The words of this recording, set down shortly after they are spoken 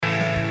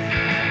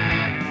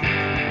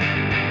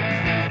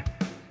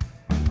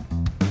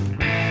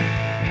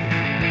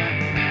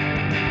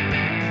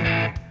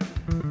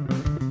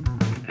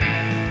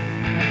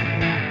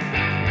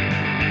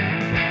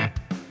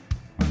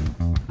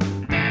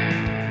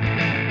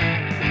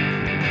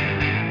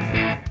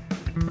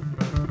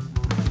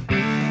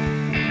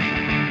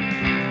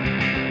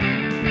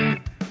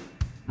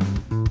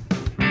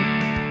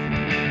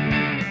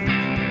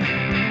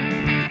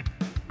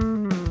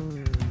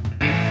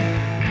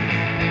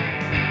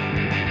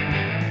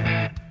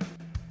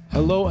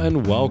Hello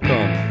and welcome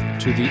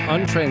to the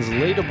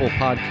Untranslatable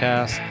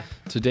Podcast.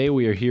 Today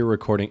we are here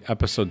recording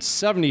episode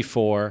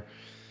 74,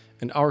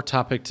 and our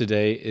topic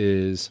today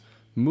is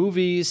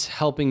movies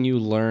helping you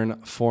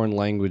learn foreign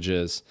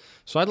languages.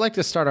 So I'd like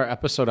to start our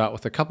episode out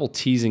with a couple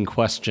teasing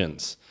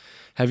questions.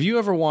 Have you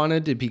ever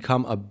wanted to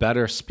become a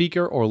better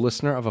speaker or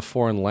listener of a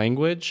foreign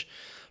language,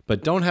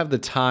 but don't have the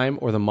time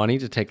or the money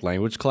to take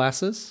language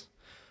classes?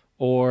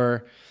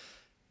 Or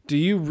do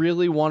you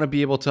really want to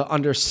be able to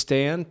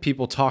understand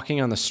people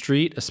talking on the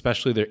street,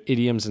 especially their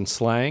idioms and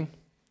slang?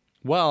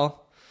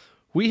 Well,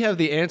 we have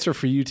the answer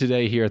for you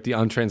today here at the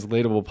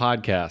Untranslatable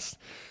Podcast,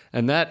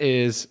 and that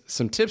is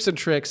some tips and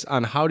tricks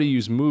on how to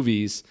use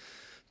movies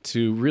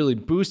to really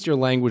boost your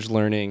language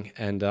learning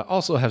and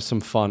also have some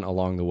fun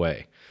along the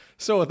way.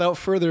 So without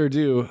further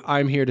ado,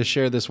 I'm here to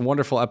share this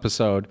wonderful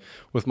episode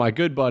with my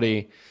good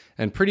buddy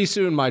and pretty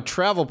soon my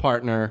travel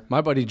partner,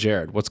 my buddy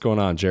Jared. What's going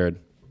on, Jared?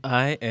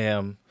 I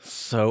am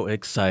so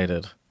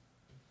excited.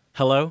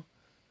 Hello?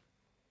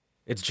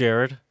 It's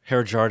Jared.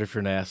 Hair jarred if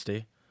you're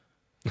nasty.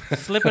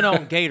 Slipping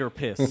on gator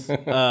piss.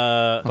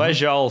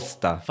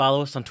 Пожалуйста.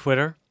 Follow us on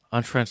Twitter,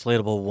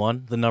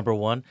 Untranslatable1, the number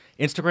one.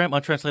 Instagram,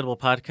 Untranslatable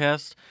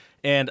Podcast.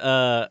 And,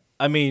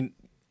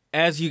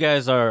 as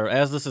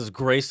this is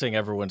gracing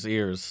everyone's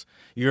ears,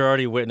 you're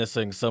already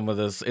witnessing some of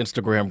this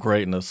Instagram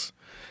greatness.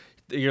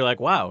 You're like,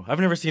 wow, I've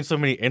never seen so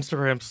many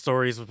Instagram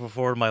stories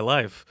before in my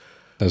life.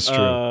 That's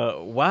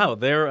true. Wow,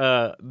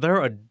 they're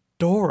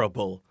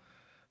adorable.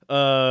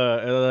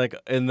 And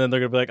then they're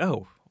gonna be like,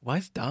 oh, why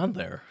is Don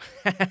there?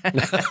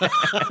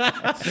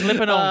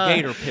 Slipping on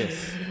gator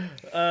piss.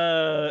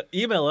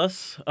 Email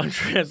us,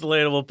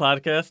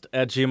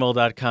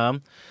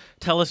 untranslatablepodcast@gmail.com.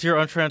 Tell us your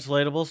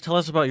untranslatables. Tell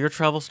us about your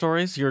travel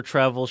stories, your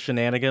travel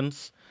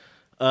shenanigans.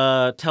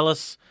 Tell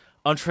us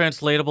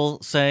untranslatable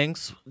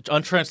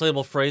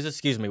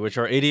phrases, which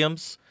are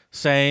idioms,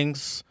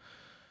 sayings,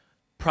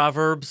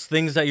 proverbs,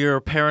 things that your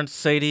parents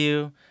say to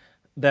you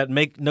that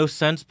make no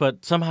sense,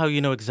 but somehow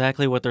you know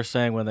exactly what they're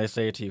saying when they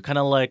say it to you. Kind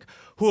of like,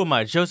 who am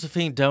I,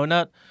 Josephine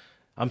Donut?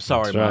 I'm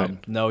sorry, That's right. Mom.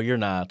 No, you're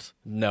not.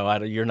 No,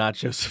 you're not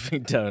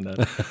Josephine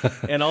Donut.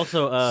 And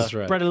also, That's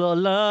right. spread a little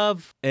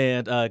love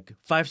and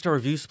 5-star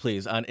reviews,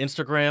 please, on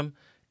Instagram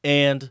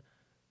and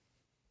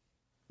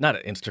not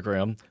at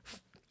Instagram.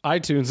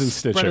 iTunes and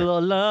Stitcher. Spread a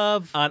little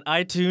love on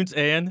iTunes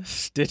and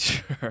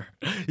Stitcher.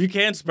 You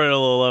can spread a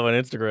little love on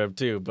Instagram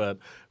too, but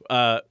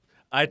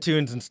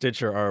iTunes and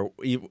Stitcher are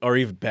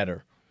even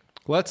better.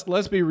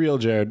 Let's be real,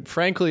 Jared.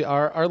 Frankly,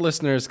 our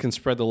listeners can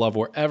spread the love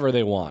wherever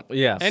they want.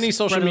 Yes. Any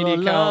social Spread a media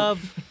little account,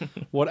 love.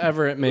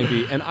 whatever it may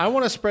be. And I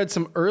want to spread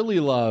some early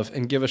love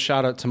and give a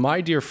shout out to my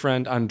dear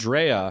friend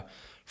Andrea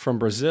from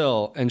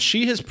Brazil. And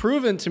she has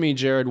proven to me,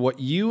 Jared, what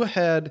you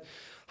had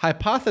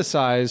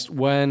hypothesized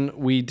when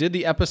we did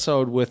the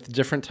episode with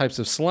different types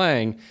of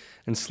slang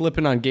and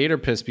slipping on gator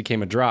piss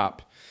became a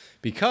drop.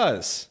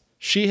 Because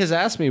she has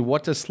asked me,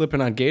 what does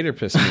slipping on gator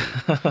piss mean?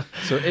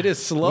 So it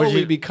is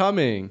slowly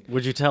becoming.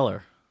 Would you tell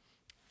her?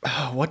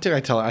 What did I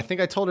tell her? I think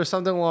I told her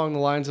something along the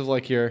lines of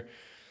like you're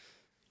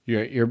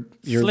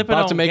Slipping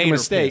about to on make a gator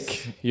mistake.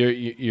 piss.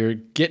 You're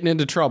getting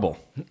into trouble.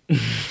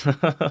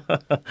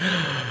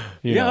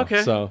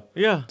 Okay. So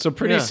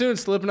pretty soon,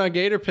 slipping on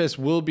gator piss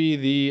will be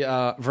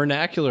the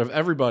vernacular of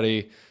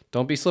everybody.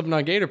 Don't be slipping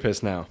on gator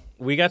piss now.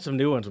 We got some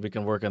new ones we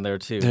can work on there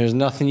too. There's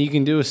nothing you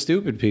can do with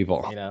stupid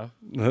people. You know,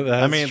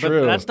 That's but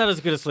true. that's not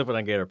as good as slipping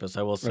on gator piss.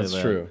 I will say That's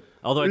that. true.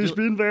 Although I do like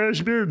that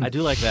one. I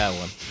do like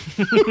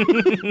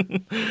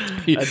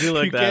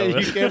that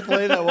one. You can't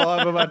play that while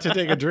I'm about to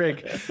take a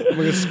drink. I'm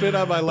going to spit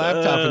on my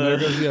laptop, and there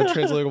goes the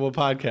Untranslatable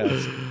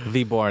Podcast.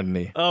 The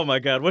Barney. Oh my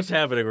God, what's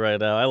happening right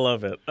now? I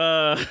love it.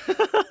 I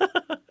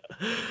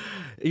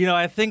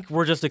think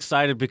we're just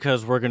excited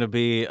because we're gonna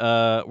be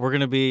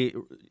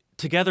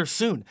together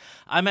soon.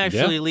 I'm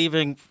actually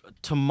leaving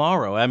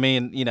tomorrow. I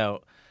mean,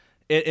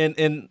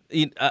 in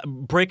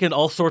breaking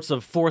all sorts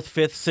of 4th,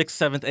 5th, 6th,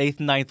 7th, 8th,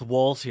 9th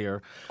walls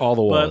here. All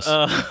the walls.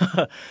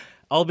 But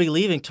I'll be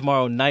leaving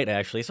tomorrow night,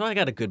 actually, so I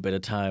got a good bit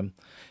of time.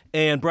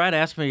 And Brad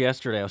asked me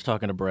yesterday, I was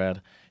talking to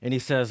Brad, and he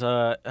says,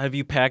 have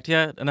you packed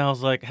yet? And I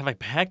was like, have I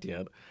packed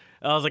yet?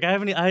 I was like, I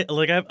haven't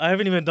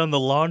even done the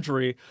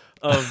laundry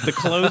of the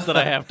clothes that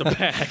I have to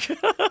pack.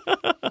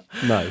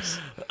 Nice.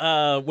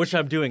 Which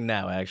I'm doing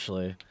now,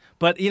 actually.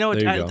 But, There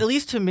you go. at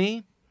least to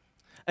me,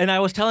 and I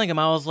was telling him,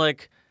 I was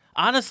like,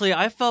 honestly,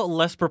 I felt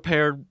less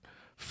prepared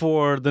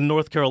for the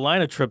North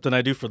Carolina trip than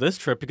I do for this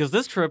trip, because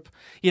this trip,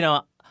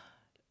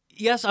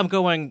 yes, I'm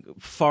going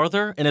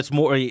farther, and it's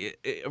more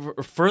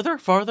farther,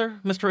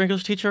 Mr.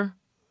 English teacher?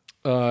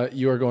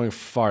 You are going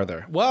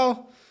farther.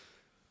 Well,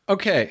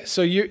 okay,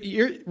 so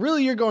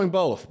you're going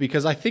both,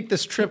 because I think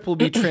this trip will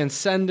be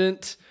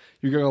transcendent.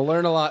 You're going to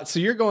learn a lot.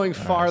 So you're going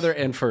farther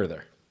and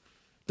further.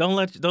 Don't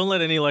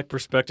let any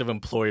prospective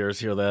employers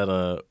hear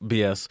that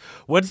BS.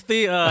 What's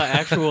the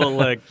actual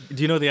do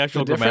you know the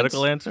actual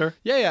grammatical answer?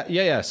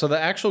 Yeah. So the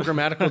actual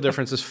grammatical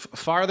difference is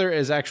farther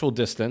is actual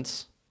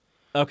distance.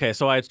 Okay,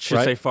 so I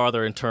should say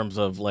farther in terms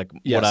of what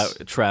I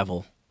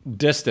travel.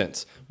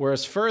 distance.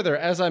 Whereas further,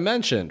 as I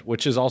mentioned,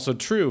 which is also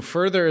true,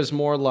 further is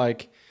more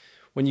like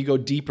when you go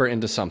deeper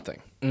into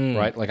something,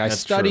 right? Like I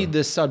studied true.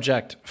 this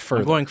subject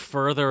further. I'm going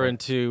further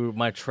into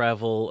my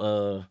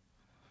travel.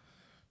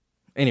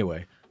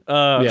 Anyway.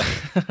 Yeah.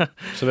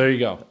 So there you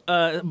go.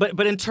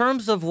 But in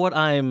terms of what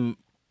I'm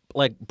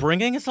like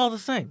bringing, it's all the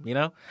same.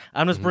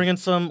 I'm just bringing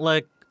some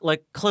like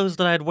clothes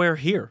that I'd wear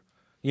here.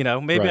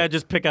 Maybe Right. I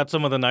just pick out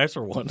some of the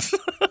nicer ones.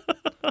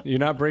 You're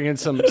not bringing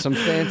some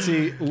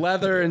fancy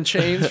leather and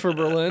chains for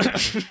Berlin?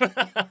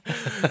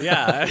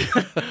 Yeah.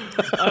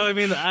 I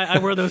mean, I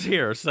wear those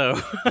here, so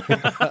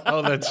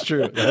Oh, that's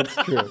true. That's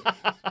true.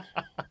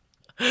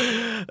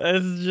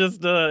 it's just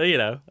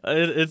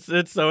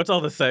it's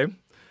all the same.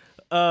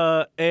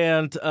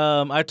 And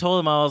I told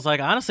him, I was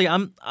like, honestly,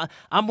 I'm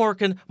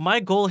working.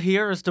 My goal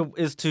here is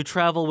to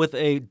travel with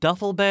a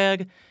duffel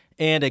bag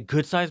and a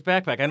good sized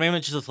backpack. I may have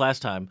mentioned this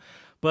last time,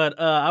 but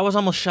I was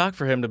almost shocked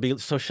for him to be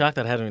so shocked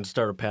that I hadn't even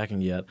started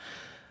packing yet.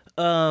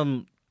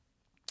 So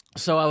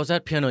I was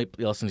at piano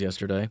lessons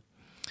yesterday,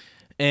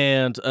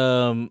 and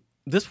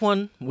this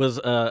one was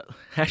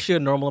actually a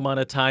normal amount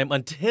of time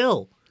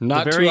until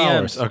Not the very 2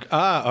 hours. end. Okay.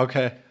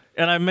 Okay.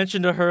 And I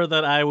mentioned to her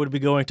that I would be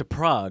going to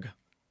Prague.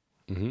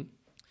 Mm-hmm.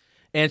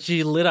 And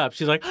she lit up.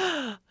 She's like,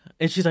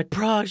 and she's like,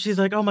 Prague. She's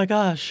like, oh my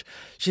gosh.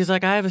 She's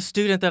like, I have a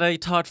student that I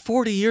taught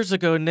 40 years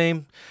ago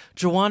named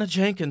Joanna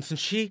Jenkins, and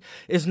she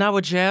is now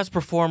a jazz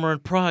performer in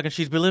Prague, and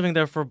she's been living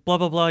there for blah,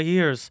 blah, blah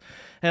years.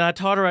 And I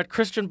taught her at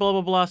Christian blah,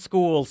 blah, blah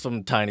school,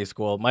 some tiny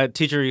school. My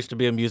teacher used to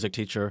be a music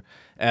teacher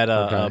at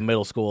a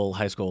middle school,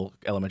 high school,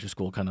 elementary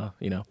school, kind of,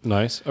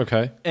 Nice.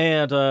 Okay.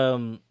 And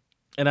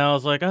I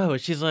was like, oh,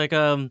 she's like,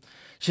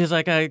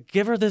 I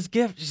give her this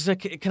gift. She's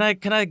like,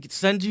 can I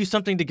send you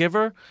something to give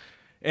her?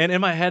 And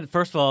in my head,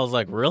 first of all, I was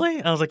like, really?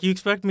 I was like, you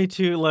expect me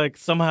to like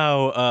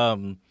somehow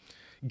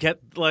get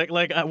like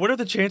what are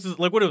the chances?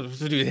 Like, what if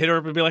you hit her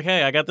up and be like,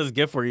 hey, I got this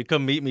gift for you.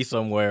 Come meet me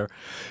somewhere.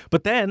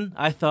 But then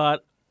I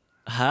thought,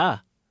 hold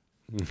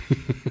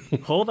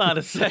on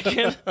a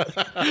second.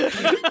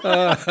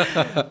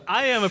 I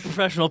am a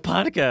professional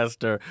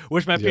podcaster,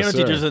 which my piano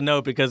teacher doesn't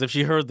know, because if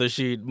she heard this,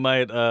 she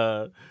might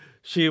have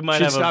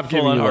a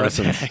full-on heart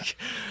attack.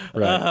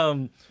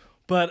 Right.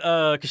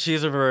 But because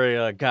she's a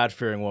very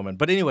God-fearing woman.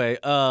 But anyway,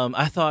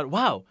 I thought,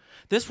 wow,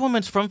 this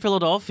woman's from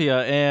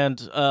Philadelphia, and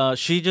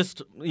she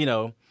just,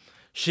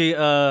 she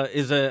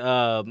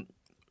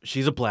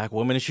she's a black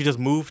woman, and she just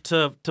moved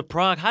to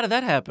Prague. How did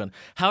that happen?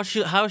 How's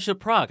she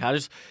Prague?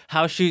 How's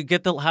she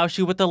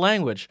with the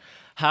language?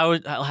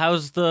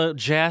 How's the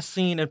jazz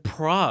scene in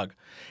Prague?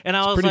 And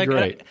I was like,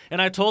 great.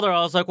 And I told her, I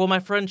was like, well, my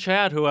friend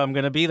Chad, who I'm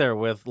going to be there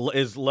with,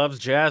 loves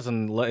jazz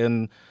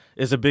and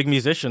is a big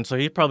musician, so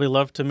he'd probably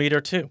love to meet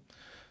her too.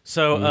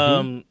 So,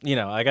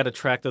 I got to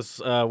track this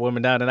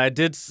woman down, and I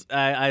did.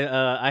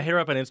 I hit her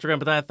up on Instagram,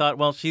 but then I thought,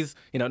 well, she's,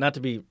 not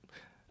to be.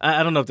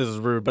 I don't know if this is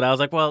rude, but I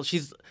was like, well,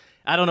 she's.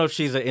 I don't know if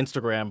she's an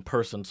Instagram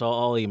person, so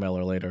I'll email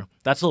her later.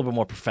 That's a little bit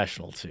more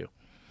professional too.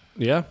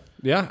 Yeah,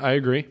 I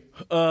agree.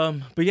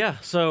 But yeah,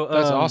 so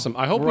that's awesome.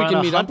 I hope we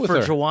can meet up with for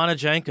her. Joanna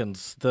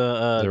Jenkins,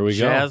 the there we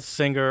jazz go.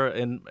 singer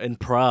in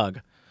Prague.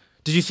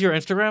 Did you see her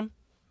Instagram?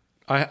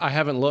 I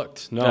haven't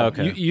looked. No,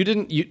 okay. You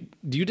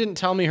didn't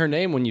tell me her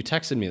name when you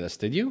texted me this,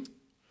 did you?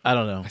 I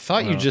don't know. I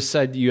thought you just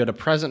said you had a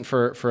present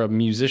for a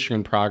musician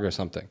in Prague or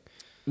something.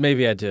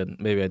 Maybe I did.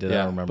 Yeah, I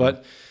don't remember.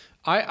 But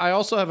I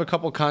also have a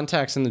couple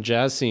contacts in the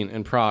jazz scene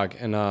in Prague,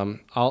 and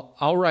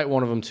I'll write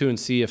one of them too and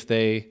see if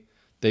they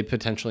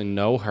potentially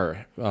know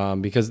her.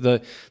 Because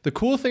the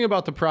cool thing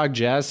about the Prague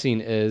jazz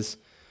scene is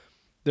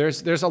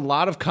there's a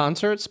lot of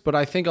concerts, but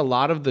I think a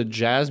lot of the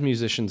jazz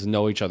musicians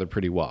know each other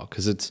pretty well,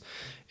 because it's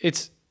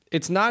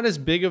not as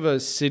big of a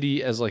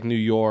city as like New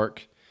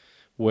York,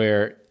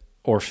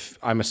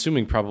 I'm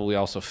assuming probably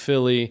also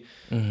Philly,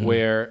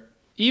 where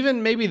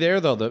even maybe there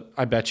though,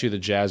 I bet you the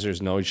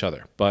jazzers know each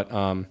other. But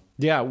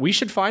yeah, we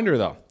should find her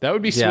though. That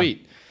would be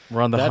sweet.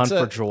 We're on the hunt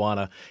for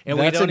Joanna, and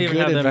we don't even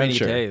have that many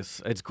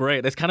days. It's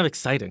great. It's kind of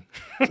exciting.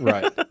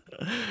 Right.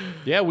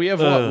 Yeah, we have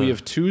what? We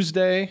have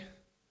Tuesday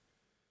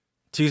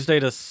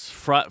to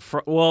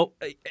well,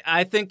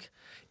 I think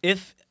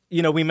if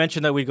we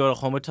mentioned that we go to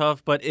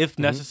Chomutov, but if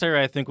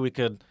necessary, I think we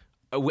could.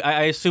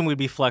 I assume we'd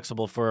be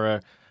flexible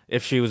for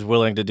if she was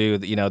willing to do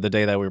the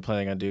day that we were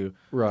planning on do.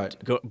 Right.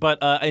 But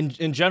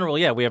in general,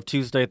 yeah, we have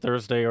Tuesday,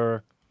 Thursday,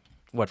 or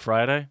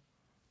Friday,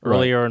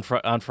 earlier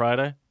on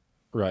Friday.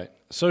 Right.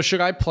 So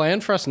should I plan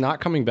for us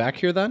not coming back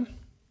here then?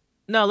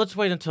 No, let's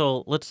wait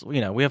until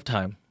we have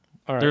time.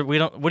 All right. We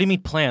don't. What do you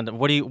mean planned?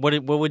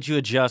 What would you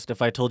adjust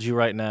if I told you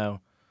right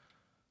now?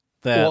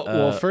 That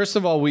well, first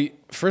of all,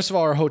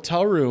 our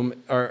hotel room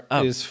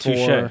is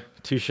for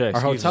touche. Our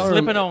hotel room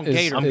Slipping on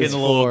Gator. I'm getting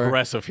a little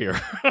aggressive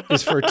here.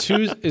 is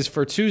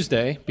for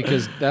Tuesday,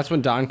 because that's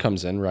when Don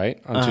comes in,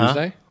 right? On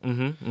Tuesday.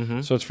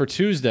 Mm-hmm. So it's for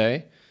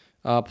Tuesday.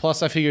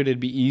 Plus, I figured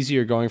it'd be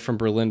easier going from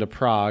Berlin to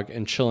Prague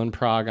and chill in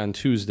Prague on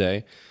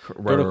Tuesday.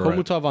 Go to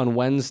Chomutov on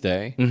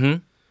Wednesday. Mm-hmm.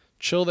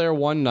 Chill there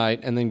one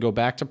night, and then go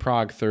back to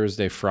Prague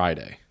Thursday,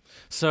 Friday.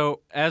 So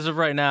as of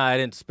right now, I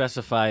didn't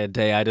specify a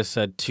day. I just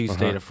said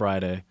Tuesday to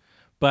Friday.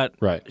 But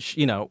Right. we'll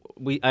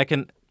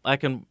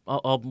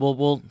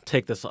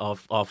take this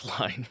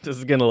offline. This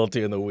is getting a little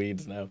too in the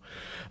weeds now.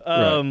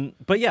 Right.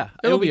 But yeah,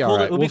 It'll be all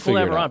right. It would We'll be cool to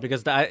have figure her it on out.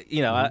 because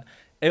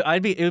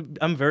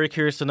I'm very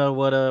curious to know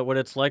what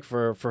it's like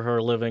for her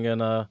living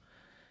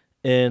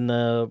in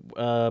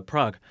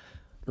Prague.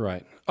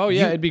 Right. Oh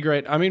yeah, it'd be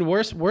great. I mean,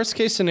 worst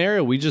case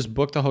scenario, we just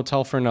book the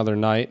hotel for another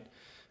night,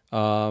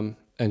 and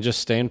just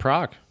stay in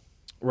Prague.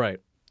 Right.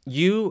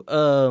 You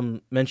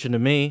mentioned to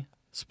me,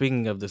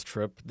 speaking of this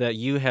trip, that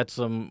you had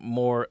some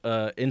more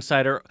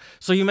insider.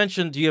 So you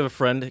mentioned you have a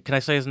friend. Can I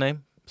say his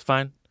name? It's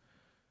fine.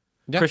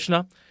 Yeah.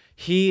 Krishna.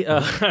 He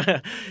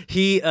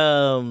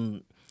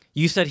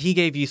you said he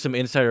gave you some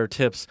insider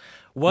tips.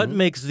 What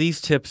makes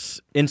these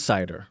tips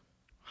insider?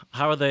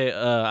 How are they?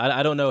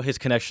 I don't know his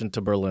connection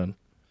to Berlin.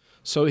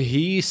 So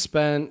he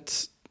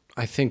spent,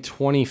 I think,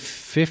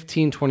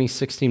 2015,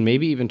 2016,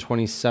 maybe even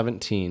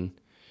 2017,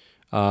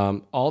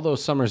 all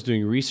those summers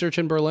doing research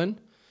in Berlin.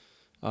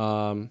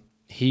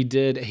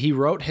 He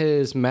wrote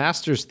his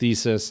master's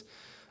thesis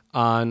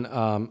on,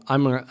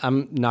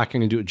 I'm not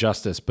going to do it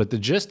justice, but the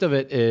gist of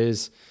it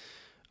is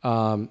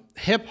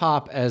hip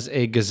hop as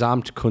a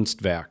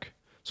Gesamtkunstwerk.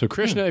 So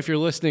Krishna, if you're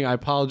listening, I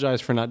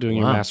apologize for not doing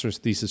your master's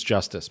thesis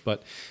justice.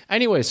 But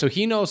anyway, so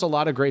he knows a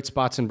lot of great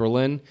spots in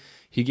Berlin.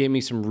 He gave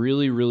me some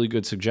really, really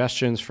good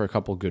suggestions for a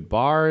couple good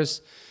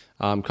bars,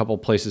 a couple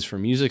places for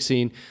music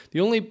scene.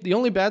 The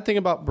only bad thing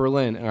about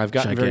Berlin, and I've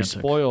gotten very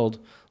spoiled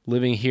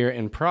living here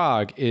in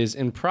Prague, is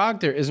in Prague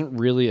there isn't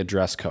really a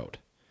dress code.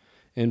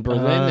 In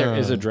Berlin there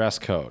is a dress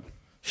code.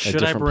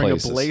 Should I bring a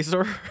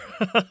blazer?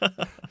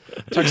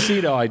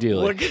 Tuxedo,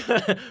 ideally.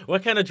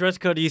 What kind of dress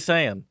code are you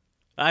saying?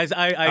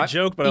 I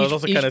joke, but I was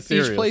also kind of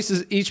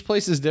serious. Each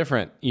place is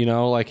different. You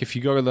know, like if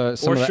you go to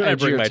some of the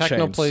edgier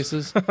techno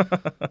places,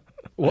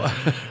 well,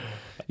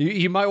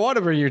 you might want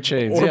to bring your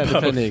chains. Or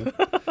depending,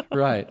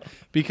 right?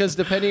 Because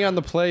depending on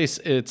the place,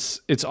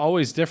 it's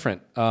always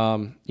different.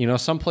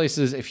 Some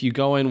places, if you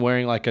go in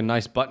wearing like a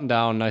nice button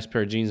down, nice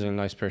pair of jeans, and a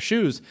nice pair of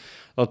shoes,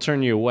 they'll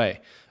turn you away.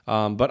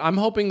 But I'm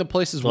hoping the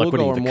places we'll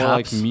go are more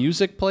like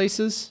music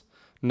places,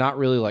 not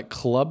really like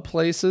club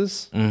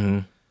places. Mm-hmm.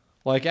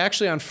 Like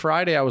actually on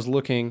Friday I was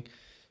looking,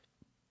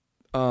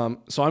 so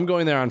I'm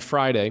going there on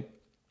Friday,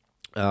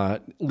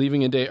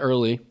 leaving a day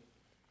early.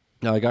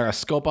 Now I gotta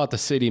scope out the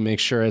city,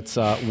 make sure it's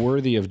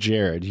worthy of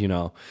Jared,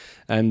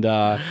 And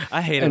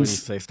I hate it when you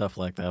say stuff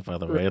like that. By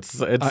the way, it's.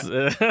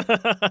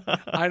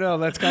 I know,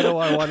 that's kind of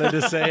why I wanted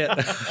to say it.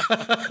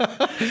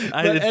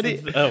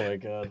 Oh my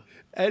god.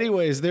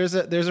 Anyways, there's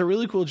a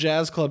really cool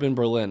jazz club in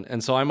Berlin,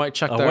 and so I might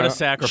check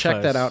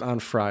that out on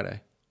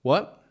Friday.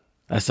 What?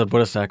 I said,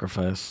 what a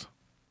sacrifice.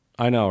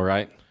 I know,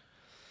 right?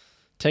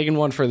 Taking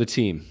one for the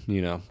team,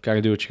 got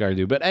to do what you got to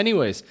do. But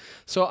anyways,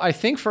 so I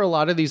think for a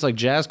lot of these like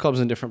jazz clubs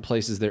in different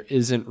places, there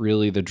isn't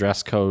really the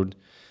dress code.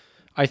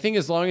 I think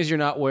as long as you're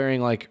not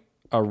wearing like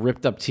a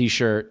ripped up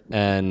t-shirt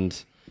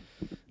and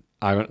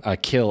a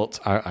kilt,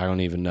 I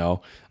don't even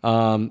know,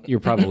 you're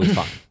probably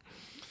fine.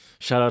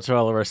 Shout out to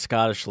all of our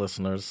Scottish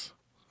listeners.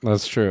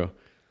 That's true.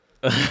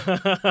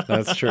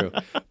 That's true.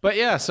 But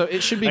yeah, so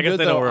it should be I guess good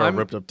they though. don't wear a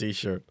ripped up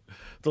t-shirt.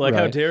 They're like,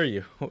 how dare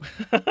you?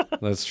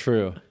 That's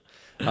true.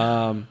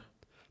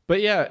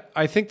 But yeah,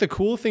 I think the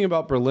cool thing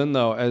about Berlin,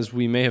 though, as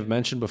we may have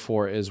mentioned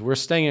before, is we're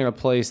staying in a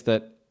place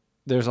that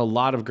there's a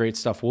lot of great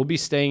stuff. We'll be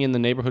staying in the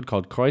neighborhood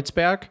called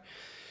Kreuzberg.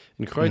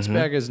 And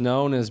Kreuzberg is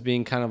known as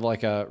being kind of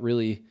like a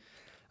really,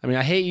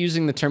 I hate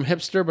using the term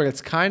hipster, but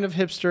it's kind of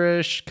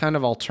hipsterish, kind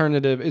of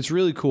alternative. It's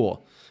really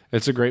cool.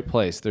 It's a great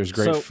place. There's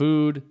great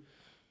food.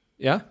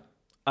 Yeah?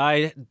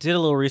 I did a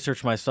little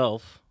research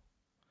myself.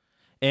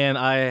 And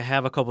I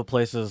have a couple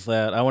places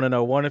that I want to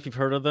know. One, if you've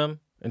heard of them,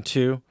 and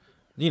two,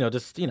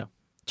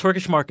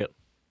 Turkish market.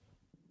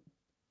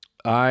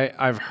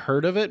 I've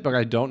heard of it, but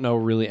I don't know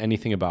really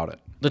anything about it.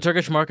 The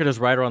Turkish market is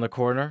right around the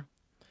corner.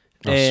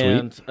 Oh,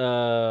 and, sweet.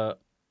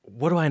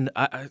 What do I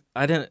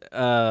didn't,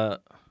 I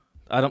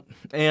don't,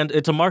 and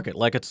it's a market.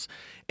 Like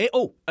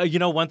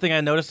one thing I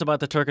noticed about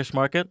the Turkish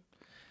market.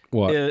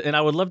 What? And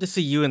I would love to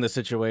see you in this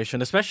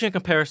situation, especially in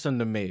comparison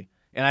to me.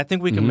 And I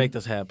think we can make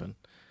this happen.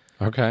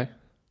 Okay.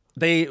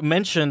 They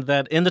mentioned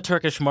that in the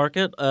Turkish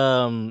market,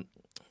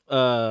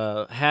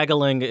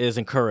 haggling is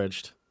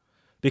encouraged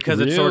because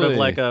it's sort of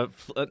like I'm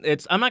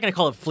not going to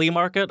call it flea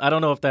market. I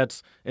don't know if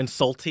that's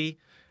insulty.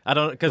 I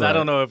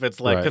don't know if it's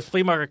like, because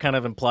flea market kind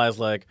of implies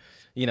like,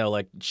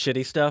 like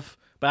shitty stuff,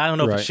 but I don't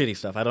know if it's shitty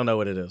stuff. I don't know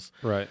what it is.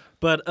 Right.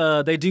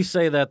 But they do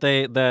say that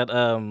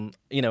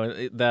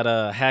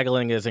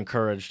haggling is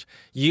encouraged.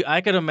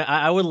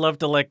 I would love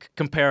to like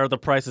compare the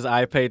prices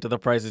I pay to the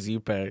prices you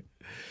pay.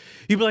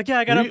 You'd be like, yeah,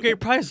 I got an upgrade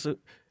price.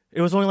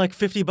 It was only like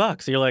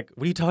 $50. You're like,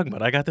 what are you talking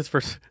about? I got this for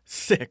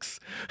 $6.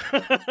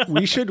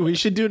 We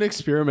should do an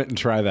experiment and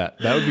try that.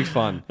 That would be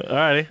fun. All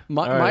righty.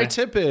 My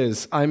tip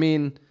is, I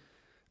don't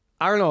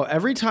know.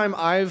 Every time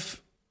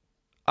I've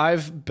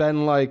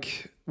been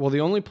like, well,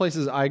 the only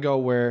places I go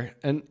where,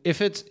 and if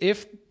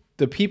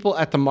the people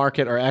at the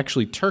market are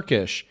actually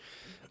Turkish,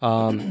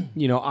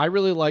 I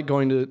really like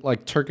going to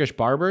like Turkish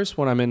barbers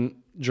when I'm in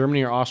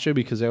Germany or Austria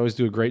because they always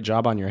do a great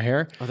job on your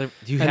hair. Do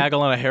you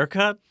haggle on a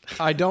haircut?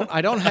 I don't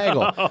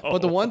haggle. But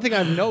the one thing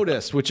I've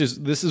noticed,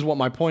 this is what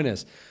my point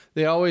is,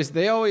 they always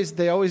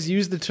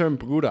use the term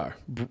Bruder,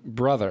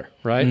 brother,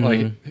 right?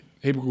 Like,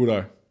 hey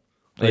Bruder.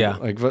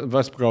 Like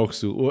was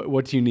brauchst du?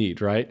 What do you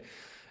need, right?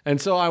 And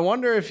so I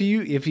wonder if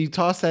you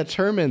toss that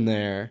term in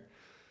there,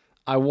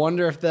 I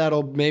wonder if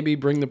that'll maybe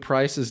bring the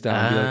prices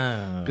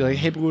down. Be like,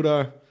 hey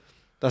Bruder,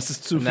 das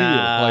ist zu viel.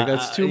 Like,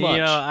 that's too much.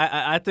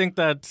 I think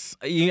I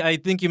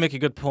think you make a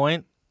good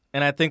point,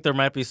 and I think there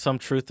might be some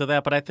truth to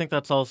that. But I think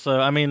that's also,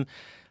 I mean,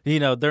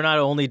 they're not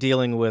only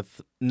dealing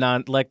with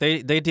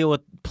they deal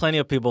with plenty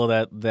of people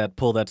that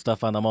pull that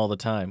stuff on them all the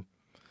time.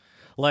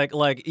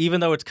 Like even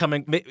though it's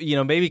coming,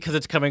 maybe because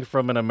it's coming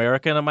from an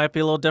American, it might be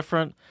a little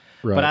different.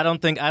 Right. But I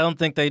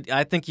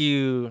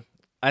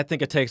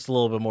think it takes a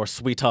little bit more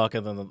sweet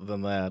talking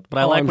than that. But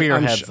I like where your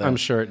head's at. I'm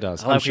sure it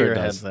does. I like where your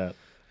head's at.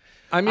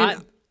 I mean, I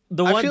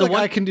feel like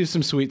I can do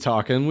some sweet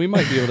talking. We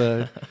might be able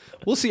to.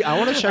 We'll see. I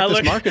want to check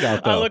this market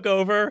out, though. I look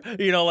over,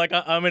 like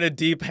I'm in a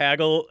deep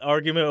haggle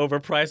argument over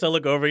price. I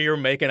look over, you're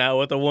making out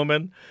with a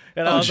woman,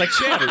 and I was like,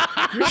 Shannon,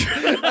 you're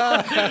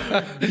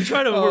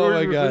trying to. Oh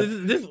my God.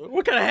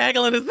 What kind of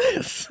haggling is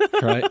this?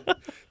 Right.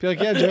 Be like,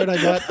 yeah, Jared,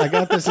 I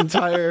got this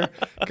entire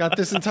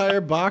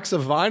box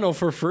of vinyl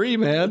for free,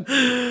 man.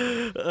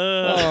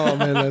 Oh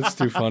man, that's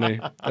too funny.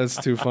 That's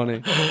too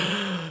funny.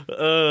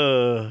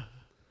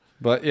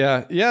 But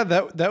yeah,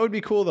 that would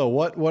be cool though.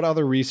 What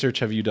other research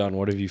have you done?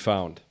 What have you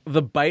found?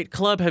 The Bite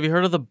Club. Have you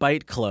heard of the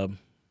Bite Club?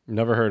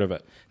 Never heard of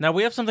it. Now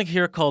we have something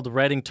here called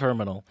Reading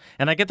Terminal,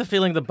 and I get the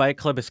feeling the Bite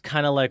Club is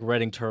kind of like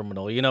Reading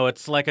Terminal.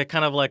 It's like a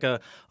kind of like a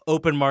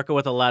open market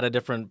with a lot of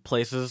different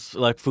places,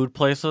 like food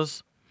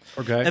places.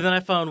 Okay. And then I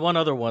found one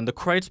other one, the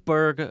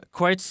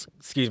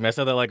excuse me, I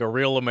said that like a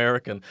real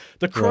American.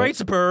 The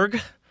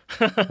Kreuzberg,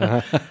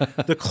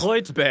 the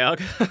Kreuzberg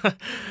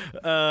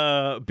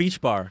Beach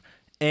Bar.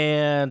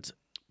 And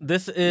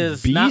this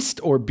is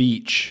Beast or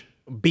beach?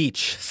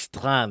 Beach,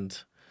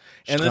 Strand.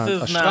 And this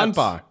is a Strand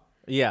bar.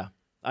 Yeah,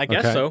 I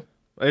guess so.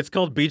 It's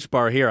called Beach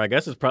Bar here. I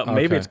guess it's probably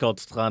maybe it's called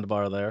Strand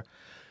Bar there.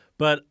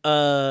 But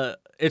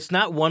it's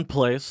not one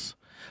place,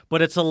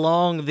 but it's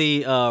along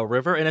the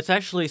river, and it's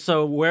actually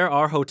where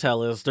our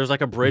hotel is. There's like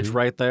a bridge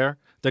right there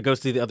that goes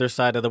to the other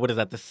side of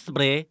the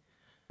Spree.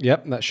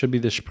 Yep, that should be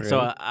the Spree.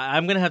 So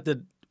I'm gonna have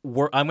to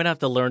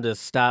learn to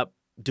stop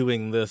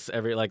doing this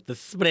the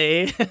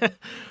Spree.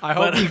 I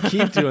hope you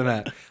keep doing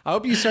that. I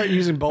hope you start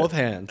using both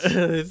hands.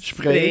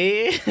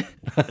 Spree.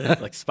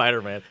 Like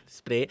Spider-Man.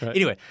 Spree. Right.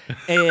 Anyway,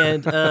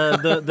 and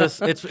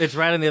it's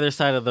right on the other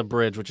side of the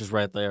bridge, which is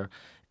right there.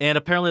 And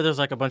apparently there's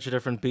like a bunch of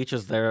different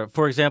beaches there.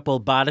 For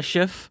example,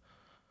 Badeschiff.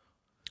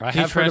 I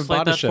Can have you translate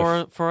heard of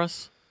Badeschiff. that for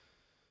us?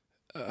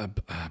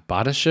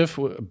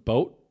 Badeschiff?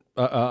 Boat?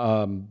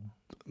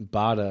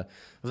 Bada.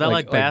 Is that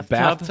like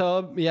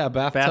bathtub? Yeah,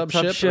 bathtub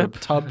ship. Or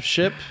tub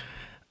ship.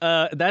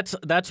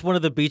 That's one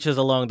of the beaches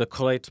along the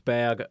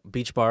Kreuzberg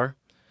Beach Bar.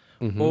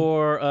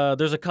 Or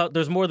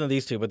there's more than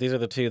these two, but these are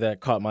the two that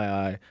caught my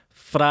eye.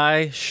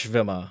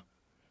 Freischwimmer,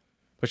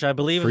 which I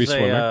believe is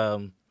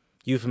a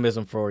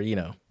euphemism for,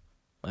 I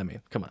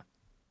mean, come on.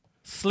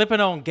 Slipping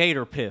on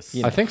gator piss.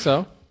 I think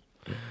so.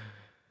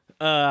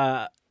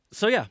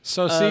 So yeah.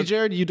 So see,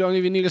 Jared, you don't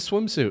even need a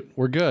swimsuit.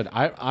 We're good.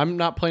 I'm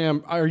not planning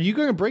on. Are you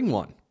going to bring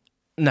one?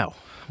 No.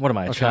 What am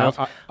I, a child?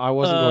 I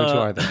wasn't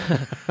going to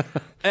either.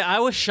 I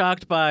was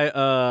shocked by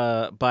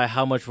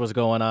how much was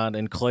going on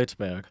in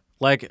Kreuzberg.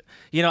 Like,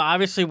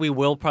 obviously we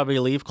will probably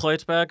leave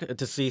Kreuzberg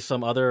to see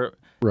some other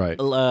right.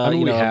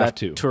 We have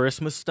to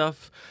tourism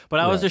stuff. But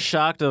I was just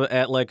shocked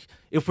at like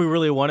if we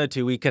really wanted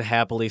to, we could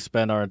happily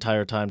spend our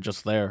entire time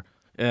just there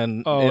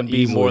and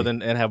be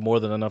and have more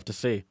than enough to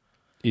see.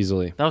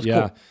 Easily. That was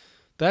cool.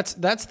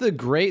 That's the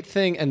great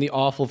thing and the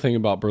awful thing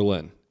about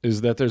Berlin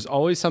is that there's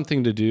always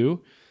something to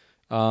do.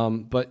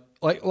 But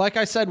like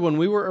I said, when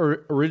we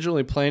were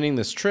originally planning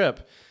this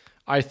trip,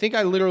 I think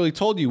I literally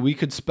told you we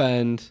could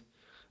spend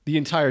the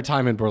entire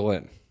time in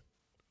Berlin.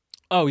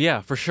 Oh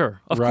yeah, for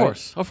sure. Of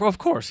course. Of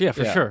course. Yeah,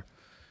 for sure.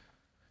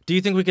 Do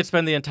you think we could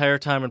spend the entire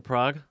time in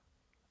Prague?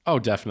 Oh,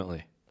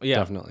 definitely. Yeah,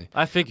 definitely.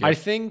 I figured. I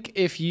think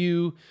if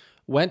you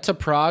went to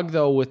Prague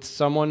though with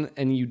someone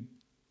and you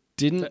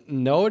didn't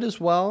know it as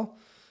well,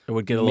 it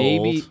would get a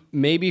little old.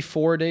 Maybe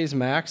 4 days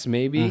max.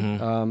 Maybe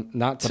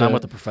not. But I'm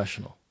with the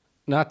professional.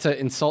 Not to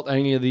insult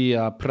any of the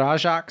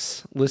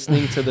Pražáks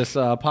listening to this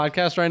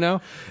podcast right now.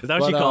 Is that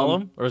what you call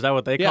them? Or is that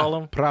what they call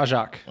them?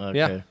 Pražák. Okay.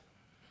 Yeah.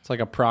 It's like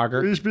a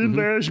Prager.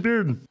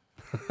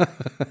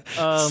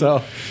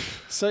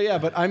 So yeah,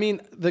 but I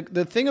mean,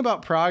 the thing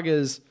about Prague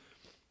is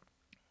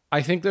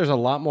I think there's a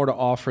lot more to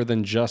offer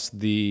than just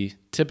the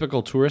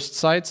typical tourist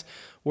sites.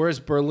 Whereas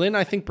Berlin,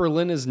 I think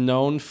Berlin is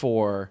known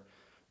for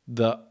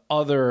the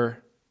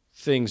other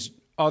things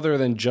other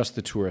than just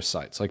the tourist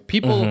sites. Like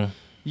people...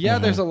 Yeah,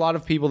 there's a lot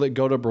of people that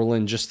go to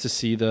Berlin just to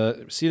see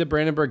the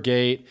Brandenburg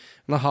Gate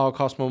and the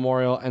Holocaust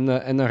Memorial and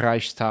the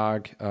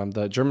Reichstag,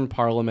 the German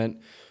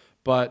Parliament.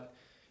 But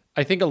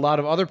I think a lot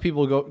of other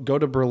people go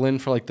to Berlin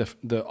for like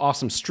the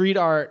awesome street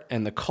art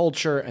and the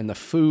culture and the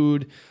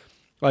food.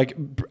 Like,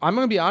 I'm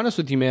going to be honest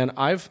with you, man.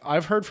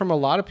 I've heard from a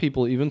lot of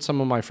people, even some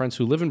of my friends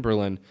who live in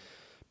Berlin.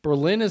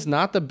 Berlin is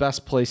not the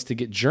best place to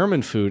get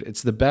German food.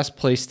 It's the best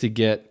place to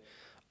get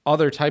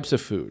other types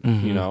of food,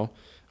 you know?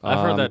 I've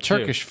heard that too.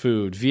 Turkish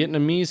food,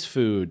 Vietnamese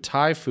food,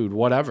 Thai food,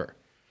 whatever.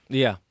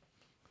 Yeah.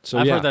 So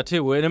I've yeah. heard that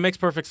too, and it makes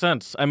perfect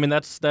sense. I mean,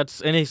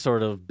 that's any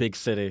sort of big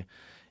city.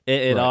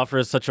 It Right.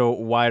 offers such a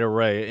wide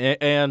array,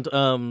 and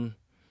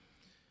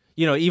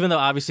you know, even though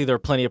obviously there are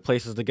plenty of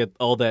places to get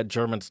all that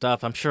German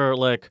stuff, I'm sure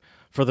like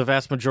for the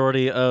vast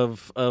majority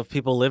of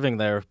people living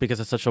there, because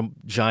it's such a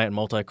giant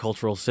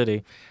multicultural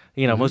city,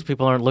 you know, most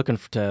people aren't looking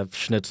to have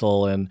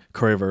schnitzel and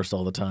currywurst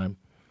all the time.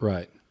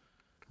 Right.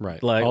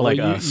 Right. Like Although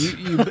us.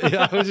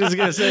 I was just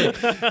going to say,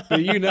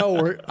 but you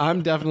know,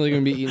 I'm definitely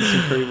going to be eating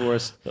some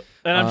currywurst.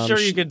 And I'm sure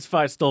you could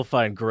still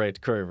find great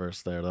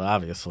currywurst there, though,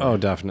 obviously. Oh,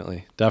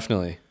 definitely.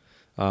 Definitely.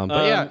 But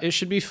yeah, it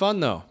should be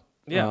fun, though.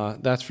 Yeah.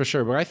 That's for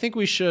sure. But I think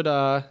we should...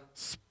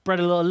 Spread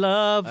a little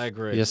love. I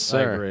agree. Yes,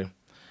 sir. I agree.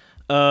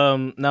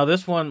 Now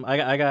this one, I'm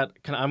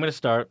going to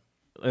start,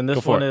 and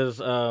this one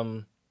is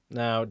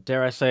now,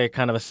 dare I say,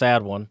 kind of a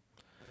sad one.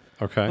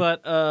 Okay.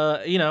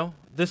 But you know,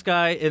 this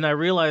guy, and I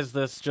realized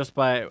this just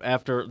by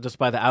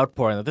the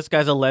outpouring that this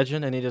guy's a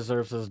legend and he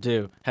deserves his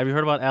due. Have you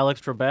heard about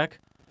Alex Trebek?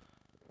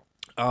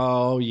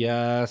 Oh,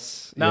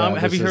 yes. Now, Yeah,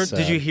 have you this heard?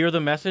 is Did you sad. hear the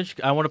message?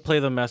 I want to play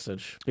the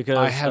message because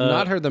I have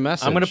not heard the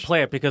message. I'm going to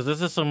play it because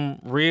this is some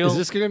real. Is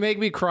this going to make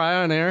me cry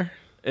on air?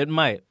 It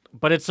might,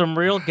 but it's some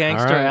real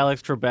gangster right.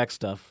 Alex Trebek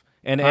stuff,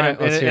 and All right,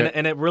 let's hear it.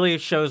 and it really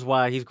shows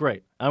why he's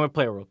great. I'm gonna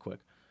play it real quick.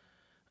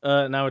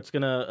 Now it's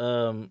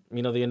gonna,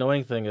 you know, the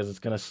annoying thing is it's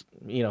gonna,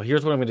 you know,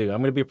 here's what I'm gonna do.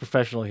 I'm gonna be a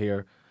professional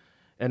here,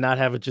 and not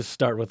have it just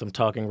start with him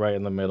talking right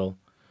in the middle.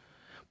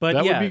 But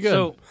That yeah, would be good.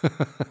 so,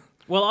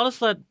 well, I'll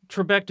just let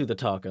Trebek do the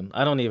talking.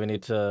 I don't even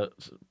need to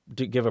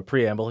give a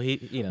preamble. He,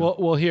 you know.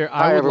 Well, here,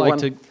 Hi, I would like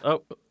everyone. to...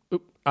 Oh,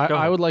 I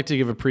ahead. would like to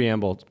give a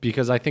preamble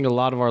because I think a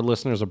lot of our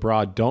listeners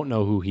abroad don't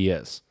know who he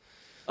is.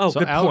 oh, So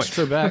good Alex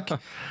point. Trebek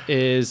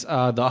is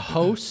the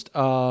host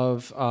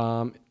of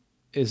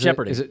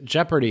Jeopardy. Is it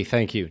Jeopardy?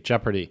 Thank you,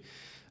 Jeopardy.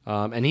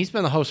 And he's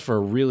been the host for a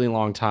really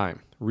long time,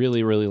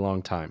 really, really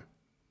long time.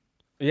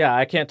 Yeah,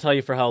 I can't tell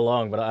you for how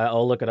long, but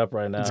I'll look it up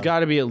right now. It's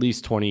got to be at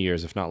least 20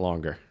 years, if not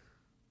longer.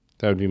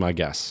 That would be my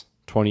guess.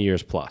 20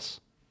 years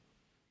plus.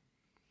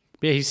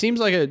 But yeah, he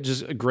seems like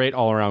just a great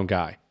all-around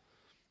guy.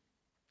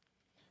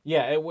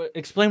 Yeah,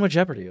 explain what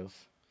Jeopardy is.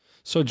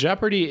 So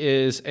Jeopardy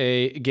is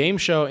a game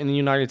show in the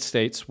United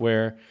States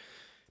where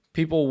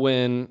people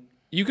win.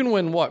 You can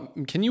win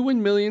what? Can you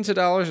win millions of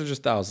dollars or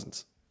just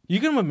thousands? You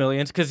can win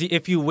millions because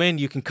if you win,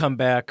 you can come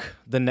back.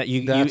 That's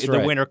The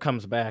right. winner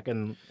comes back,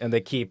 and they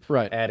keep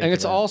adding. And to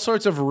it's that. all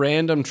sorts of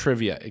random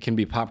trivia. It can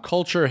be pop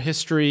culture,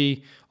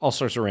 history, all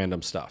sorts of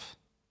random stuff.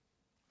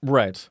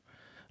 right.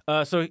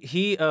 So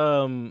he,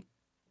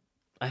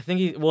 I think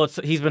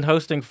he's been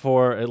hosting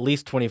for at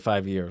least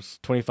 25 years,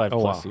 25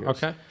 plus years.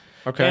 Okay.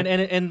 Okay.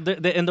 And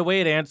the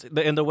way it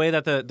and the way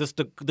that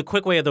the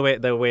quick way of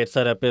the way it's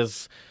set up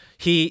is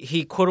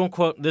he quote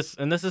unquote this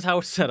is how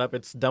it's set up.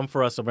 It's dumb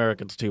for us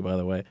Americans too, by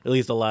the way, at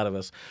least a lot of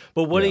us.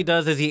 But what he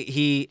does is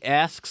he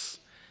asks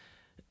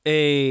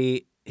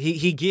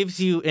he gives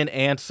you an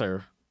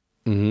answer,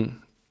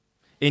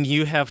 and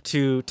you have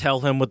to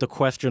tell him what the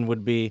question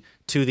would be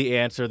to the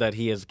answer that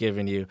he has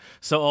given you.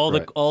 So all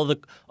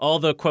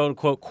the quote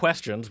unquote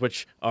questions,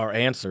 which are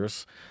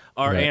answers,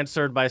 are Right.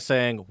 answered by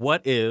saying,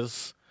 "What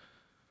is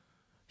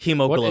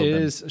hemoglobin?"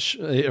 What is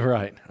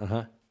right?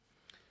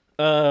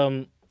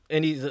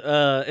 And he's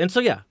and so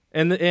yeah,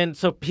 and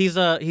so he's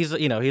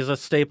a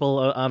staple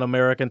on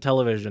American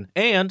television,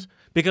 and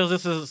because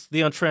this is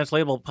the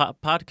Untranslatable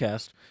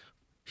podcast,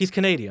 he's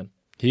Canadian.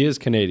 He is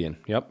Canadian.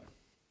 Yep.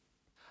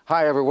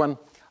 Hi, everyone.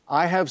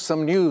 I have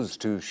some news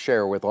to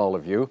share with all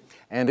of you,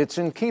 and it's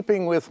in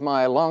keeping with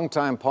my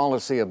longtime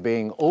policy of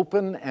being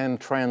open and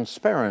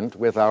transparent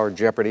with our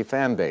Jeopardy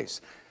fan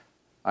base.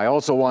 I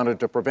also wanted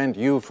to prevent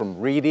you from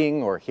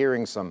reading or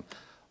hearing some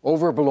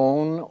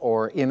overblown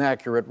or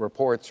inaccurate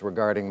reports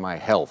regarding my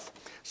health.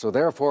 So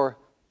therefore,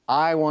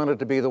 I wanted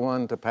to be the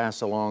one to pass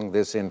along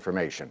this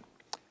information.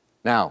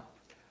 Now,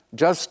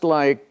 just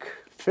like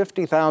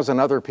 50,000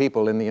 other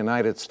people in the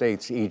United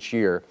States each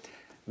year,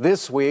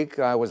 this week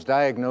I was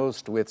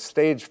diagnosed with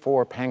stage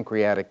 4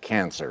 pancreatic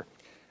cancer.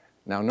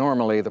 Now,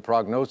 normally the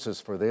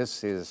prognosis for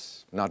this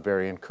is not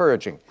very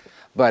encouraging,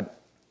 but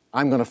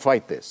I'm going to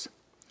fight this,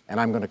 and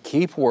I'm going to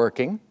keep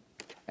working,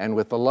 and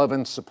with the love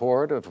and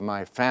support of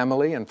my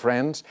family and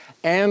friends,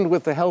 and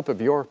with the help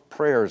of your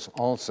prayers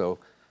also,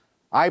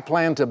 I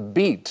plan to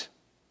beat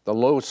the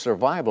low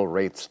survival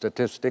rate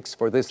statistics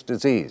for this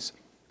disease.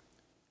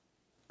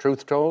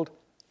 Truth told,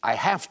 I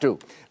have to,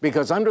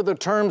 because under the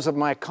terms of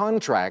my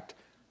contract,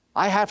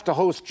 I have to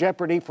host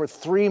Jeopardy for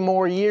 3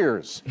 more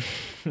years.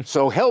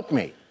 So help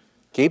me.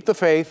 Keep the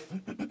faith,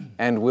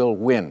 and we'll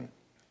win.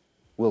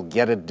 We'll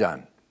get it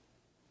done.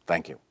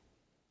 Thank you.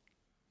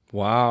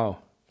 Wow.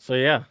 So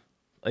yeah,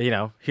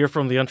 here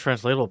from the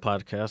Untranslatable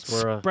podcast,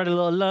 we're Spread a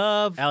little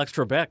love. Alex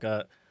Trebek,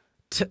 a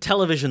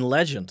television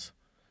legend.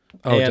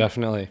 Oh, And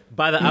definitely.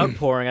 By the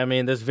outpouring, I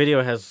mean this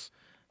video has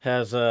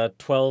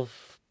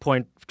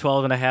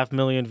 12.5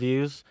 million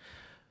views,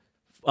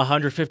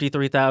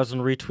 153,000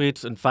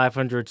 retweets, and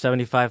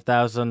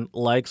 575,000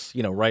 likes.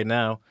 Right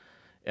now,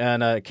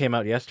 and it came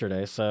out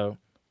yesterday. So,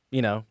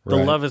 the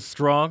Right. love is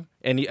strong,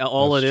 and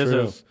all That's it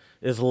true.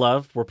 is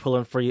love. We're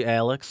pulling for you,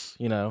 Alex.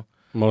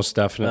 Most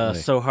definitely.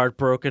 So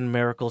heartbroken,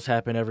 miracles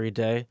happen every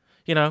day.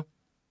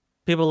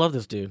 People love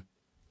this dude.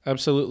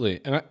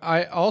 Absolutely. And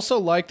I also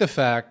like the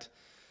fact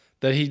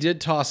that he did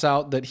toss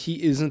out that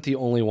he isn't the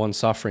only one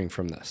suffering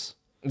from this.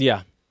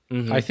 Yeah.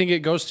 Mm-hmm. I think it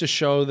goes to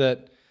show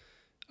that,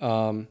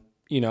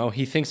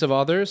 he thinks of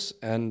others.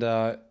 And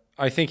I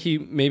think he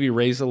maybe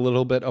raised a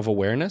little bit of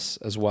awareness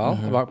as well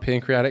about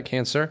pancreatic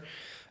cancer.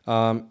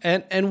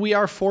 And we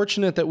are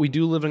fortunate that we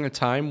do live in a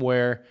time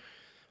where,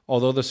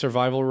 although the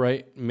survival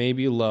rate may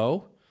be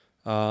low,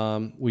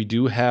 we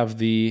do have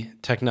the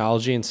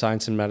technology in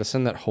science and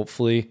medicine that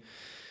hopefully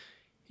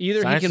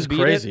either Science he is can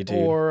beat crazy, it dude.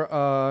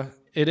 or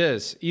it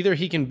is. Either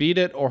he can beat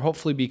it or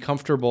hopefully be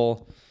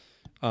comfortable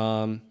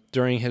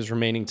during his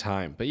remaining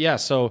time. But yeah,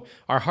 so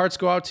our hearts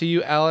go out to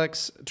you,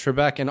 Alex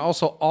Trebek, and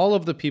also all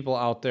of the people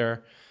out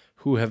there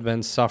who have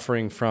been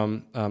suffering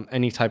from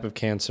any type of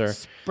cancer.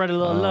 Spread a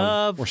little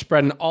love. We're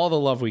spreading all the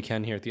love we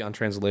can here at the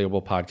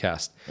Untranslatable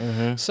podcast.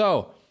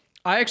 So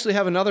I actually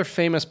have another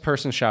famous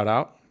person shout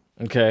out,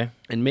 Okay.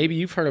 and maybe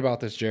you've heard about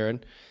this,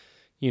 Jared.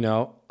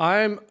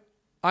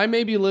 I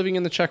may be living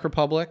in the Czech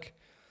Republic.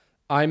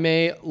 I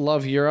may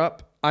love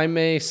Europe. I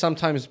may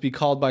sometimes be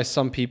called by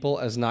some people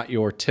as not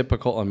your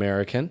typical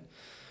American.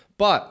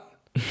 But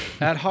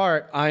at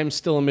heart, I'm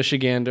still a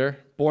Michigander,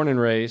 born and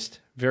raised,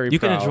 very You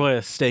proud. can enjoy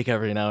a steak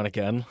every now and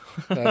again.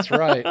 That's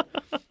right.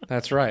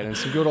 That's right. And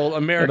some good old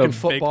And American a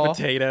football. baked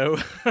potato.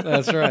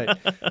 That's right.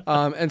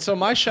 And so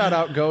my shout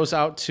out goes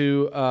out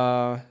to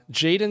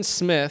Jaden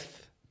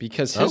Smith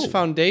because his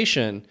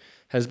foundation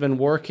has been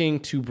working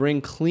to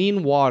bring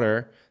clean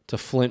water to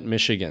Flint,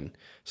 Michigan.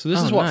 So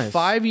this is nice.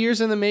 5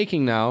 years in the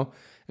making now,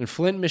 and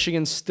Flint,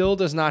 Michigan still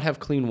does not have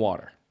clean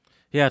water.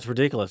 Yeah, it's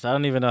ridiculous. I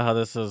don't even know how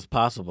this is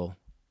possible.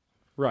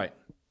 Right.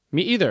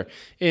 Me either.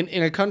 In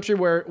a country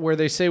where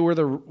they say we're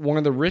one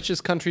of the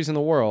richest countries in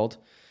the world,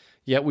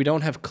 yet we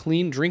don't have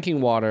clean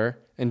drinking water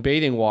and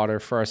bathing water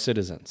for our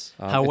citizens.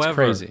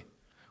 However, it's crazy.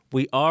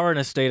 We are in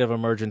a state of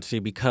emergency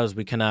because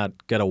we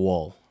cannot get a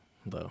wall,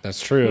 though.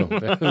 That's true.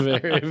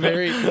 Very,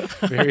 very,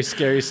 very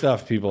scary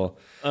stuff, people.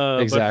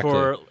 Exactly.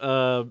 But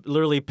for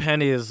literally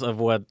pennies of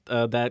what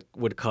that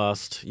would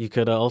cost, you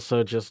could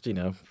also just,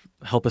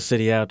 help a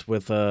city out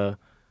with,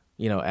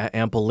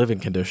 ample living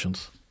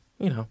conditions.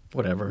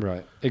 Whatever.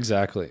 Right.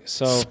 Exactly.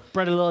 So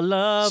Spread a little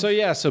love.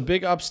 So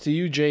big ups to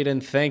you,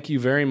 Jaden. Thank you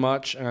very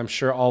much. And I'm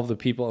sure all of the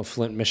people of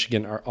Flint,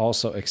 Michigan are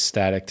also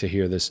ecstatic to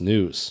hear this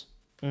news.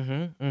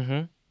 I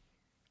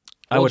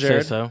Well, would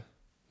Jared, say so.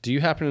 Do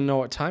you happen to know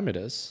what time it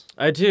is?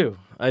 I do.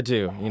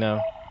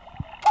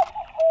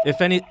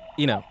 If any,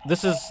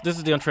 this is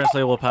the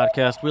Untranslatable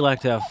podcast. We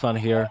like to have fun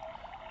here.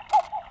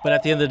 But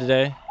at the end of the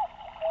day,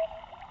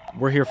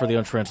 we're here for the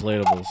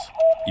Untranslatables.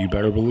 You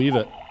better believe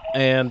it.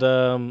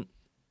 And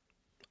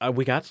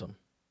we got some.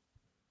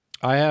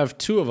 I have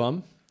two of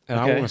them, and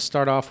I Okay. want to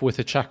start off with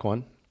a Czech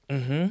one.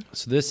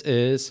 So this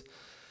is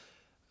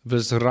v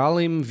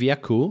zralém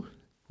věku,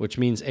 which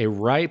means a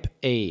ripe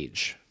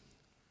age.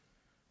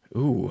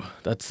 Ooh,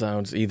 that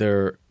sounds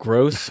either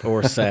gross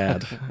or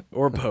sad,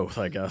 or both,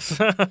 I guess.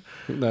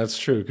 That's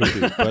true, could be,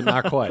 but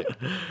not quite.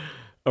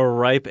 A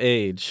ripe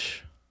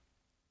age.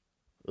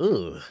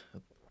 Ooh,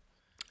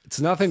 It's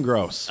nothing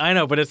gross. I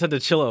know, but it sent a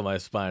chill on my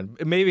spine.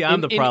 Maybe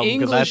I'm the problem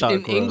because I thought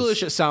in gross.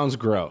 English, it sounds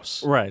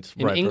gross. Right.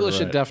 In English,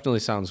 right. it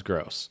definitely sounds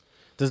gross.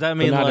 Does that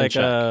mean not in like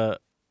Czech.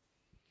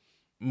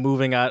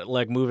 moving out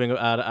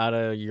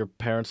of your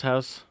parents'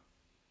 house?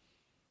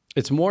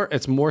 It's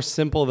more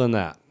simple than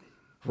that.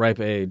 Ripe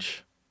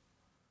age.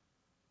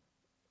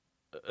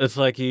 It's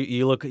like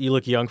you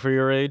look young for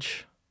your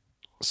age.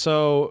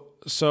 So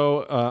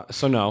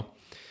no.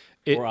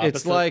 Or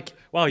It's opposite? like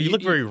Wow, you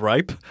look very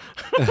ripe.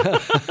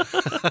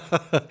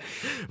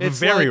 It's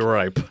very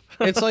like- ripe.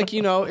 it's like,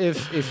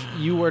 if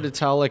you were to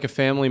tell like a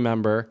family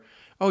member,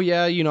 oh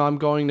yeah,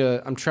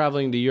 I'm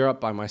traveling to Europe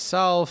by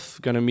myself,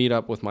 going to meet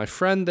up with my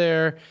friend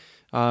there.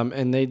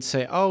 And they'd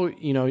say, oh,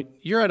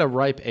 you're at a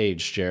ripe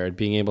age, Jared,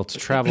 being able to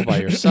travel by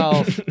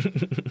yourself,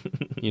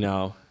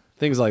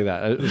 things like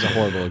that. It was a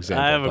horrible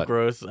example. I have a but-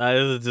 gross.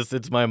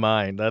 It's my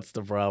mind. That's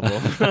the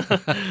problem.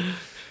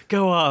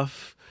 Go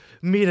off.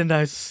 Meet a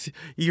nice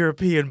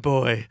European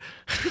boy.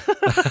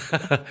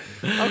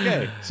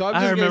 Okay, so I'm just I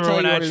gonna remember tell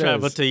when you I what it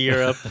traveled is. to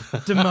Europe.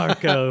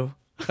 DeMarco.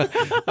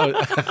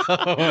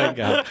 Oh my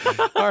god!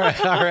 All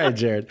right,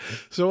 Jared.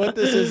 So what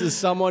this is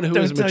someone who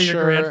is Don't tell your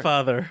mature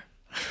grandfather.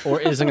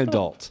 or is an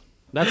adult.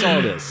 That's all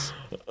it is.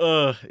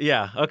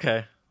 Yeah,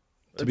 okay.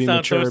 To be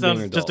mature or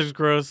being an just adult. as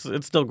gross.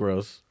 It's still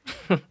gross.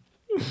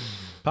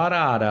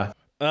 Parada.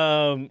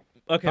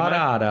 Okay.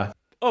 Parada.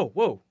 Oh,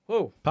 whoa,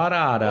 whoa.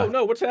 Parada. Oh,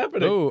 no, what's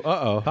happening? Oh,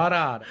 uh-oh.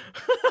 Parada.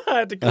 I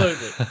had to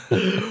close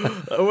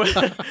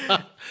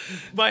it.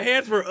 My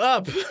hands were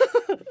up.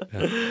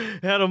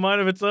 It had a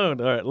mind of its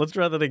own. All right, let's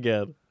try that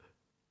again.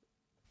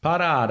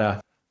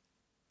 Parada.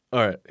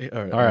 All right.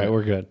 All right,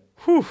 we're good.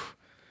 Whew.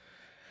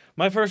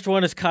 My first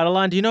one is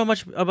Catalan. Do you know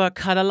much about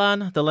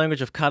Catalan, the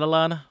language of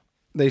Catalan?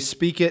 They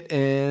speak it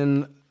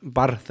in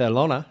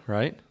Barcelona,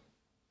 right?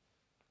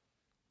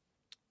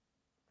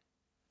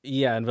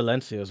 Yeah, in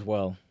Valencia as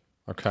well.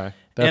 Okay.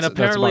 And apparently,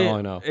 that's about all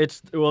I know.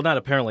 it's not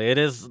apparently. It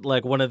is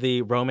like one of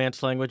the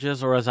Romance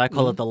languages, or as I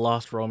call it, the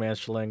Lost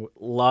Romance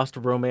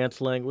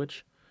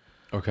language.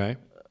 Okay.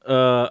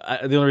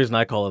 The only reason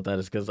I call it that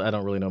is because I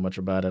don't really know much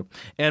about it.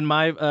 And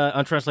my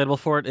untranslatable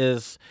for it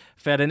is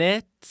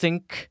Fernet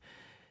cinc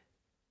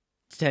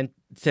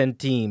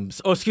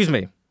centimes. Oh, excuse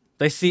me.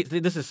 This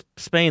is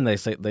Spain. They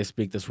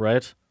speak this,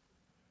 right?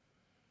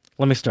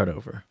 Let me start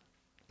over.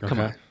 Come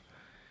on.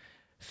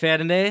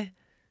 Fernet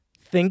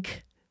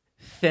cinc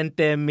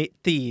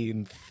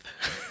centimes.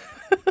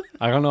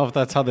 I don't know if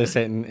that's how they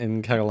say it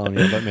in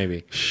Catalonia, but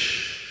maybe.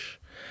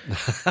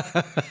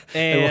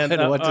 And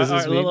what does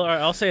this mean?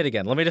 I'll say it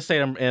again. Let me just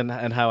say it in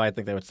how I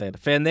think they would say it.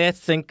 Fernet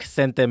cinc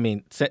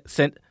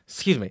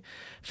excuse me.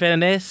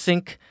 Fernet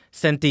cinc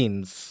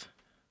centimes.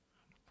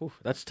 Ooh,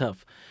 that's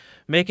tough.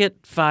 Make it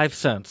 5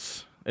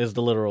 cents is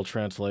the literal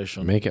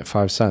translation. Make it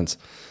 5 cents.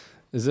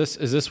 Is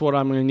this what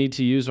I'm going to need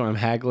to use when I'm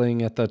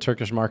haggling at the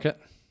Turkish market?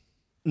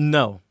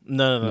 No.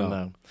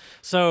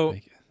 So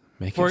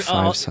Make it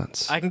 5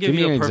 cents. I can give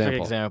you a perfect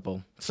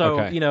example. So,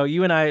 Okay.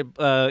 you and I,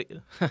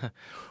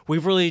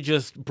 we've really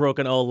just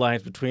broken all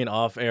lines between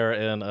off-air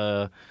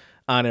and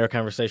on-air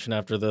conversation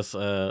after this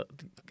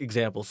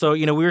example. So,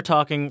 we were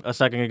talking a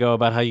second ago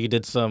about how you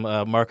did some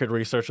market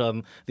research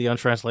on the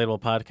Untranslatable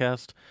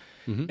podcast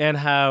and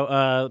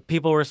how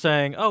people were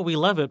saying, oh, we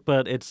love it,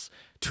 but it's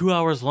 2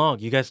 hours long.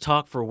 You guys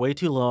talk for way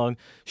too long.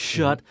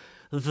 Shut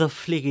the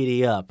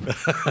flickety up.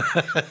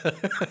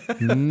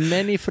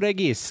 Many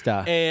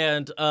fregista.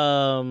 And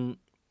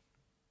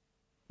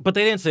but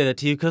they didn't say that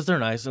to you because they're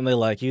nice and they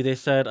like you. They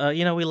said,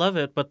 we love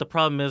it, but the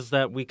problem is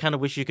that we kind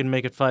of wish you could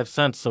make it 5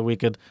 cents so we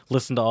could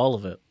listen to all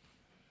of it.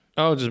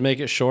 Oh, just make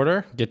it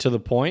shorter? Get to the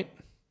point?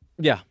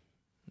 Yeah.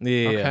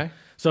 Okay.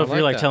 So if I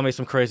you're like like, that. tell me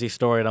some crazy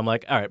story, and I'm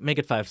like, all right, make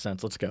it 5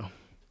 cents. Let's go.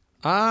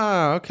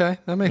 Ah, okay.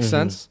 That makes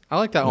sense. I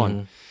like that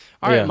one.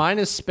 All right, Yeah. mine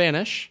is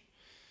Spanish.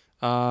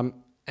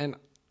 And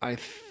I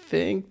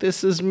think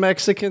this is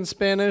Mexican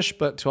Spanish,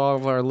 but to all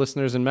of our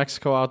listeners in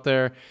Mexico out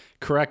there,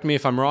 correct me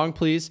if I'm wrong,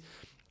 please.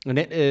 And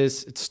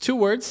it's 2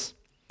 words,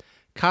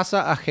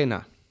 casa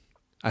ajena.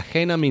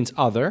 Ajena means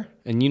other,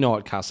 and you know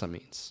what casa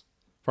means.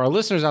 For our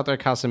listeners out there,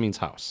 casa means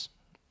house.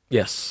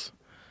 Yes.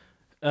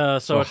 So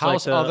it's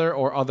house like other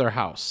or other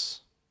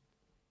house.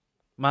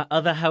 my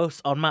other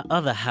house on my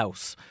other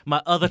house.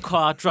 My other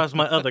car drives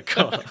my other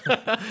car.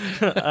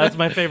 That's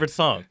my favorite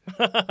song.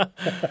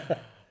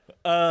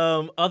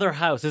 Other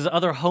house. Is it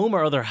other home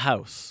or other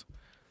house?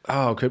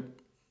 Oh, could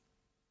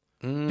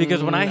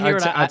Because when I hear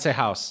I'd say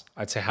house.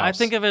 I'd say house. I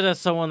think of it as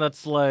someone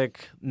that's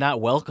like not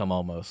welcome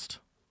almost.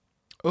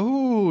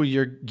 Ooh,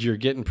 you're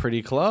getting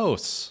pretty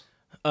close.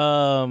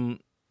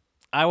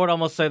 I would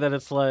almost say that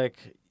it's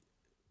like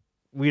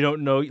we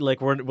don't know,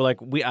 like we're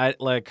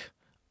like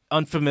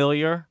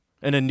unfamiliar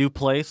in a new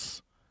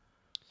place.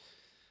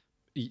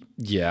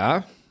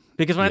 Yeah.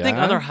 Because when I think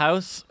Yeah. other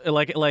house,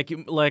 like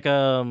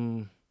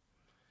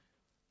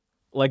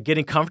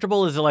getting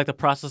comfortable, is it like the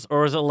process,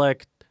 or is it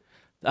like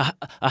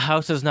a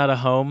house is not a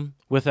home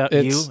without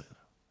It's- you?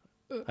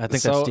 I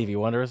think that's so- Stevie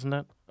Wonder, isn't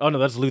it? Oh no,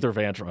 that's Luther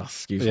Vandross.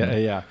 Excuse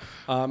me. Yeah.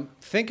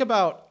 Think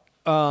about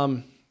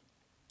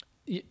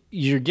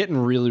you're getting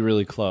really,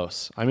 really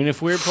close. I mean,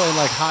 if we were playing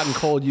like hot and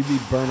cold, you'd be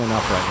burning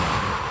up right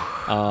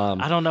now.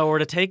 I don't know where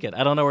to take it.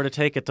 I don't know where to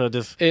take it to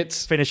just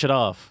It's finish it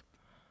off.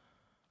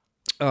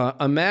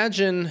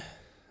 imagine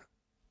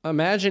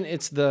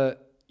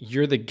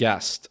you're the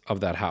guest of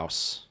that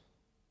house.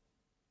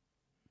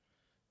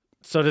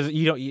 So does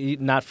you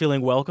not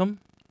feeling welcome,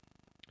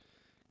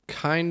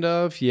 Kind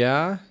of,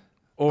 yeah.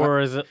 or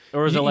is it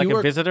like you a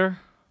were- visitor?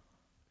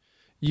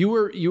 You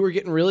were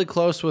getting really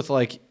close with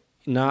like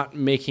not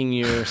making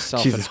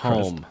yourself at Jesus Christ.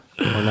 home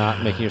or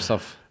not making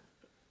yourself.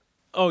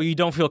 Oh, you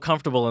don't feel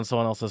comfortable in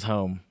someone else's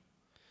home.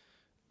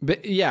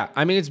 But yeah,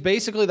 I mean, it's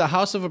basically the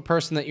house of a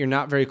person that you're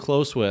not very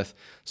close with.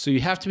 So you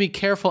have to be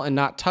careful and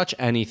not touch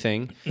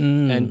anything.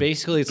 And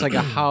basically, it's like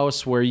a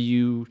house where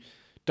you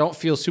don't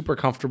feel super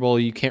comfortable.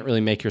 You can't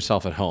really make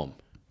yourself at home.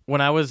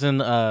 When I was in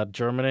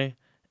Germany,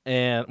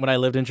 and when I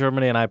lived in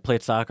Germany and I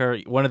played soccer,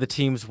 one of the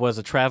teams was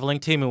a traveling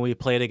team, and we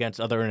played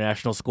against other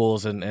international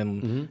schools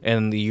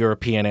in the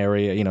European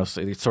area.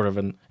 So sort of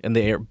in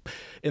the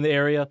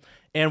area,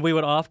 and we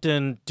would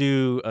often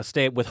do a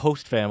stay with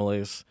host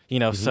families.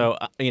 So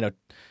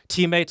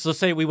teammates. Let's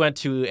say we went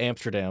to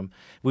Amsterdam,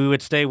 we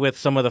would stay with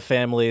some of the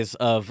families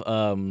of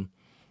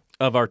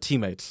our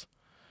teammates.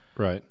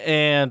 Right.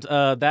 And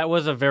that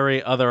was a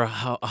very other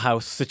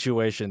house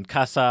situation.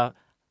 Casa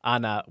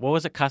Ana. What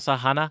was it? Casa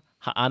Hana?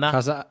 Ha'ana?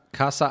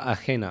 Casa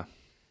ajena.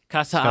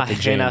 casa got the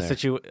J in ajena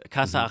there.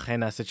 casa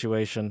ajena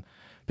situation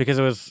because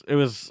it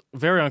was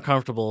very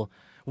uncomfortable.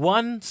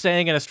 One,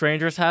 staying in a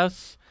stranger's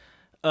house,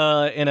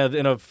 in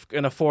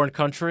a foreign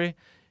country.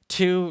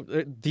 Two,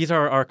 these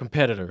are our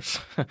competitors.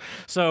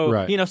 So,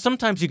 Right.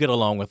 sometimes you get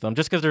along with them.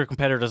 Just because they're a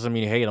competitor doesn't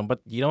mean you hate them, but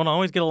you don't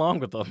always get along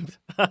with them.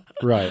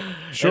 Right. And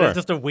Sure. it's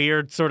just a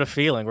weird sort of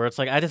feeling where it's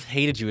like, I just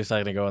hated you a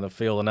second ago in the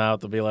field, and now I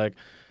have to be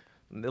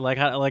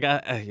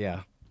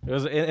yeah. It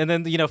was, and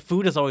then,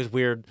 food is always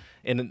weird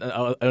in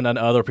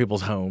other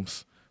people's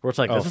homes where it's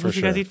like, Oh, this is for what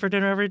you guys sure. eat for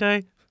dinner every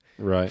day?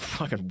 Right.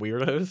 Fucking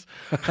weirdos.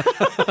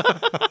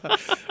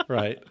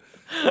 Right.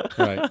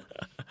 Right.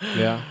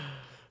 Yeah.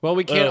 Well,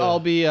 we can't all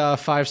be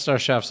 5-star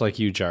chefs like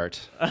you, Jart.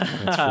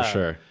 That's for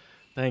sure.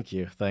 Thank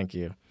you.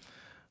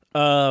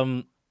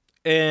 And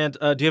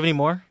do you have any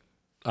more?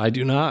 I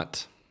do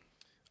not.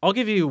 I'll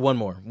give you one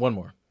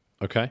more.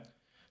 Okay.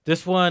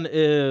 This one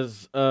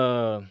is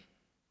I'm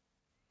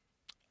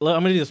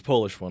gonna do this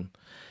Polish one.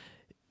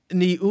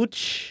 Ni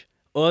uch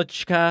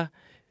oczka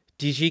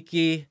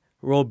dziki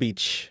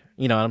robić.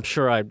 I'm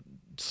sure I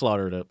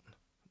slaughtered it.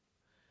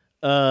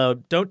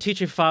 Don't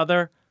teach your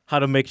father how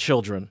to make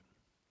children.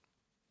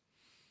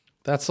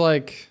 That's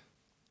like,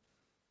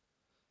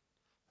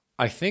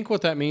 I think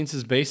what that means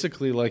is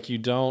basically like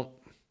don't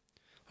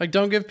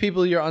give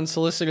people your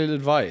unsolicited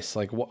advice.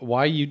 Like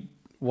why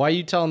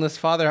you telling this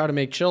father how to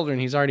make children?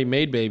 He's already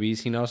made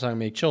babies. He knows how to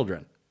make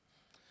children.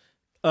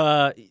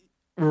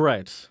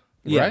 Right.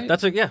 Yeah. Right?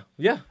 That's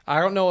yeah.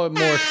 I don't know a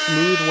more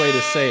smooth way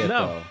to say it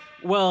No. though.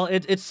 Well,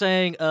 it's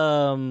saying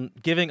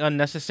giving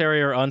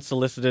unnecessary or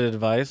unsolicited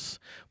advice,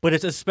 but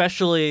it's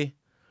especially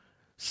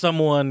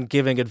someone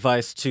giving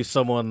advice to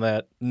someone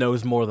that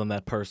knows more than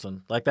that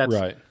person. Like that's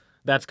Right.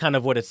 That's kind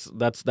of what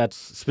that's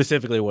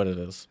specifically what it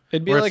is.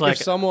 It'd be Where like,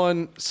 it's if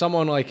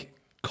someone like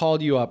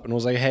called you up and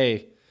was like,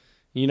 "Hey,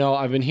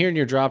 I've been hearing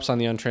your drops on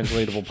the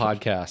Untranslatable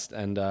podcast,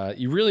 and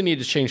you really need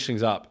to change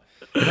things up."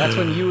 That's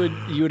when you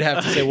would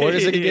have to say, "What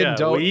is it again? Yeah,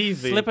 Don't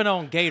slipping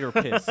on gator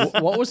piss.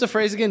 What was the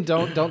phrase again?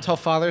 Don't tell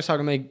fathers how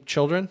to make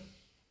children."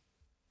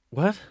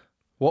 What?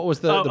 What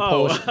was the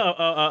Polish?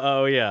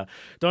 Oh, yeah.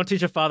 Don't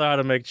teach a father how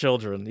to make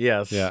children.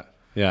 Yes. Yeah.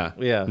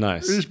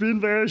 Nice. Exactly.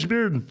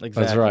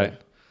 That's right.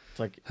 It's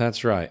like,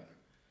 That's right.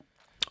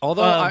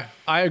 Although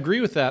I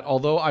agree with that.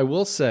 Although I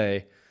will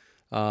say,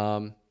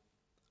 I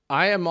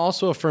am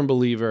also a firm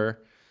believer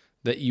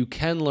that you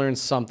can learn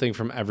something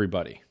from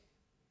everybody.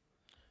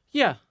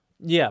 yeah,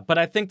 but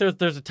I think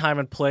there's a time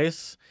and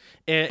place,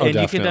 and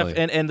Definitely. you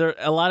can and there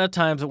a lot of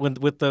times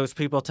with those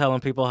people telling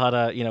people how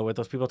to with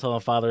those people telling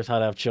fathers how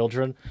to have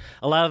children,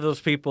 a lot of those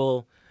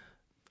people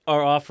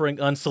are offering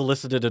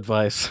unsolicited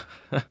advice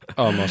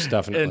Oh, most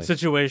definitely. in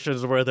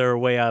situations where they're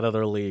way out of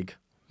their league.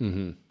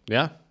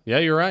 Yeah,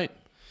 you're right.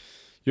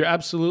 You're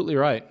absolutely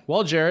right.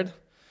 Well, Jared,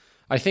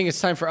 I think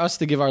it's time for us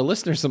to give our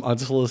listeners some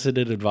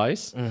unsolicited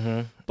advice.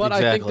 Mm-hmm. But I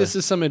think Exactly. this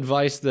is some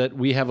advice that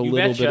we have a You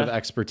little betcha. bit of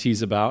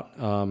expertise about.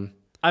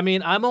 I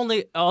mean,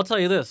 I'll tell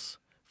you this.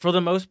 For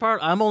the most part,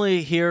 I'm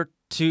only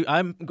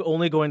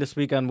going to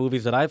speak on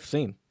movies that I've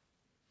seen.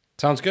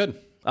 Sounds good.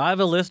 I have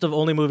a list of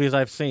only movies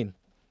I've seen.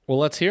 Well,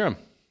 let's hear them.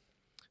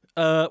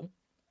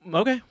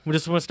 Okay, we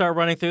just want to start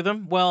running through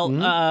them.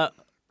 Well,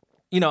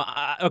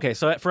 okay,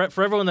 so for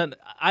everyone that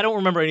I don't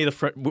remember any of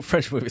the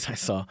French movies I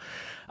saw.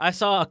 I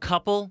saw a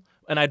couple,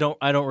 and I don't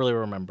really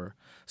remember.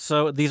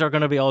 So these are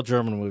going to be all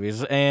German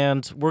movies,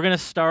 and we're going to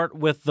start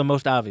with the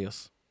most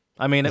obvious.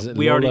 I mean, Is it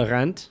we Lola already,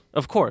 Rent?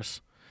 of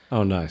course.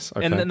 Oh, nice.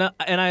 Okay. And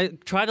I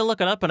tried to look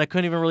it up, and I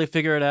couldn't even really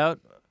figure it out.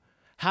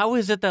 How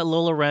is it that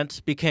Lola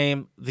Rent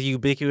became the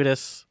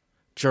ubiquitous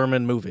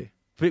German movie?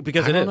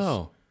 Because I don't it is.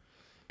 know.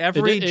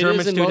 Every It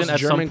German is in student most at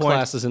German some point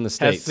classes in the has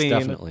States, seen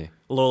definitely.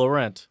 Lola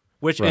Rent,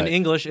 which in Right.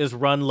 English is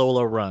Run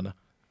Lola Run.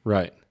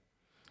 Right.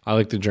 I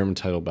like the German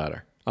title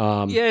better.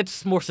 Yeah,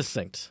 it's more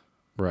succinct.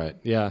 Right.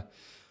 Yeah.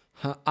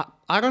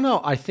 I don't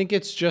know. I think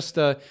it's just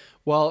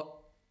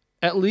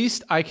at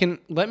least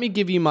let me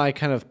give you my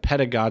kind of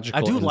pedagogical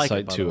I do insight like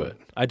it, by to the way. it.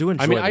 I do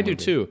enjoy I mean, the I do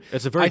movie. too.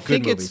 It's a very I good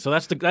think movie, it's- so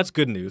that's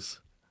good news.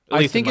 At I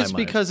least think in my it's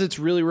mind. because it's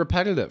really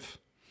repetitive.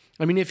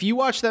 I mean, if you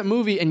watch that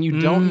movie and you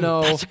don't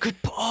know, That's a good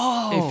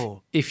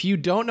if you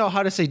don't know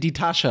how to say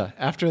Ditasha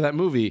after that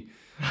movie,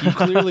 you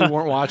clearly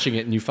weren't watching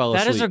it and you fell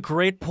asleep. That is a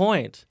great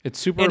point. It's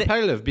super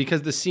repetitive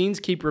because the scenes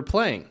keep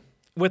replaying.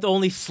 With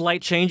only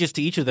slight changes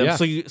to each of them,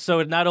 Yeah.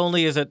 so not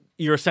only is it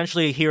you're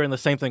essentially hearing the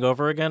same thing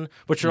over again,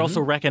 but you're also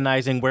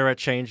recognizing where it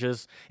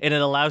changes, and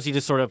it allows you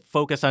to sort of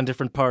focus on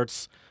different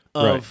parts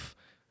of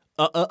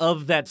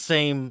that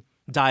same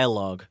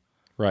dialogue.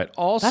 Right.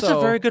 Also, That's a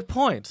very good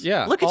point.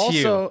 Yeah. Look at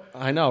you. Also,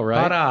 I know,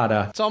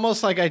 right? It's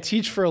almost like I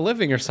teach for a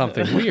living or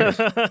something. Weird.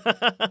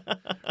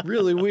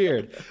 Really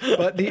weird.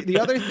 But the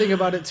other thing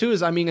about it too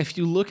is, I mean, if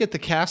you look at the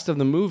cast of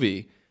the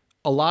movie,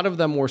 a lot of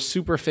them were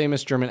super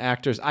famous German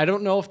actors. I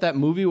don't know if that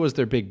movie was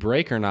their big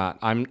break or not.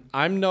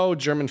 I'm no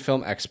German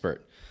film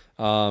expert,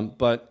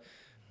 but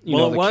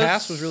the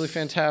cast was really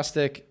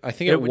fantastic. I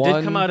think it won.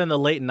 did come out in the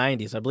late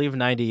 90s. I believe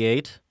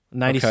 98,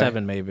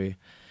 97 maybe.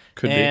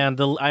 Could be.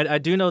 and I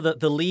do know that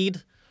the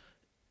lead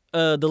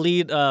the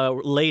lead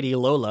lady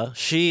Lola,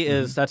 she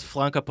is that's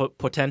Flanca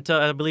Potenta,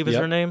 I believe is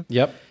Yep. her name.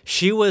 Yep.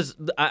 She was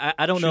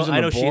I don't She know. was in I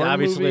the know she Bourne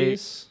obviously.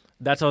 movies.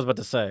 That's what I was about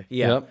to say.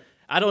 Yeah. Yep.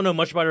 I don't know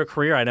much about her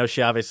career. I know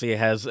she obviously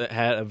has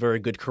had a very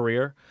good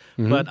career,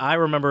 but I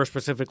remember her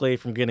specifically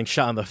from getting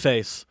shot in the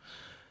face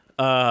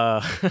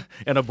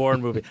in a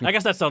Bourne movie. I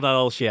guess that's not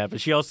all she had,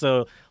 but she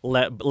also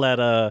let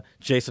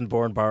Jason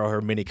Bourne borrow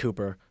her Mini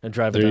Cooper and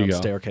drive it There you down the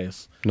go.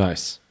 staircase.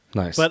 Nice.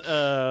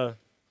 But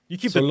you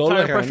keep So the Lola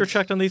tire pressure Rent.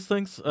 checked on these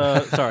things?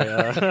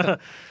 Sorry.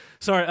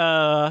 Sorry.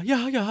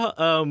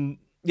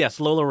 Yes,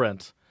 Lola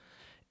Rent.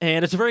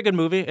 And it's a very good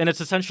movie, and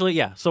it's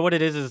essentially, so what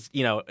it is,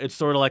 it's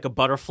sort of like a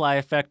butterfly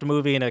effect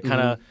movie, and it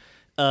kind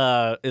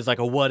of is like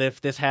a what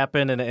if this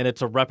happened, and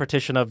it's a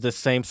repetition of this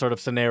same sort of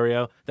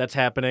scenario that's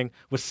happening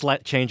with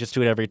slight changes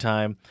to it every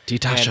time,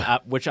 Detasha.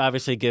 and, which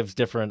obviously gives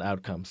different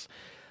outcomes.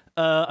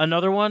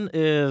 Another one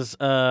is,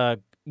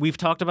 we've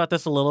talked about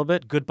this a little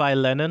bit, Goodbye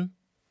Lenin.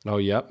 Oh,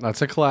 yep.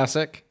 That's a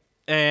classic.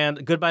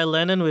 And Goodbye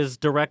Lenin was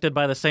directed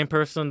by the same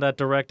person that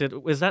directed,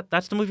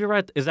 that's the movie,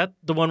 right? Is that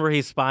the one where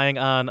he's spying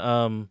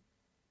on,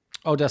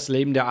 Oh, Das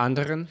Leben der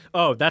Anderen.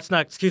 oh, that's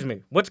not, excuse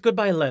me. What's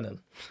Goodbye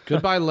Lenin?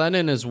 Goodbye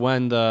Lenin is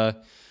when the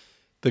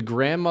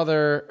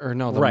grandmother, or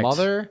no, the Right.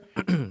 mother,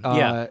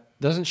 Yeah.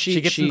 doesn't she?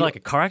 She gets into like a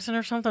car accident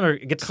or something, or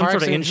gets some car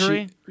sort of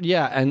accident,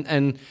 injury.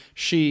 and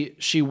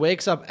she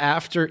wakes up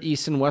after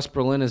East and West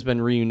Berlin has been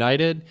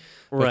reunited,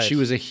 but Right. she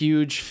was a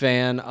huge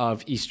fan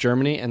of East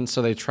Germany, and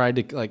so they tried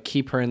to like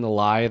keep her in the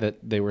lie that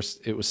it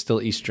was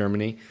still East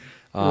Germany.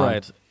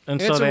 Right.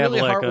 And And so it's a they really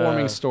have like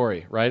heartwarming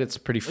story, right? It's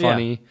pretty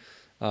funny.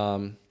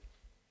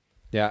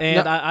 Yeah.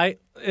 And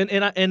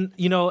No- and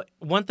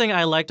one thing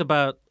I liked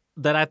about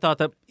that, I thought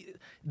that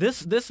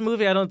this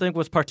movie I don't think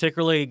was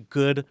particularly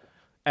good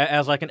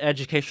as like an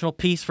educational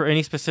piece for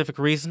any specific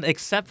reason,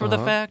 except for the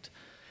fact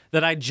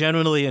that I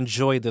genuinely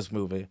enjoyed this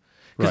movie.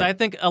 Because Right. I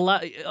think a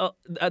lot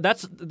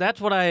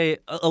that's what a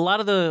lot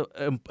of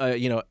the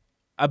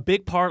a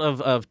big part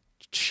of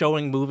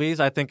showing movies,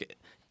 I think,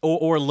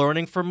 or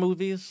learning from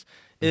movies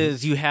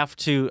is you have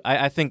to.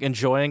 I think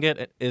enjoying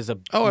it is kind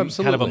of a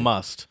absolutely.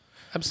 must.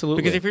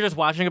 Absolutely. Because if you're just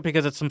watching it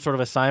because it's some sort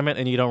of assignment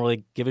and you don't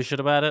really give a shit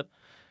about it,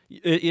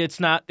 it's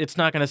not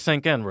going to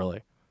sink in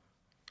really.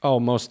 Oh,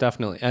 most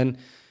definitely.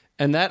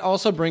 And that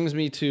also brings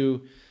me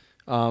to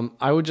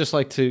I would just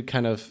like to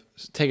kind of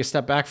take a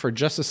step back for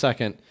just a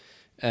second.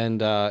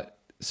 And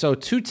so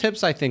two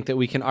tips I think that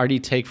we can already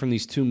take from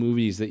these two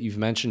movies that you've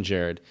mentioned,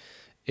 Jared,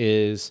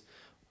 is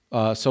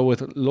so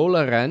with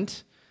Lola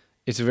Rent,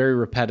 it's very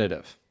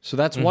repetitive. So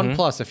that's one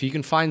plus. If you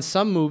can find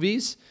some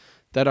movies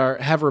that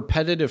have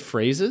repetitive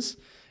phrases,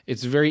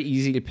 it's very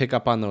easy to pick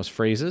up on those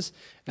phrases.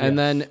 And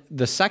then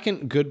the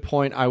second good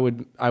point I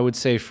would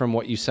say from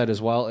what you said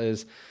as well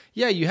is,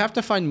 you have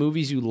to find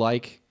movies you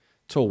like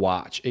to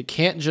watch. It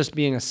can't just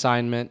be an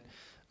assignment.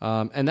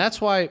 And that's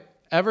why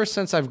ever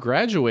since I've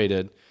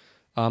graduated,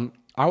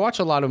 I watch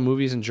a lot of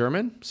movies in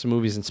German, some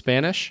movies in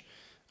Spanish.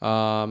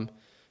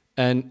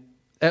 And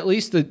at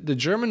least the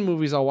German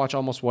movies, I'll watch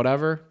almost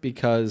whatever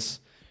because,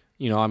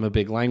 I'm a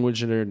big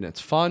language nerd and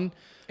it's fun.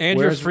 And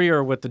Whereas- you're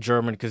freer with the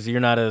German because you're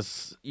not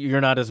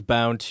as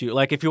bound to,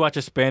 like, if you watch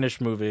a Spanish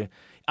movie,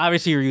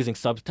 obviously you're using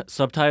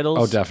subtitles.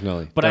 Oh,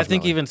 definitely. But I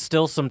think definitely. even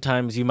still,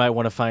 sometimes you might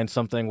want to find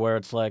something where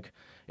it's like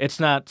it's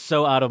not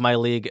so out of my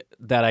league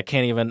that I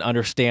can't even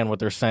understand what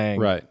they're saying.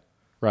 Right.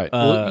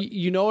 Well,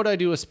 you know what I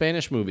do with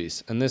Spanish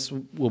movies, and this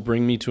will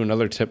bring me to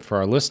another tip for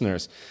our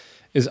listeners,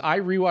 is I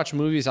rewatch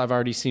movies I've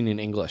already seen in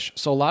English.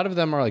 So a lot of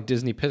them are like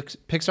Disney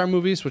Pixar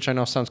movies, which I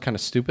know sounds kind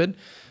of stupid,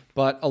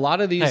 but a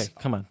lot of these... Hey,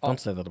 come on! Don't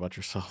say that about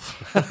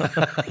yourself.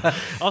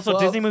 Also,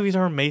 Disney movies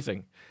are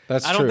amazing.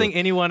 That's I don't true. think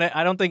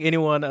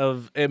anyone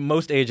of at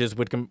most ages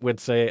would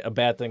say a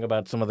bad thing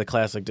about some of the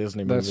classic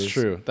Disney movies.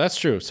 That's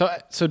true.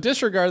 So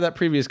disregard that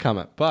previous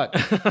comment. But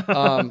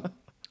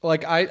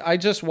like I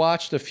just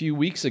watched a few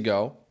weeks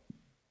ago,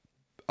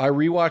 I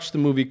rewatched the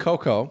movie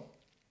Coco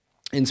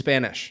in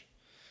Spanish.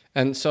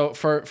 And so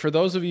for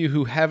those of you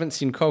who haven't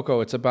seen Coco,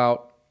 it's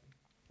about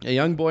a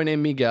young boy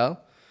named Miguel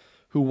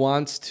who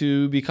wants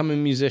to become a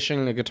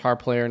musician, a guitar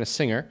player, and a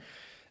singer.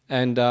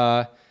 And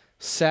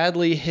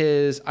sadly,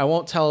 I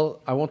won't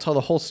tell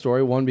the whole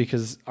story. One,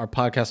 because our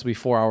podcast will be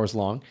 4 hours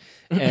long,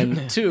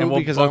 and two, And we'll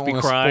because I both don't be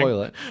want to crying.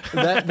 spoil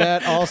it.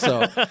 That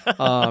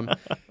also.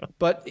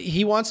 But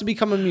he wants to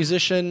become a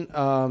musician.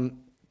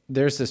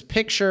 There's this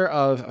picture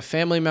of a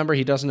family member.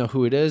 He doesn't know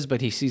who it is,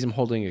 but he sees him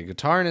holding a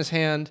guitar in his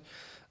hand.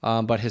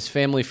 But his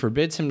family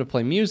forbids him to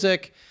play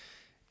music,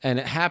 and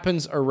it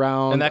happens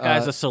around. And that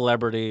guy's a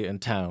celebrity in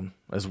town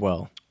as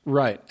well.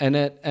 Right,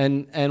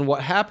 and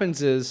what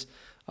happens is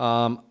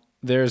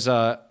there's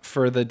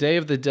for the Day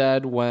of the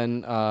Dead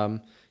when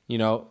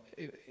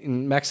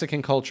in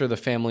Mexican culture the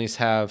families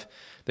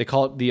they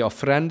call it the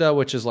ofrenda,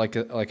 which is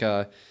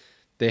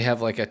they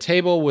have like a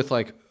table with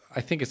like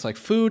I think it's like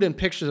food and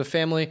pictures of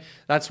family.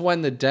 That's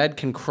when the dead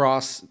can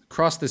cross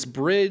this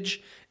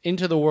bridge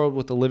into the world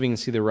with the living and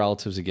see their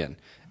relatives again.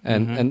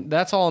 And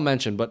that's all I'll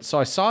mention. But so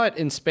I saw it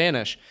in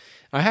Spanish.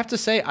 I have to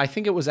say I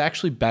think it was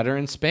actually better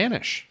in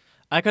Spanish.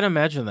 I could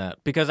imagine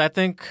that because I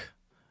think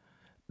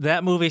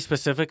that movie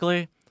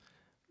specifically,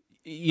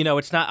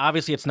 it's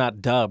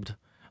not dubbed.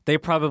 They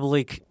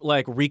probably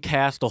like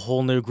recast a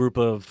whole new group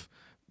of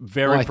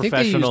very I think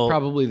they used professional.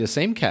 probably the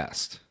same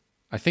cast.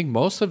 I think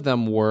most of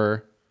them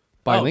were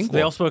Oh, bilingual.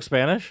 they all spoke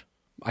Spanish.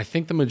 I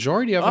think the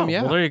majority of them,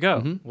 yeah. Well, there you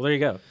go. Well, there you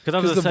go.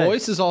 Because the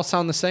voices all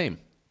sound the same.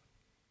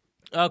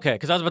 Okay,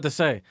 because I was about to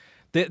say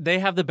they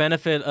have the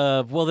benefit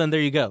of then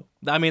there you go.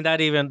 I mean that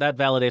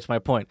validates my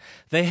point.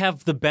 They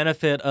have the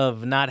benefit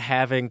of not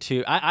having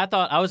to. I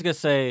thought I was gonna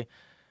say,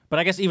 but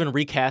I guess even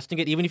recasting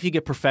it, even if you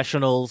get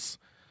professionals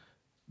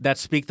that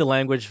speak the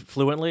language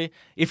fluently,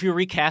 if you're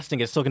recasting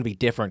it, it's still gonna be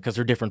different because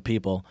they're different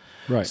people.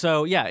 Right.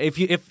 So yeah,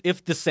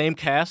 if the same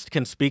cast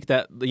can speak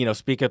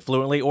speak it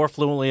fluently or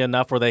fluently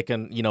enough where they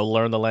can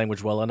learn the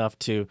language well enough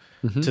to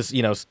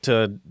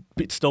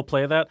still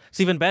play that, it's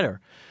even better.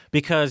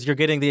 Because you're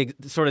getting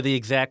the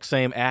exact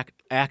same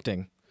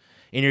acting,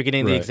 and you're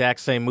getting the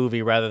exact same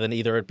movie rather than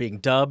either it being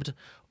dubbed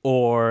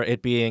or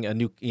it being a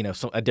new,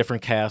 a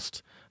different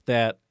cast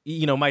that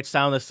might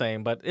sound the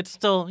same, but it's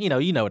still,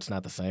 it's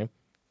not the same.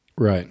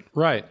 Right.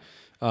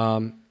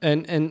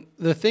 And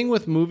the thing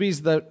with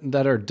movies that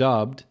are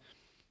dubbed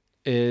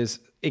is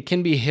it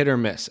can be hit or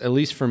miss. At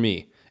least for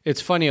me, it's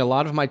funny. A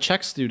lot of my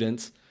Czech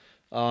students,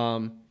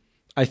 I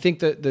think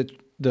that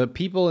the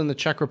people in the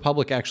Czech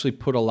Republic actually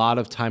put a lot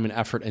of time and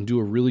effort and do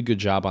a really good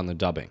job on the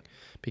dubbing,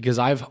 because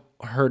I've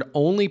heard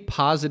only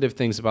positive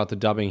things about the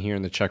dubbing here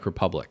in the Czech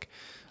Republic.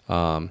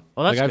 Well,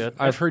 that's good.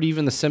 I've heard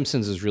even The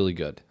Simpsons is really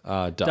good.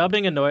 Dubbed.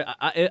 Dubbing annoy.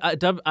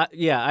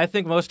 I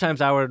think most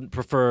times I would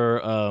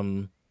prefer.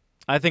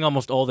 I think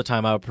almost all the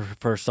time I would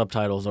prefer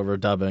subtitles over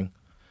dubbing.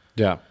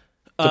 Yeah,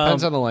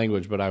 depends on the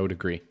language, but I would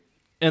agree.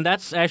 And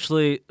that's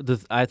actually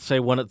I'd say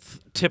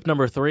tip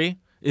number 3.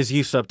 Is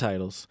use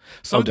subtitles.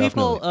 Some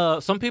people,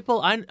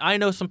 I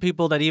know some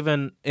people that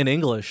even in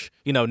English,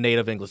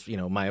 native English,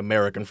 my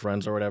American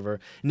friends or whatever,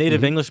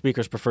 native English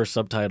speakers prefer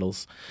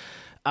subtitles.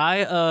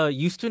 I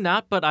used to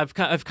not, but I've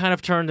kind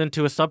of turned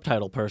into a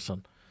subtitle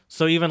person.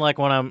 So even like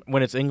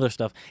when it's English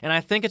stuff, and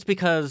I think it's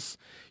because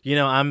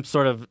I'm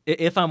sort of,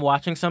 if I'm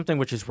watching something,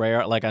 which is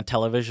rare, like on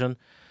television,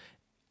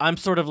 I'm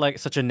sort of like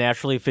such a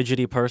naturally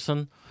fidgety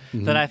person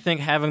that I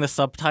think having the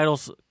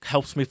subtitles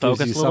helps me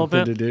focus Gives you a little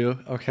bit. something to do.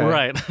 Okay.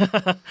 Right.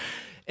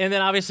 And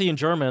then obviously in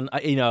German,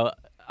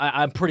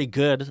 I'm pretty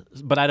good,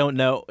 but I don't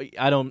know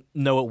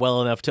it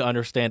well enough to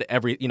understand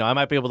every. I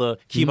might be able to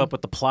keep up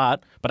with the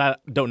plot, but I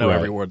don't know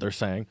every word they're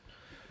saying.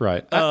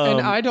 Right.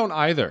 And I don't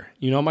either.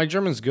 My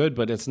German's good,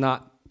 but it's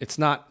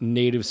not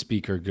native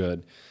speaker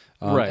good.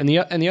 Right. And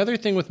the other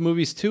thing with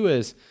movies too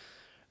is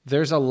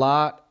there's a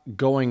lot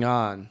going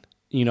on.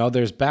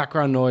 There's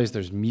background noise,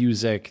 there's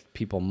music,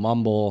 people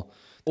mumble,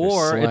 there's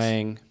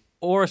slang.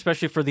 Or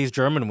especially for these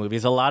German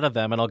movies, a lot of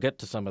them, and I'll get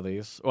to some of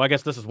these. Well, I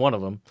guess this is one of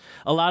them.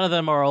 A lot of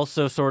them are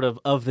also sort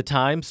of the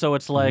time, so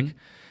it's like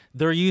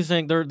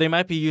they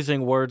might be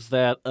using words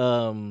that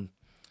are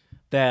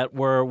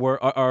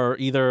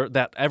either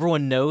that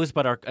everyone knows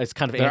but is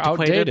kind of They're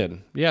antiquated.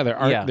 outdated. Yeah,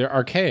 they're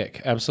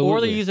archaic. Absolutely. Or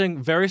they're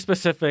using very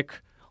specific,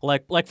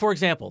 like for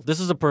example,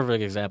 this is a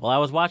perfect example. I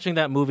was watching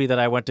that movie that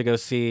I went to go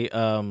see.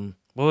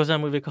 What was that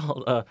movie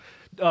called?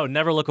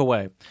 Never Look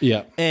Away.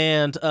 Yeah.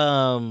 And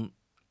the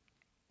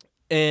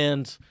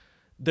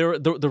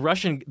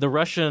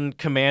Russian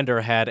commander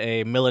had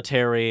a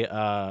military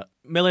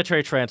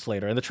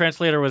translator, and the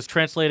translator was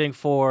translating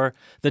for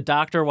the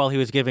doctor while he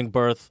was giving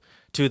birth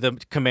to the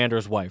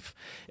commander's wife.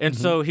 And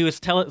so he was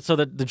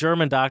the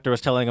German doctor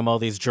was telling him all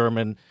these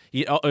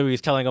he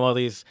was telling him all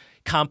these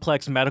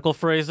complex medical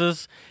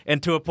phrases,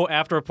 and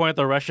after a point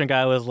the Russian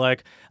guy was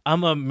like,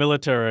 I'm a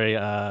military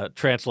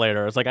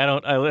translator. It's like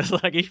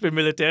ich bin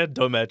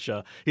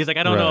Militärdolmetscher. He's like,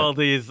 I don't know all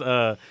these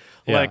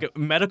like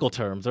medical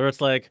terms, or it's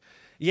like,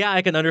 yeah,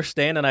 I can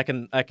understand and I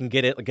can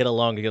get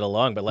along,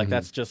 but like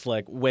that's just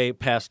like way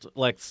past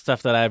like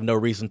stuff that I have no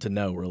reason to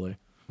know really.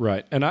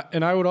 Right. And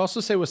I would also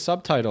say with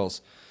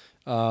subtitles,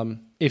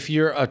 if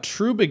you're a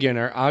true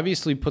beginner,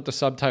 obviously put the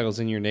subtitles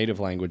in your native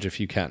language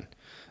if you can.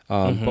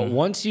 But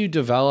once you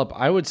develop,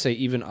 I would say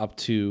even up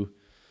to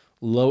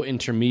low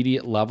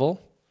intermediate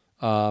level,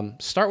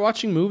 start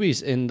watching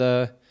movies with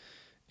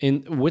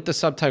the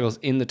subtitles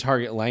in the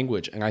target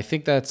language. And I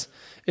think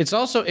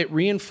it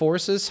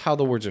reinforces how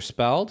the words are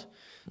spelled.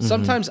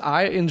 Sometimes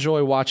I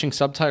enjoy watching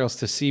subtitles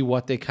to see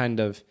what they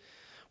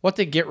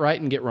get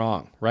right and get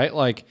wrong, right?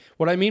 Like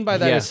what I mean by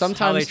that is sometimes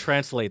how they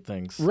translate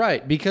things.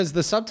 Right, because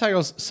the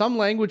subtitles, some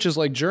languages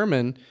like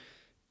German,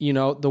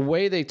 the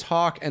way they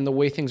talk and the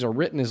way things are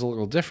written is a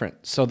little different.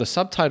 So the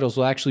subtitles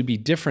will actually be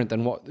different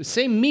than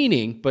same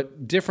meaning,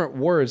 but different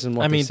words than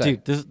what they say.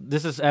 Dude,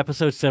 this is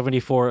episode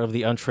 74 of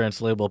the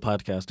Untranslatable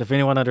podcast. If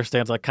anyone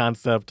understands that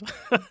concept,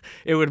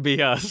 it would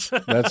be us.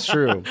 That's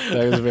true.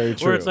 That is very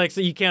true. Where it's like,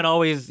 so you can't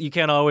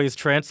always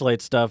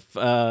translate stuff.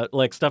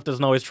 Like stuff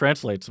doesn't always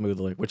translate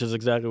smoothly, which is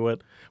exactly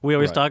what we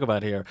always talk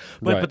about here.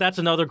 But that's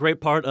another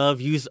great part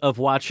of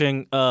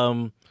watching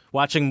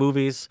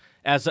movies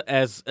as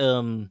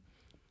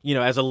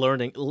as a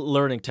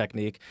learning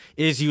technique,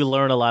 is you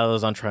learn a lot of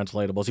those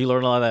untranslatables. You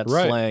learn a lot of that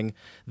Right. slang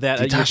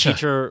that your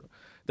teacher.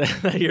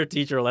 That your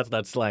teacher, that's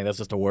not slang, that's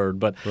just a word,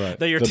 but Right.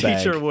 that your The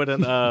teacher bag.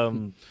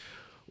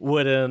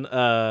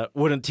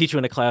 wouldn't teach you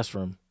in a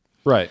classroom.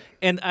 Right.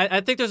 And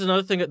I think there's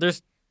another thing.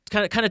 There's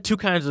kind of two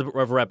kinds of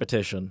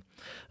repetition.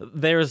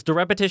 There's the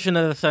repetition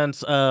in the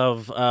sense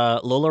of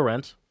Lola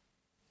Rent.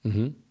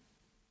 Yeah.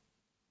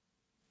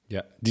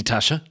 Die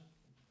Tasche.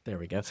 There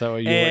we go. Is that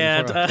what you were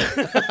waiting for?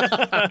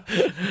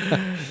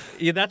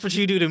 Yeah, that's what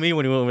you do to me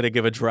when you want me to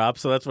give a drop.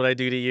 So that's what I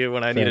do to you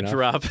when I need enough. a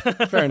drop.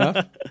 Fair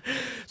enough.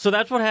 So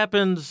that's what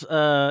happens.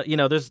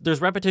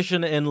 There's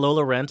repetition in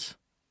Lola Rent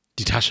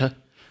Die Tasche.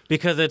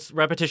 because it's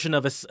repetition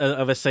of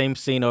a same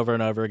scene over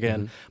and over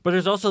again. But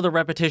there's also the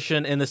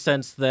repetition in the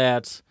sense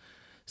that,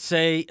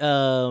 say,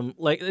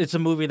 like it's a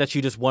movie that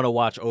you just want to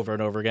watch over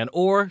and over again,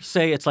 or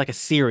say it's like a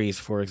series,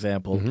 for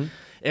example.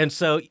 And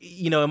so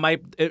it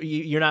might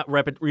you're not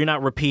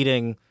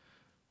repeating,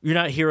 you're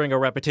not hearing a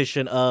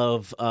repetition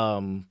of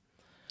Die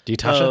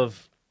Tasche.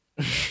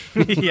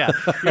 yeah,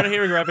 you're not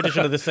hearing a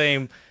repetition of the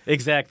same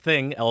exact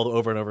thing all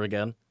over and over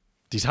again.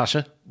 Die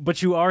Tasche.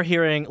 But you are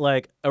hearing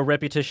like a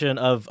repetition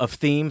of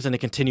themes and a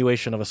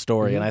continuation of a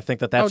story, and I think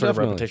that Oh, sort of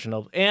definitely.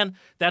 repetition and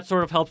that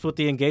sort of helps with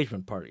the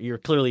engagement part. You're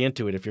clearly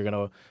into it if you're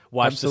going to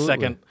watch Absolutely. the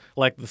second,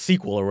 like the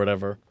sequel or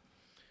whatever.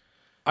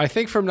 I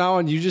think from now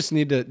on, you just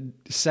need to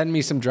send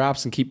me some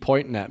drops and keep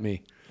pointing at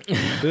me.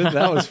 Dude,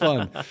 that was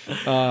fun.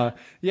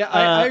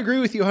 I agree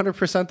with you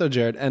 100% though,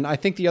 Jared. And I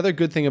think the other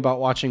good thing about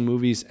watching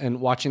movies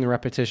and watching the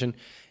repetition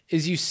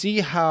is you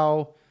see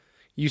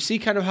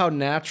kind of how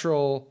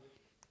natural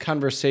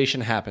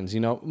conversation happens.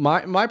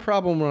 My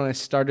problem when I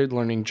started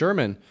learning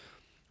German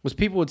was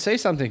people would say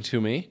something to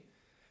me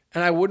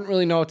and I wouldn't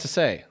really know what to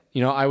say.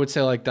 I would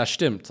say like, das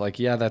stimmt, like,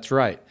 yeah, that's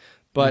right.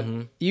 But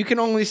you can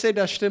only say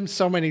das stimmt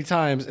so many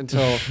times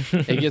until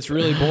it gets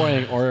really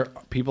boring or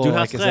people Du are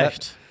like,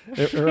 hast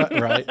is that...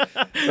 right?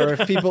 Or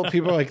if people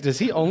are like, does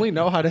he only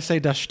know how to say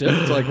das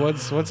stimmt? Like,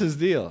 what's his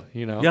deal?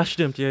 Ja,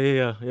 stimmt.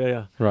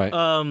 Yeah. Right.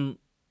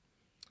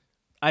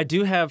 I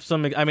do have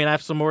some. I mean, I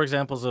have some more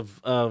examples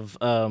of.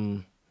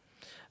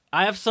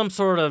 I have some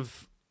sort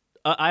of.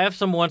 I have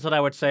some ones that I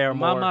would say are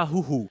more Mama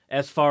hoo hoo.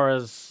 as far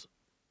as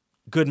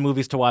good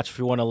movies to watch if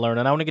you want to learn,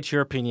 and I want to get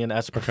your opinion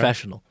as a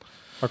professional.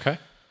 Okay.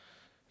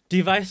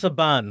 Die Weiße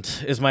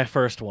Band is my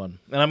first one,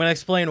 and I'm going to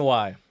explain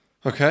why.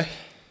 Okay.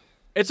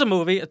 It's a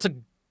movie. It's a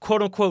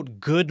quote unquote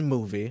good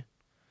movie,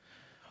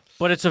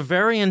 but it's a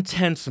very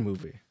intense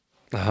movie.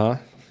 Yeah.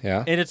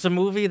 And it's a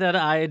movie that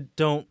I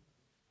don't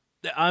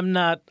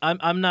want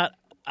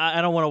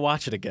to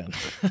watch it again.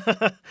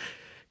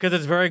 Because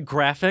it's very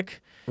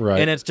graphic. Right.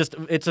 And it's just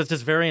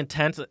very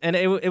intense. And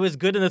it was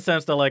good in the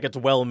sense that like it's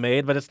well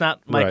made, but it's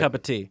not my Right. cup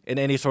of tea in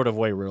any sort of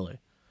way, really.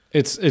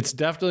 It's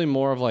definitely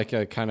more of like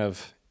a kind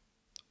of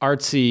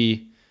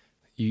artsy,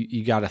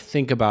 you got to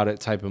think about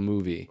it type of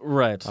movie.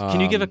 Right. Can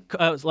you give a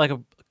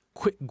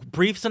quick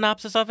brief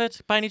synopsis of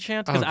it by any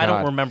chance? Because Oh, I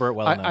don't God. remember it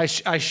well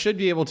enough. I should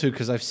be able to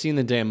because I've seen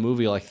the damn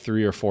movie like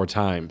 3 or 4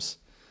 times.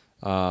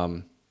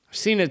 I've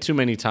seen it too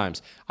many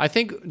times. I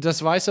think Das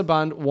Weiße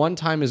Band one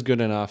time is good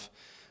enough.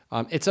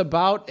 It's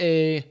about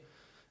a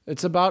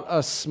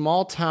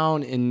small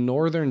town in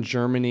northern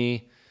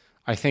Germany.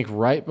 I think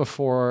right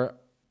before.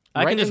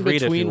 I can right just in read it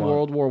if between you want.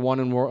 World War One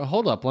and World.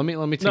 Hold up, let me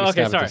take No, a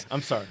okay, stab sorry. at this.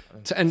 I'm sorry.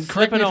 And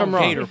correct me if Slipping I'm on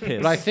wrong, gator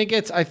piss. but I think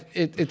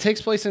it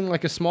takes place in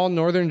like a small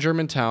northern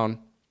German town,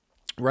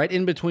 right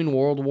in between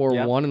World War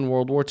Yep. One and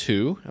World War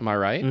Two. Am I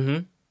right? Mm-hmm.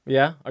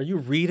 Yeah? Are you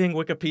reading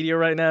Wikipedia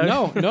right now?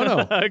 No.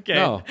 Okay.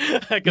 No.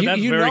 'Cause that's very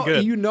know,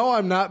 good. You know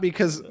I'm not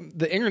because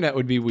the internet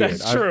would be weird.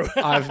 That's true.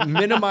 I've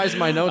minimized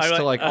my notes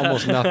to like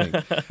almost nothing.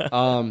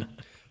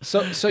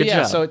 So yeah,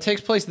 job. so it takes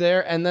place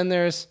there, and then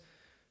there's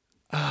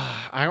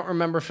I don't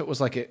remember if it was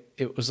like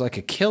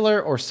a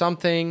killer or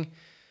something.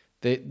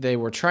 They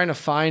were trying to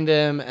find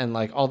him, and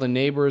like all the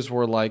neighbors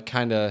were like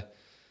kind of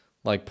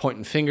like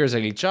pointing fingers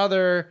at each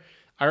other.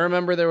 I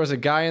remember there was a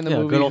guy in the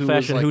movie good old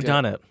fashioned who who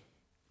done it.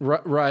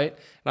 Right.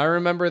 And I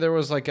remember there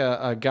was like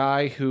a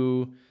guy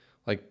who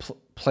like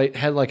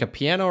had like a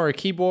piano or a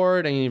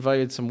keyboard, and he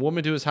invited some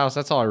woman to his house.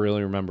 That's all I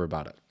really remember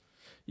about it.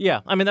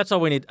 Yeah, I mean that's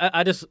all we need.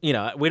 I just we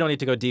don't need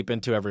to go deep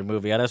into every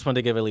movie. I just wanted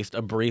to give at least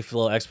a brief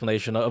little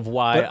explanation of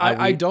why. But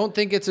I don't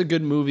think it's a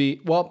good movie.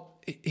 Well,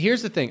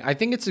 here's the thing. I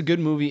think it's a good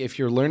movie if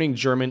you're learning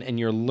German, and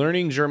you're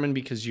learning German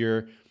because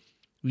you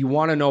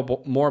want to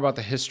know more about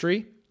the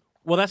history.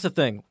 Well, that's the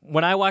thing.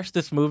 When I watched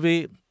this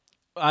movie,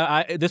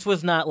 this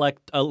was not like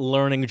a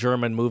learning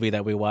German movie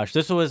that we watched.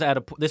 This was in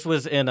a This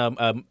was in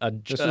German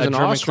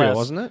Austria, class.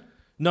 wasn't it?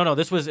 No,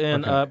 this was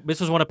in this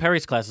was one of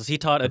Perry's classes. He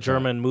taught a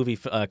German movie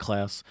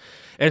class,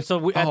 and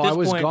so at this I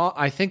was point, gone.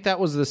 I think that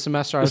was the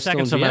semester I was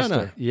second still in Vienna.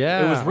 semester.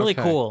 Yeah, it was really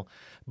okay. cool.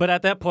 But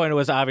at that point, it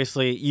was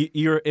obviously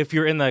if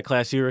you're in that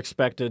class, you're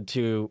expected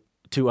to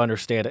to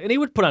understand it. And he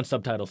would put on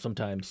subtitles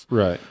sometimes.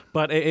 Right.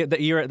 But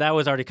that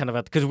was already kind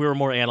of because we were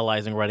more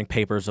analyzing, writing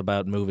papers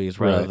about movies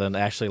rather than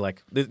actually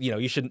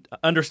you should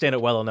understand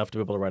it well enough to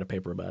be able to write a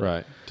paper about it.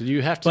 Right. Did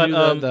you have to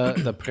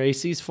do the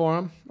Précis for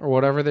him or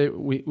whatever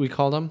we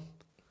called them?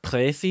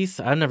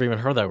 Précis? I've never even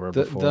heard that word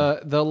before.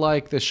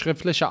 The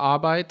schriftliche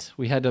Arbeit.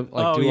 We had to do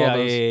all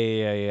those.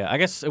 Yeah. I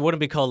guess it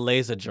wouldn't be called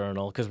Laser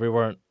Journal because we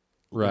weren't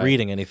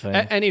reading anything.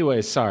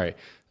 Anyway, sorry.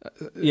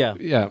 Yeah.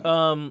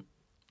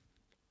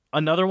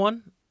 Another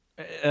one.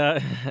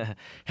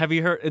 Have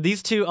you heard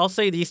these two? I'll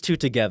say these two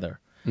together.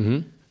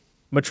 Mm-hmm.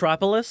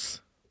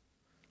 Metropolis.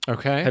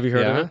 Okay. Have you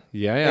heard of it?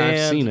 Yeah,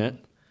 I've seen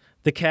it.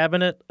 The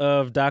Cabinet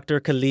of Dr.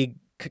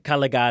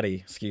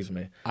 Caligari. Excuse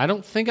me. I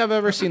don't think I've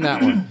ever seen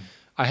that one.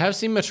 I have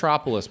seen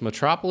Metropolis.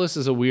 Metropolis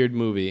is a weird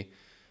movie.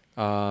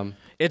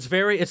 It's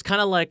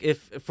kind of like if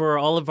for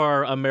all of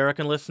our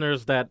American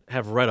listeners that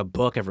have read a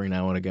book every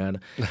now and again,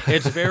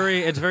 it's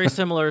very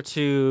similar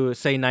to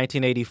say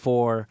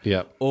 1984.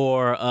 Yep.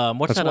 Or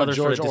what's that other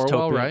George sort of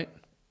Orwell, dystopian? right?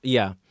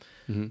 Yeah.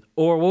 Mm-hmm.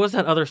 Or what was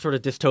that other sort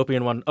of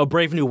dystopian one? Oh,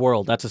 Brave New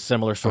World. That's a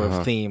similar sort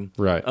of theme,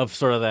 right? Of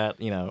sort of that,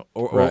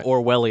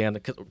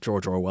 Orwellian,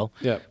 George Orwell,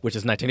 which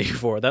is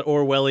 1984. That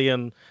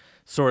Orwellian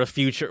sort of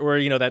future,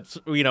 where that's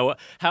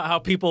how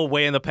people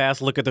way in the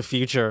past look at the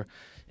future,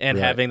 and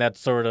having that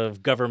sort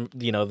of government,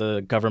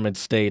 the government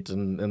state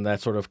and that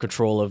sort of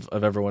control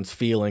of everyone's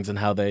feelings and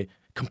how they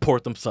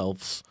comport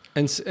themselves.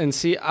 And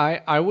see,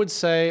 I would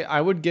say I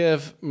would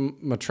give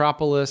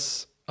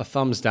Metropolis a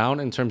thumbs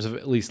down in terms of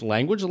at least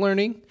language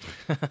learning.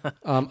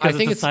 I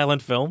think it's a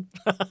silent film,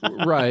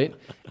 right?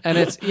 And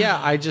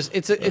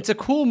it's a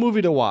cool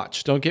movie to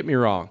watch. Don't get me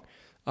wrong.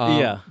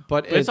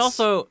 But it's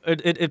also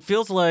it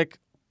feels like.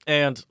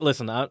 And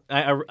listen, I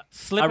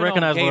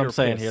recognize what I'm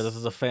saying here. This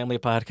is a family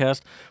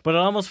podcast, but it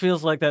almost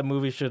feels like that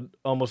movie should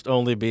almost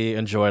only be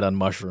enjoyed on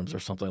mushrooms or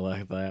something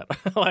like that.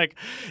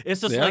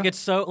 It's just it's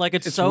so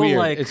weird.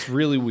 like it's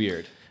really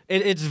weird.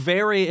 It's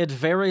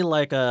very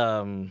like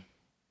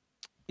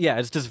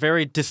it's this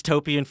very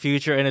dystopian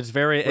future, and it's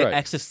very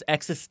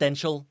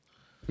existential.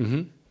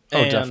 Mm-hmm.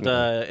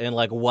 Definitely. And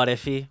like what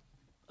ify,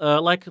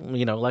 like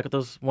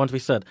those ones we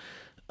said.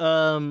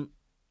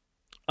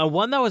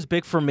 One that was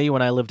big for me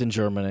when I lived in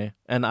Germany,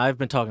 and I've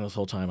been talking this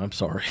whole time. I'm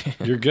sorry.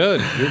 You're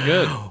good.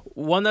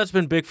 One that's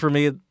been big for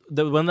me,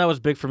 the one that was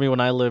big for me when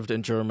I lived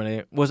in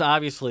Germany was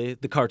obviously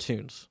the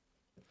cartoons.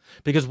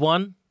 Because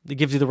one, it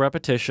gives you the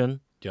repetition.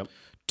 Yep.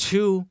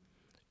 Two,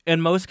 in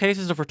most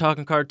cases, if we're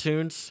talking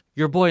cartoons,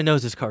 your boy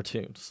knows his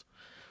cartoons.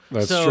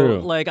 That's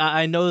true.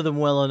 I know them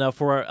well enough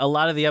where a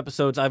lot of the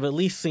episodes I've at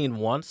least seen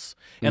once,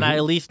 and I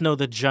at least know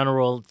the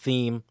general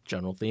theme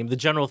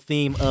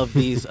of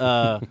these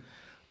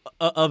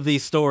of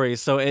these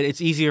stories, so it's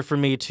easier for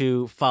me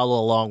to follow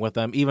along with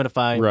them, even if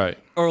I'm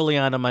early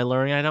on in my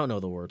learning, I don't know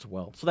the words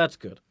well. So that's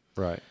good.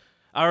 Right.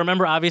 I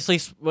remember, obviously,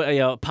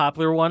 a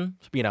popular one,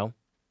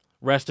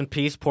 rest in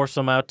peace, pour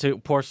some out to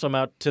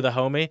the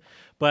homie.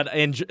 But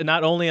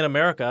not only in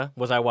America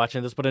was I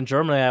watching this, but in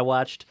Germany I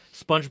watched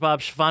SpongeBob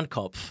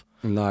Schwammkopf.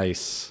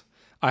 Nice.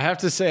 I have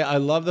to say, I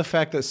love the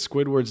fact that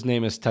Squidward's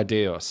name is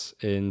Thaddeus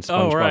in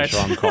SpongeBob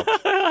Schwammkopf.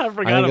 I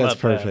think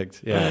that's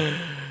perfect. Yeah.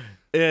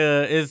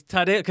 Is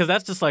Tadeo, because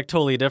that's just like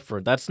totally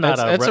different. That's not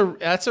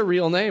that's a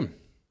real name.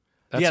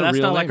 That's not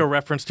name. Like a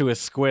reference to a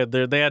squid.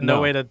 They had no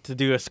way to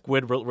do a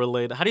squid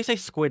related. How do you say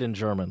squid in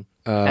German?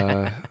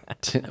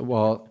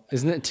 Well,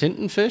 isn't it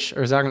Tintenfish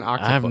or is that an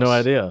octopus? I have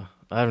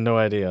no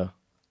idea.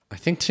 I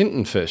think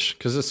Tintenfish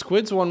because the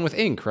squid's one with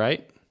ink,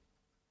 right?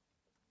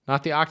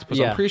 Not the octopus.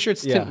 I'm pretty sure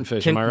it's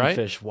Tintenfish. Am I right?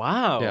 Tintenfish.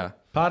 Wow. Yeah.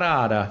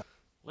 Parada.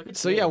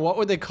 So what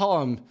would they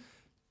call him?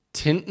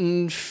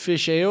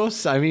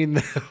 Tintenfisheos? I mean,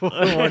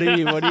 what are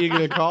you going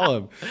to call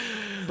him?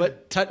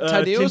 But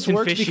Thaddeus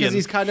works because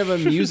he's kind of a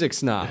music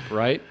snob,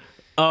 right?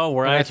 Oh,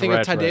 right. When I think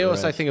of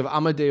Thaddeus, I think of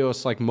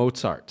Amadeus like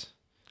Mozart.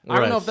 I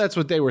don't know if that's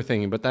what they were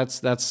thinking, but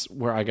that's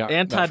where I got.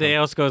 And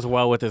Thaddeus goes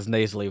well with his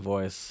nasally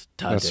voice.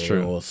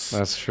 Thaddeus.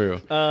 That's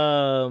true.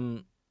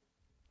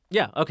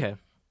 Yeah. Okay.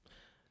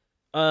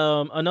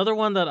 Another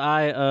one that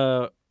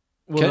I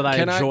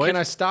enjoyed. Can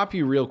I stop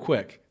you real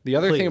quick? The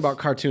other thing about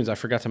cartoons I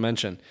forgot to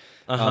mention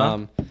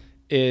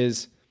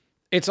is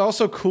it's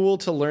also cool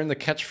to learn the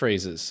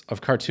catchphrases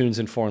of cartoons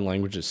in foreign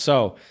languages.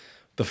 So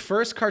the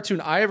first cartoon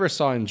I ever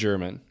saw in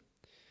German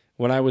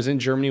when I was in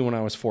Germany when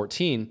I was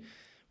 14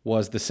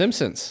 was The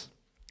Simpsons.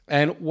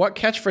 And what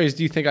catchphrase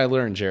do you think I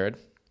learned, Jared?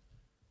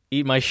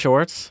 Eat my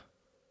shorts?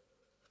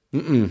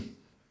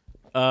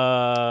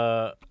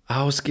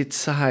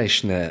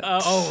 Ausgezeichnet.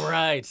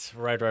 Right.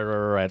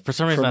 For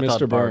some reason, from I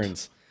thought Mr. Bart.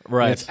 Burns.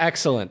 Right. And it's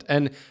excellent.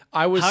 And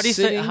I was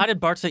How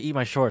did Bart say "eat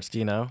my shorts"? Do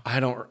you know? I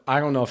don't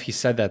know if he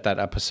said that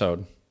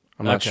episode.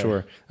 I'm not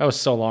sure. That was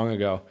so long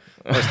ago.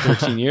 That was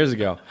 13 years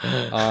ago.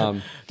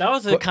 That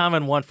was a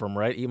common one from,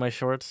 right? Eat my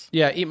shorts?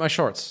 Yeah, eat my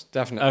shorts.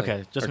 Definitely.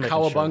 Okay, just or making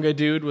Cowabunga sure.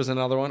 Dude was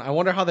another one. I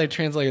wonder how they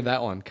translated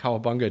that one.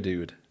 Cowabunga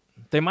Dude.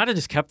 They might have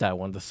just kept that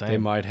one the same. They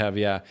might have,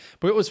 yeah.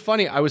 But it was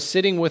funny. I was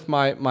sitting with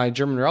my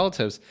German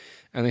relatives,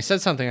 and they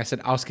said something. I said,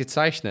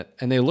 "Ausgezeichnet,"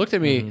 and they looked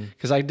at me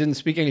because I didn't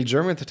speak any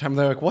German at the time.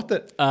 They're like, "What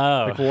the?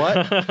 Like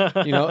what?"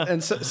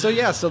 And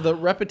so the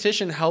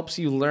repetition helps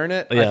you learn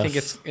it. Yes. I think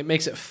it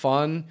makes it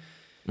fun.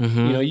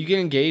 You get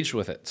engaged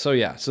with it.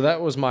 So so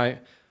that was my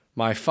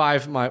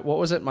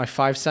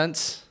 5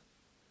 cents.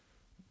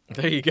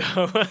 There you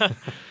go.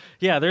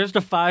 Yeah, there's the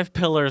 5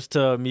 pillars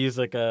to movie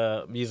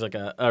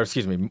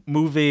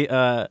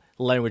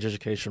language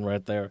education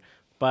right there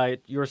by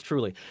yours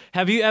truly.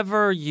 Have you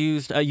ever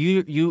used,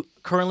 you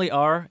currently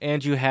are,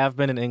 and you have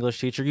been an English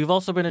teacher. You've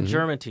also been a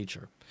German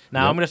teacher.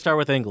 Now, I'm going to start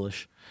with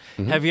English.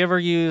 Have you ever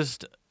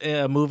used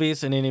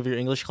movies in any of your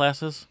English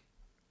classes?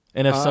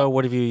 And if so,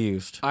 what have you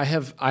used? I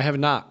have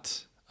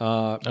not.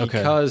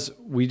 Because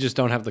we just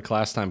don't have the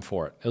class time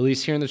for it. At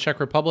least here in the Czech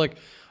Republic,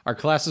 our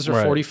classes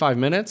are 45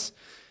 minutes.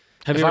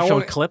 Have you ever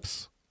shown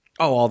clips?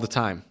 Oh, all the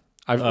time.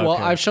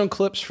 I've shown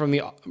clips from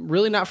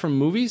really not from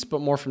movies,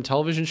 but more from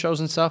television shows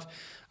and stuff.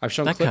 I've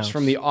shown clips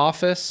from The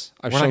Office.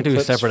 We're not going to do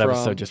a separate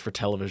episode just for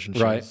television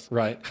shows.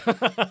 Right.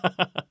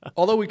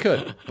 Although we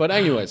could. But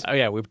anyways. Oh,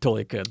 yeah, we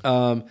totally could.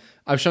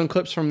 I've shown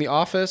clips from The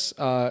Office.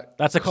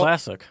 That's a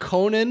classic.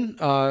 Conan,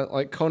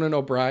 like Conan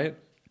O'Brien,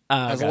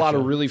 has a lot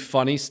of really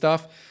funny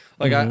stuff.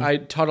 Like I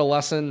taught a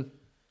lesson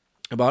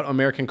about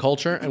American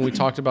culture, and we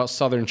talked about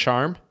Southern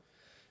charm.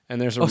 And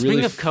there's a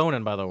speaking of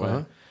Conan, by the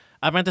way,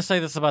 I meant to say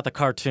this about the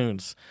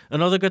cartoons.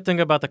 Another good thing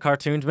about the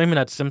cartoons, maybe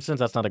not Simpsons,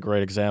 that's not a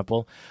great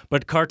example,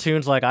 but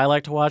cartoons like I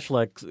like to watch,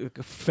 like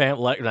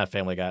not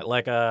Family Guy,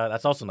 like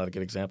that's also not a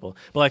good example,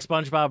 but like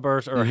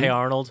SpongeBob or Hey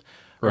Arnold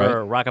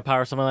or Rocket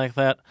Power or something like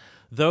that.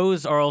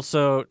 Those are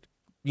also,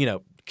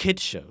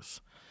 kids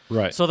shows.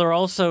 Right. So they're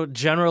also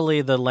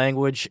generally the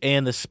language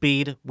and the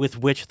speed with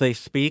which they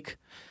speak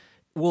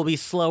will be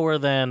slower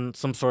than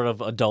some sort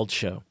of adult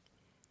show.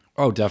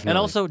 Oh, definitely. And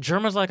also,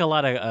 Germans like a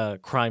lot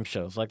of crime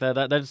shows. Like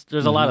there's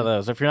a lot of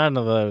those. If you're not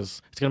into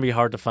those, it's going to be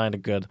hard to find a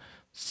good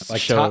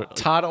show.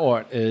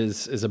 Tatort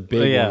is a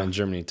big one in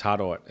Germany.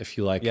 Tatort, if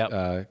you like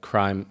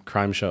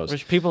crime shows.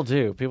 Which people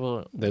do.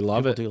 They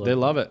love it. They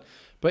love it.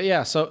 But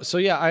yeah, so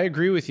I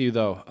agree with you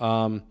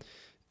though.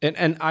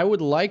 And I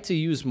would like to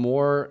use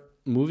more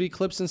movie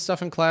clips and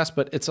stuff in class,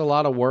 but it's a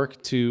lot of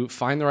work to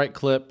find the right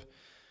clip.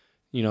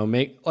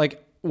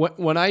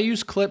 When I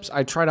use clips,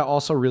 I try to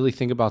also really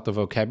think about the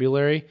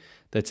vocabulary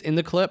that's in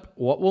the clip.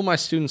 What will my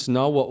students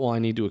know? What will I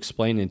need to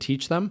explain and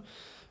teach them?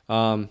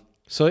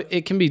 So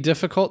it can be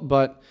difficult,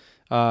 but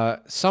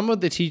some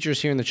of the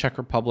teachers here in the Czech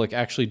Republic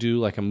actually do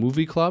like a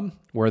movie club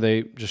where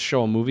they just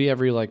show a movie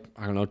every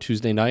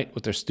Tuesday night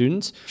with their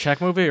students.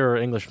 Czech movie or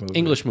English movie?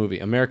 English movie,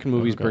 American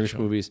movies, British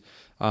movies.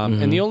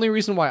 And the only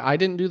reason why I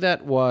didn't do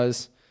that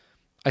was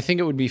I think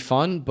it would be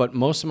fun, but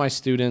most of my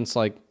students,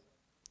 a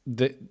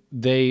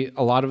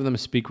lot of them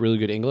speak really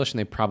good English, and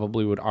they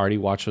probably would already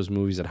watch those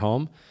movies at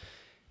home.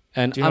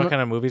 And do you know what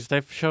kind of movies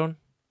they've shown?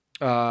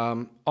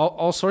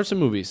 All sorts of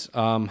movies.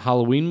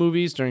 Halloween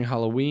movies during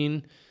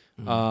Halloween.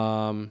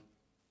 I'd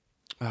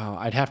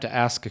have to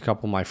ask a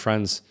couple of my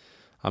friends.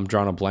 I'm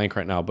drawing a blank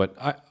right now, but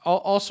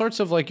all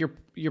sorts of like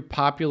your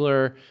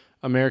popular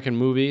American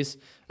movies.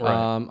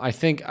 Right. I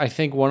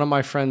think one of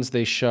my friends,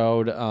 they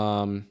showed.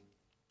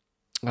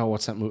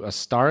 What's that movie? A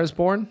Star Is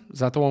Born?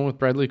 Is that the one with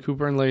Bradley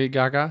Cooper and Lady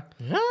Gaga?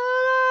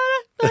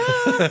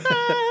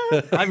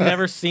 I've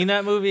never seen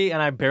that movie,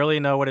 and I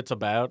barely know what it's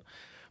about.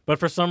 But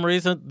for some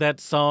reason, that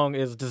song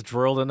is just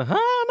drilled in.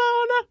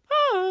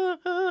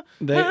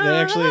 They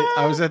actually.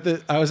 I was at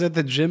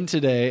the gym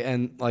today,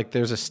 and like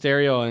there's a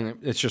stereo, and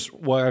it's just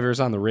whatever's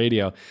on the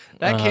radio.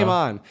 That came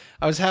on.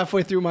 I was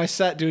halfway through my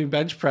set doing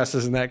bench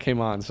presses, and that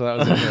came on. So that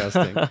was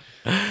interesting.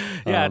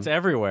 Yeah, it's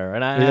everywhere,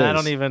 and I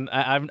don't even.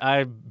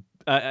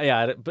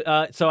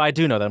 So I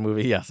do know that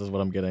movie. Yes, is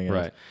what I'm getting at.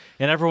 Right.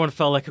 And everyone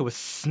felt like it was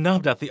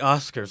snubbed at the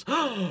Oscars.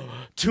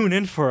 Tune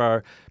in for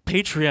our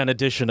Patreon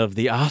edition of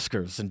the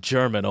Oscars in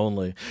German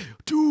only,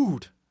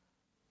 dude.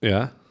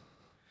 Yeah.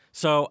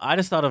 So I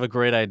just thought of a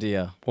great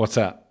idea. What's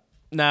that?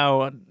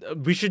 Now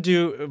we should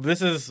do.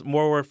 This is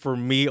more work for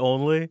me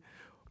only,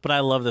 but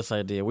I love this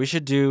idea. We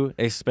should do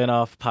a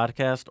spin-off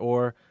podcast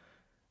or.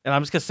 And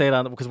I'm just gonna say it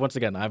on because once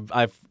again,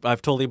 I've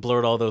totally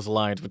blurred all those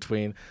lines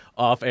between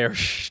off-air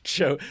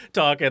show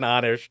talk and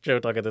on-air show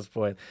talk at this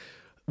point,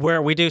 where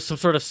we do some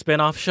sort of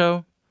spin-off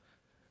show,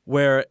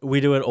 where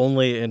we do it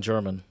only in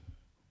German.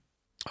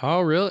 Oh,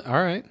 really?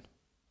 All right.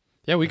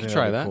 Yeah, we could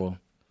try that. Cool.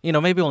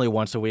 Maybe only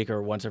once a week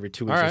or once every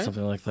 2 weeks or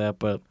something like that.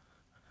 But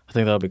I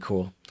think that would be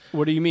cool.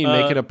 What do you mean?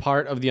 Make it a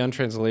part of the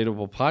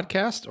Untranslatable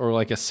podcast, or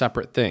like a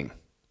separate thing?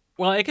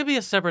 Well, it could be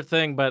a separate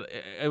thing, but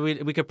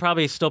we could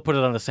probably still put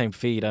it on the same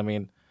feed. I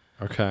mean.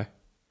 Okay.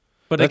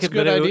 But that's a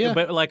good idea.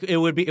 But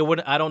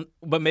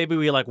maybe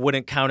we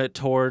wouldn't count it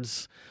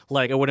towards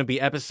it wouldn't be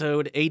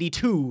episode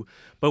 82,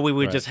 but we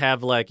would just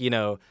have a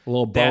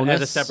little bonus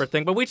as a separate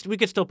thing. But we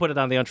could still put it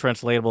on the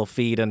Untranslatable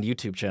feed and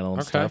YouTube channel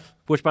and stuff.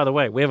 Which, by the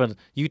way, we have a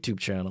YouTube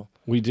channel.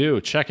 We do.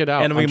 Check it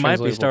out. And we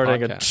might be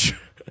starting a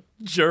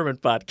German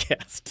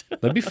podcast.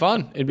 That'd be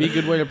fun. It'd be a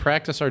good way to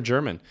practice our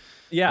German.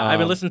 Yeah, I've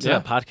been listening to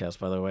that podcast,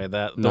 by the way,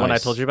 the one I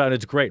told you about, and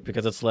it's great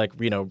because it's like,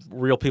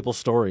 real people's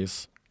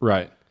stories.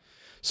 Right.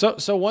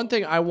 So one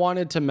thing I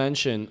wanted to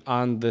mention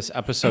on this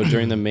episode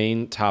during the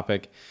main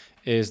topic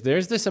is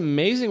there's this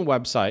amazing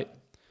website.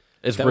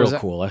 It's real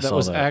cool. I saw that. That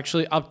was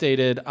actually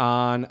updated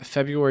on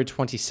February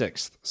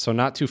 26th, so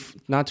not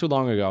too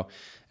long ago.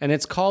 And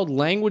it's called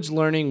Language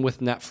Learning with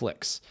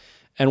Netflix.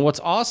 And what's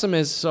awesome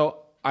is, so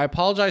I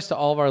apologize to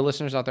all of our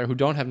listeners out there who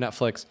don't have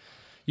Netflix.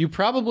 You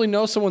probably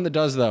know someone that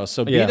does, though.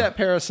 So be that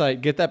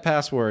parasite, get that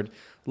password,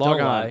 log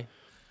Don't on. lie.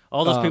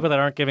 All those people that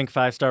aren't giving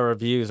 5-star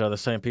reviews are the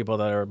same people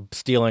that are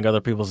stealing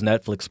other people's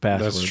Netflix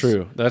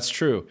passwords. That's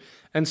true.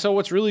 And so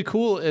what's really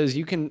cool is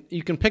you can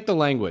pick the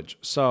language.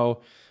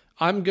 So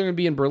I'm going to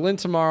be in Berlin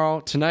tomorrow.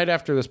 Tonight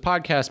after this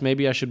podcast,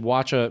 maybe I should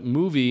watch a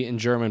movie in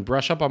German,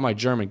 brush up on my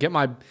German, get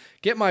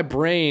my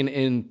brain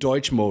in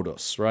Deutsch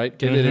modus, right?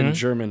 Get it in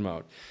German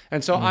mode.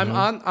 And so I'm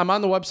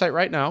on the website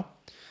right now.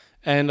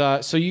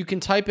 And so you can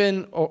type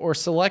in or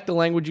select the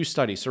language you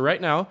study. So right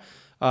now,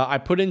 I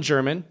put in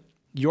German.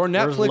 Your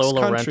Netflix Where's Lola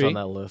country. Rent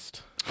on that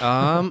list?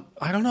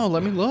 I don't know.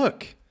 Let me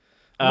look.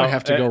 I might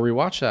have to go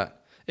rewatch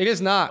that. It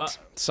is not.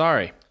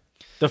 Sorry.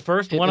 The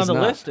first one on the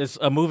not. list is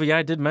a movie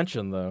I did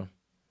mention, though.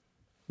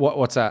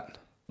 What's that?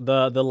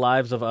 The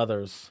Lives of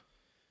Others.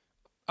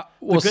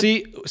 Well,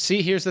 see.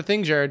 Here's the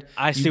thing, Jared.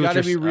 I see You what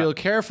got to you're be real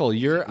careful.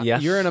 You're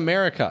in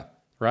America,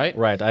 right?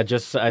 Right. I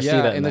see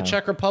that in now. the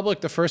Czech Republic,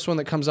 the first one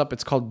that comes up,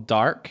 it's called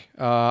Dark.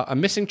 A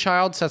missing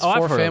child sets I've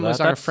four heard of families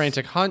that. on a That's-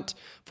 frantic hunt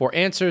for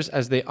answers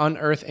as they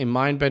unearth a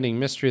mind-bending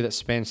mystery that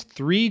spans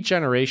 3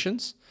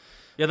 generations.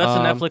 Yeah, that's a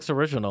Netflix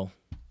original.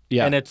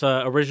 Yeah. And it's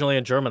originally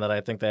in German that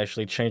I think they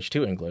actually changed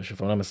to English, if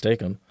I'm not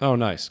mistaken. Oh,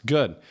 nice.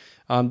 Good.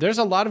 There's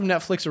a lot of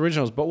Netflix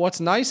originals, but what's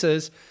nice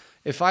is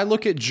if I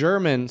look at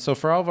German, so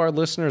for all of our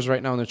listeners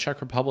right now in the Czech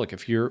Republic,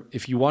 if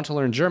you want to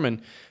learn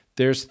German,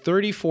 there's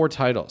 34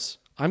 titles.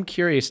 I'm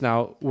curious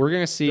now. We're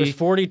going to see. There's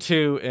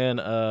 42 in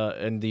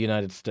the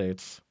United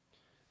States.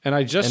 And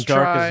I just and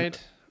Dark tried.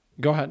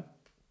 Go ahead.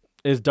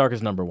 Dark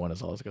is number 1,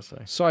 is all I was going to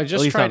say. So I At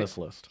just least on tried this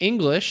list.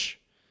 English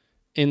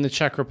in the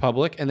Czech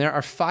Republic, and there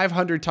are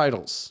 500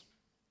 titles.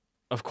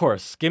 Of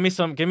course. Give me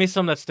some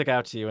that stick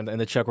out to you in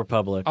the Czech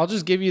Republic. I'll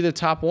just give you the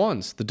top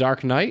ones: The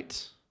Dark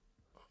Knight,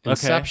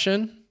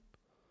 Inception,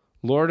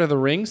 Lord of the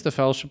Rings, The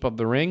Fellowship of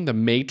the Ring, The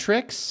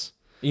Matrix.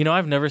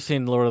 I've never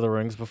seen Lord of the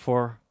Rings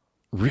before.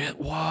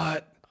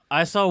 What?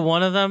 I saw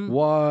one of them.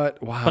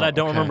 What? Wow. But I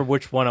don't remember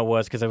which one it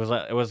was because it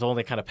was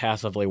only kind of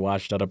passively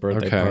watched at a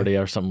birthday party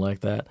or something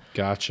like that.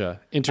 Gotcha. I don't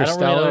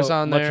Interstellar's really know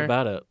on much there.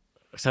 about it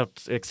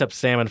except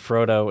Sam and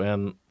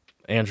Frodo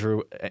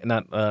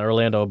and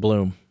Orlando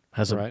Bloom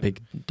has a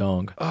big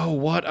dong. Oh,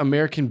 what?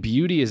 American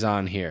Beauty is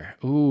on here.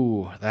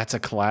 Ooh, that's a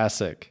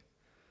classic.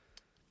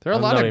 There are a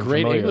I'm lot not of even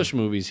great familiar. English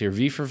movies here.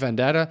 V for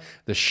Vendetta,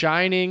 The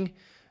Shining,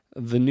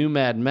 The New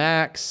Mad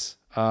Max,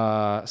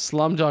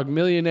 Slumdog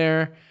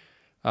Millionaire,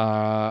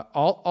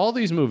 all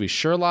these movies.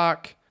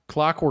 Sherlock,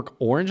 Clockwork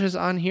Orange is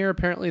on here,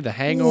 apparently. The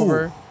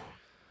Hangover.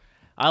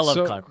 I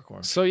love Clockwork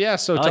Orange. So, to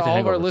like The all of our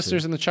Hangover,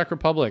 listeners too. in the Czech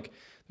Republic,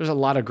 there's a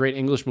lot of great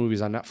English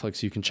movies on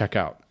Netflix you can check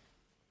out.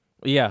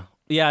 Yeah.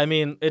 I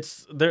mean,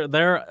 it's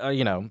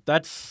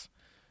that's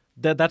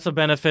a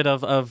benefit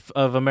of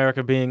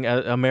America being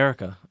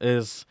America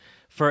is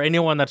for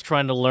anyone that's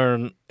trying to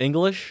learn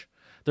English.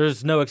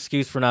 There's no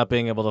excuse for not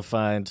being able to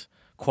find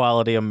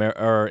quality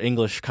or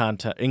English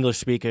content, English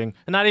speaking,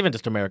 and not even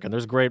just American.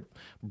 There's great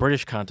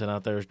British content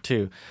out there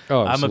too.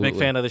 Oh, I'm a big absolutely.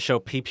 fan of the show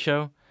Peep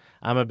Show.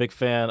 I'm a big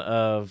fan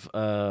of.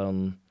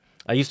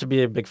 I used to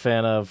be a big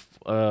fan of.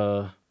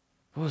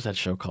 What was that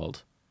show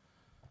called?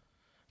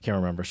 Can't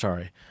remember.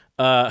 Sorry.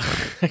 I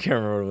can't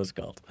remember what it was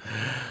called.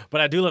 But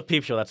I do love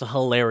Peep Show. That's a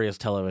hilarious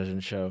television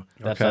show.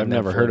 That's Okay, on I've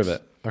never heard of Netflix.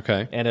 it.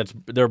 Okay. And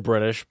they're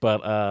British,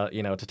 but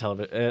it's a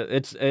television.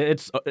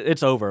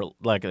 It's over.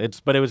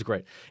 But it was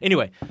great.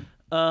 Anyway,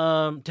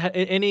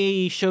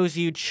 any shows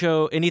you'd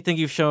show? Anything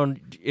you've shown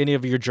any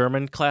of your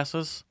German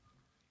classes?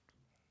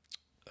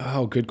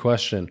 Oh, good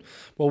question.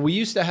 Well, we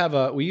used to have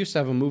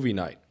a movie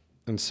night,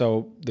 and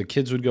so the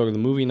kids would go to the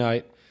movie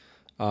night.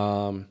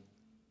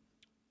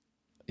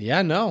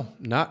 Yeah, no,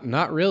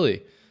 not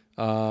really.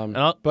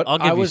 I'll But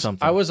give I you was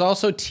something. I was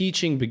also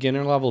teaching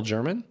beginner level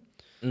German.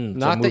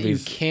 Not that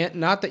movies.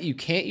 you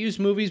can't use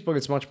movies, but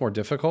it's much more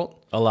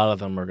difficult. A lot of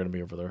them are going to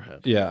be over their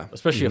head. Yeah,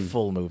 Especially a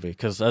full movie,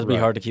 because that'd be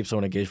hard to keep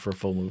someone engaged for a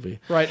full movie.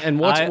 right. And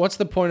what's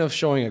the point of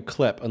showing a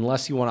clip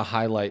unless you want to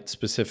highlight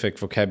specific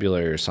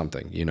vocabulary or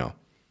something?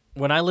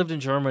 When I lived in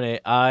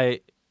Germany,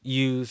 I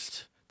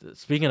used,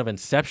 speaking of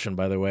Inception,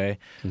 by the way,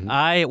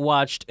 I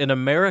watched an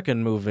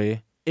American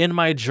movie in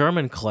my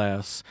German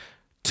class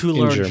to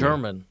learn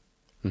German.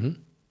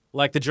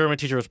 Like the German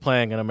teacher was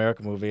playing an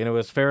American movie, and it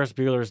was Ferris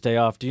Bueller's Day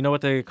Off. Do you know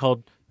what they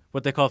call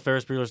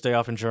Ferris Bueller's Day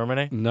Off in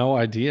Germany? No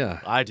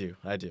idea. I do.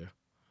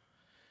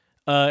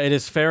 It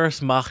is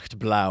Ferris macht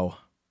blau.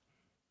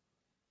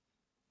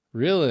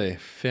 Really,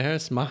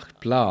 Ferris macht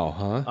blau,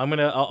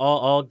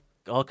 huh?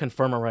 I'll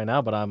confirm it right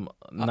now, but I'm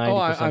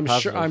 90% I'm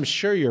positive.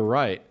 sure you're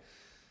right.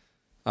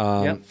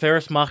 Yeah,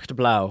 Ferris macht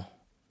blau.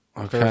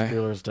 Ferris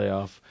Bueller's Day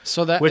Off.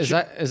 So is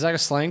that a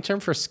slang term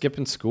for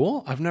skipping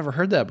school? I've never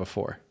heard that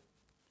before.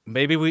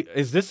 Maybe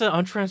is this an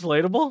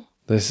untranslatable?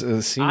 This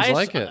seems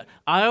like it.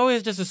 I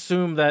always just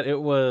assumed that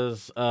it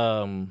was.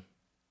 Oh,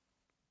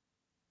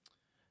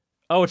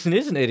 it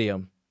is an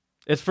idiom.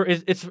 It's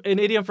an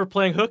idiom for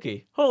playing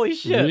hooky. Holy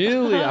shit!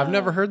 Really? I've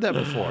never heard that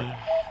before.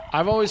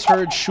 I've always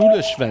heard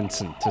Schule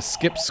schwänzen, to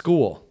skip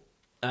school.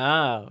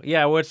 Ah,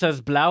 yeah. Where it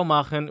says blau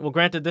machen. Well,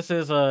 granted, this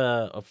is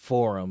a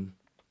forum.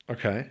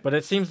 Okay. But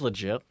it seems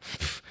legit.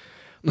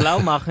 Blau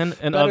machen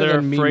and Better other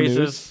than meme phrases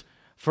news.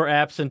 for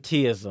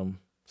absenteeism.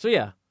 So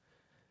yeah.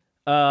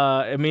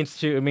 It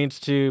means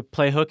to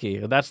play hooky.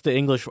 That's the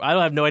English. I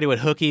have no idea what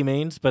hooky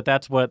means, but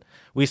that's what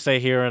we say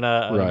here in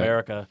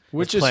America.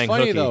 Which is playing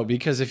funny hooky. though,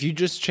 because if you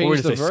just Or change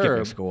is the it skipping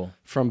verb school?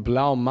 from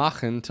blau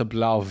machen to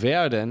blau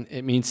werden,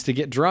 it means to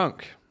get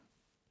drunk.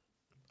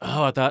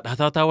 Oh, I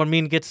thought that would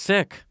mean get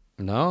sick.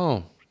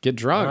 No, get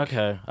drunk.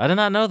 Okay, I did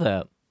not know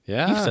that.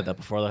 Yeah. You've said that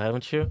before, though,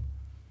 haven't you?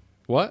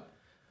 What?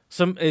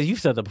 You've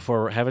said that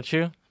before, haven't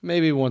you?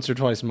 Maybe once or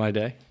twice in my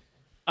day.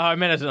 Oh, I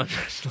meant as an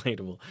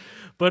untranslatable.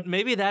 But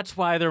maybe that's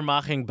why they're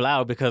maching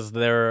blau, because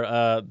they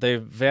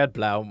werd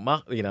blau,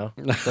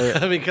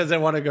 Because they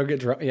want to go get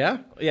drunk. Yeah.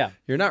 Yeah.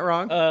 You're not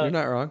wrong. You're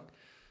not wrong.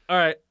 All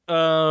right.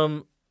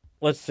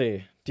 Let's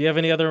see. Do you have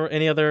any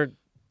other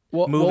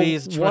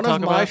movies? that you one wanna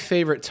of talk my about?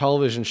 favorite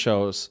television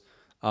shows.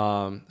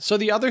 So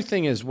the other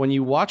thing is when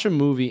you watch a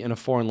movie in a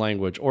foreign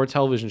language or a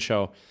television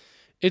show,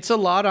 it's a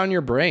lot on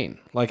your brain.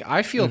 Like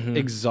I feel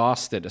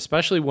exhausted,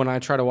 especially when I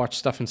try to watch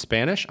stuff in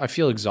Spanish. I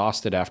feel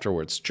exhausted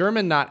afterwards.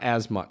 German, not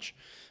as much,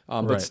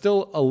 but Right.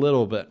 still a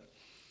little bit.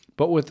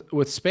 But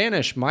with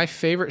Spanish, my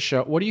favorite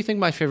show. What do you think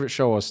my favorite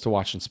show was to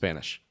watch in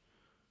Spanish?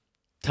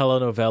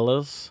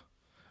 Telenovelas.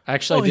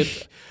 Actually,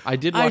 I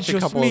did watch a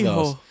couple of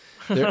those.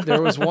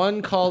 There was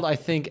one called, I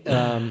think,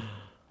 La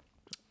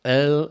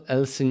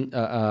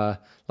Señora.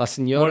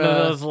 One of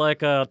those like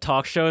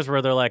talk shows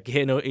where they're like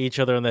hitting each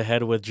other in the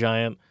head with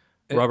giant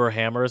rubber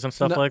hammers and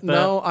stuff like that.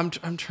 No, I'm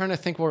trying to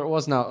think where it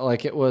was now.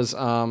 Like it was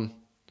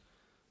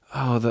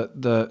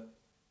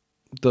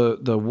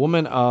the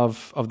woman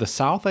of the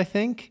South, I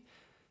think.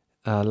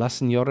 La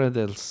Señora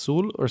del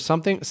Sur or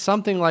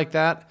something like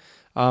that.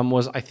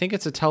 I think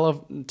it's a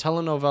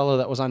telenovela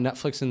that was on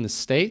Netflix in the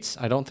States.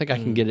 I don't think I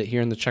can get it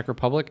here in the Czech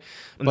Republic.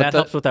 And that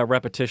helps with that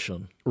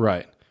repetition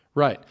Right.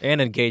 and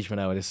engagement,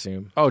 I would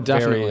assume. Oh,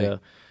 definitely. Very,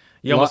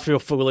 you almost feel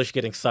foolish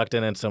getting sucked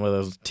in some of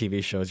those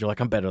TV shows. You're like,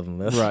 I'm better than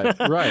this. Right.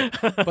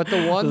 But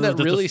the one This is that just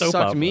a really soap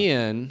sucked opera. me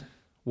in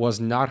was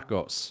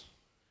Narcos.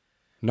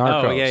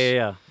 Oh,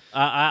 yeah.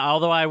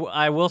 Although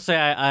I will say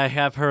I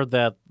have heard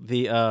that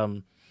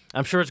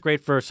I'm sure it's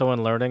great for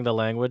someone learning the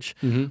language,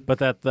 but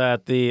that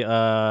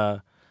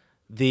the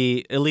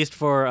at least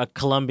for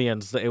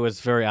Colombians, it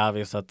was very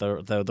obvious that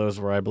those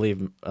were, I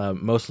believe,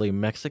 mostly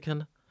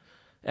Mexican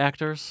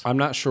actors. I'm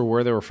not sure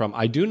where they were from.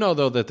 I do know,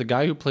 though, that the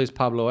guy who plays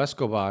Pablo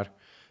Escobar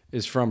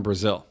is from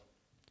Brazil.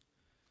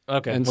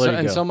 Okay, And well,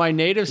 there you go. so my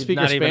native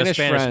speaker Not even a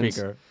Spanish friends,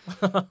 speaker.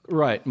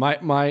 right?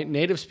 My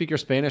native speaker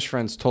Spanish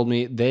friends told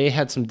me they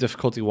had some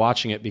difficulty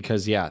watching it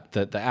because the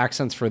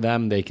accents for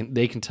them they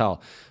can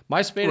tell.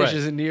 My Spanish Right.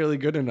 isn't nearly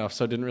good enough,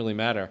 so it didn't really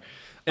matter.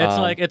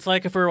 It's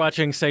like if we were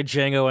watching, say,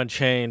 Django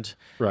Unchained,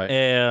 Right.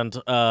 and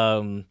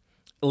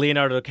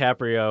Leonardo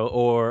DiCaprio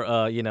or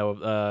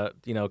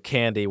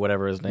Candy,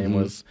 whatever his name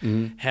was,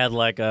 had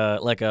like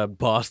a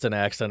Boston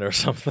accent or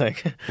something.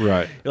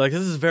 Right. You're like,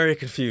 this is very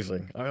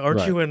confusing. Aren't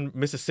Right. you in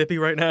Mississippi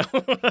right now?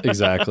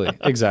 Exactly.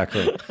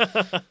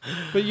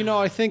 But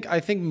I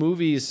think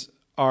movies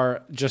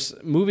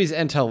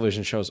and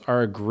television shows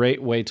are a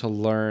great way to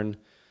learn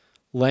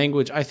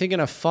language. I think in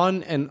a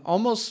fun and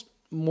almost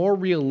more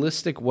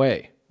realistic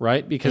way,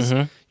 right? Because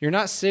you're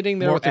not sitting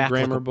there with a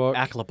grammar book.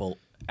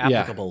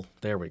 Applicable.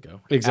 There we go.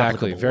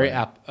 Exactly. Applicable Very way.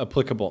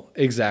 applicable.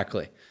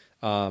 Exactly.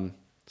 Do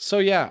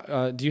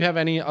you have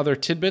any other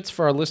tidbits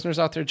for our listeners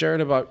out there,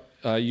 Jared, about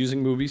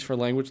using movies for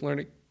language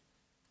learning?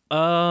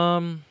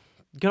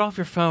 Get off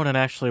your phone and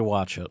actually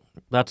watch it.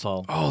 That's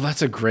all. Oh,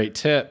 that's a great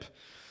tip.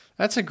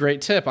 I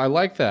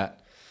like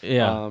that.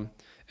 Yeah. And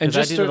 'Cause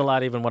I just do that a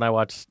lot even when I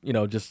watch,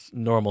 just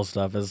normal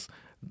stuff.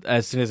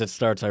 As soon as it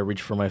starts, I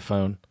reach for my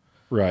phone.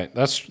 right.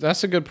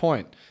 That's a good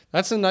point.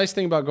 That's the nice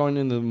thing about going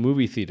into the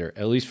movie theater.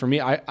 At least for me,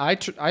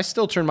 I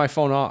still turn my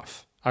phone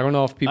off. I don't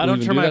know if people I don't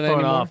even turn do my that phone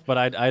anymore. off, but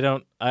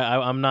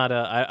I'm not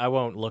I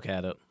won't look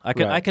at it. I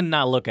Right. can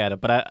not look at it,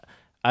 but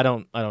I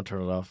don't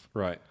turn it off.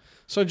 Right.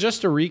 So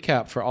just to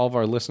recap for all of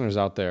our listeners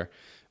out there,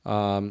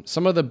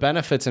 some of the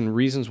benefits and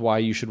reasons why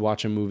you should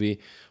watch a movie.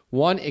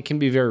 One, it can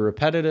be very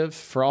repetitive.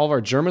 For all of our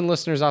German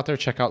listeners out there,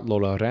 check out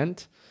Lola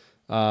Rent.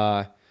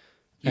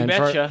 And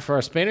betcha. for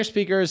our Spanish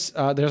speakers,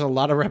 there's a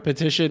lot of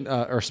repetition,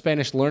 or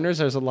Spanish learners,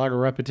 there's a lot of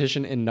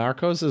repetition in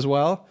Narcos as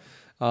well.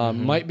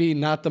 Might be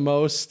not the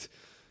most,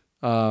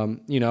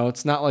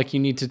 it's not like you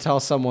need to tell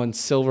someone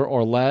silver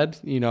or lead,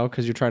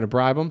 because you're trying to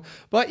bribe them,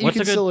 but you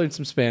can still learn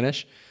some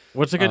Spanish.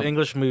 What's a good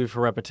English movie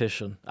for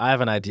repetition? I have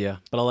an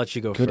idea, but I'll let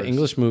you go Good first.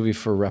 English movie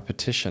for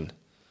repetition.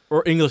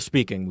 or English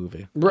speaking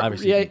movie.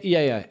 Obviously.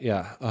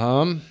 Yeah.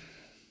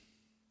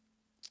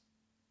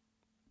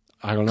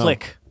 I don't know.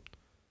 Click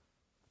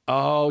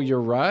Oh, you're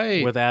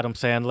right. with Adam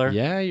Sandler.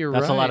 Yeah, you're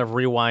That's right. a lot of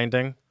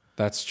rewinding.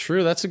 That's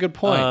true. That's a good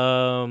point.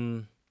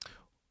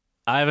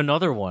 I have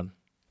another one.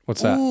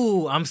 What's that?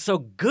 Ooh, I'm so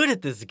good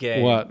at this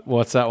game.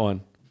 What's that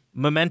one?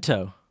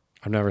 Memento.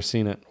 I've never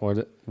seen it. What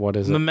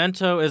is it?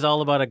 Memento is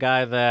all about a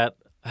guy that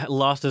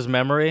lost his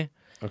memory,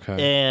 Okay.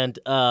 and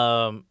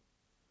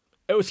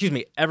excuse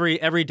me.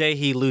 Every day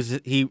he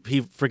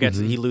forgets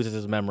that he loses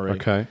his memory.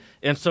 Okay.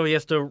 And so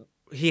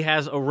he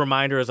has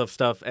reminders of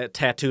stuff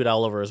tattooed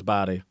all over his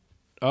body.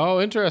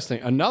 Oh,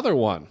 interesting. Another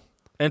one.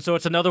 And so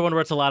it's another one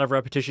where it's a lot of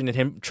repetition and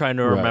him trying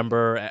to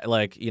remember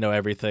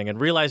everything and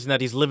realizing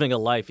that he's living a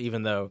life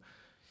even though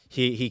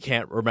he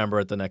can't remember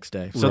it the next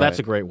day. So that's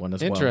a great one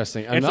as well.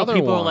 Interesting. And Another so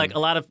people one. are like a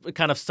lot of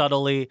kind of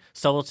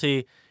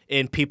subtlety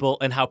in people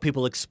and how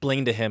people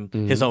explain to him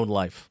his own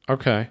life.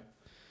 Okay.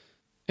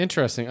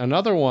 Interesting.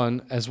 Another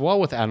one as well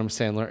with Adam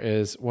Sandler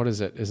is, what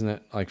is it? Isn't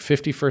it like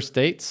 50 First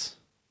Dates?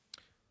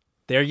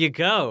 There you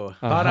go.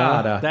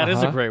 Uh-huh. That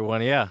is a great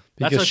one, yeah.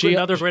 Because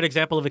Another great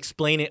example of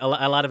explaining a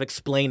lot of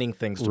explaining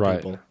things to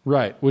people.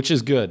 Right, which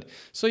is good.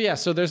 So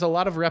there's a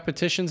lot of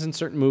repetitions in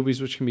certain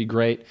movies, which can be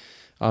great.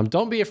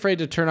 Don't be afraid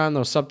to turn on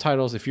those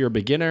subtitles if you're a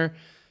beginner.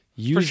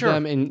 Use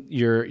them in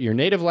your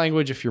native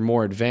language if you're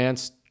more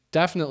advanced.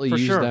 Definitely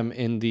use them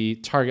in the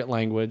target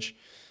language.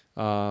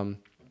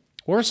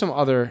 Or some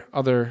other,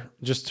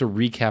 just to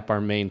recap our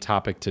main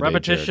topic today.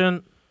 Repetition,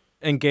 Jared.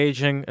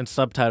 engaging, and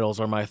subtitles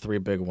are my three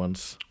big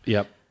ones.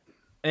 Yep.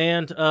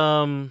 And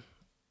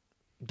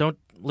don't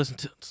listen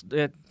to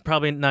it.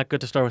 Probably not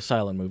good to start with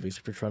silent movies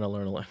if you're trying to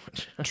learn a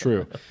language.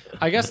 True.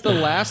 I guess the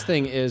last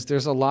thing is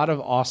there's a lot of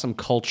awesome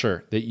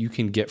culture that you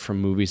can get from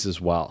movies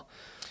as well.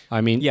 I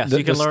mean, Yes, the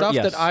you can learn stuff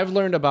that I've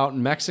learned about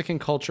Mexican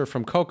culture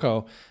from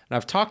Coco, and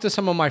I've talked to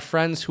some of my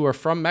friends who are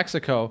from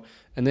Mexico,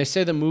 and they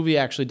say the movie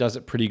actually does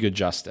it pretty good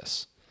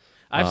justice.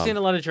 I've seen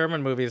a lot of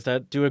German movies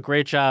that do a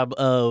great job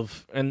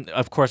of, and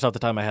of course, off the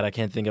top of my head, I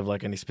can't think of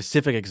like any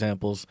specific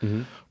examples,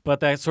 but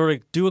that sort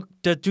of do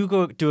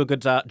a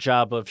good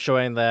job of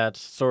showing that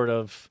sort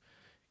of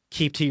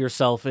keep to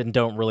yourself and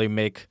don't really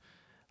make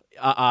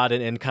odd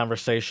and end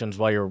conversations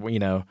while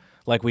you're,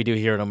 like we do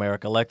here in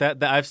America. Like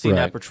that I've seen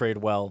that portrayed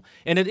well,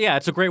 and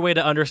it's a great way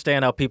to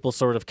understand how people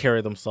sort of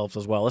carry themselves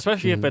as well,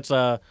 especially if it's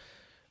a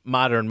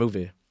modern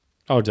movie.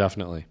 Oh,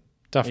 definitely.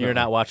 Definitely. You're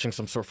not watching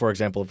for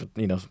example,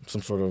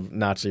 some sort of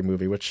Nazi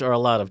movie, which are a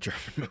lot of German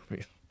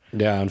movies.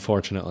 Yeah,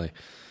 unfortunately.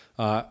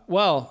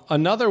 Well,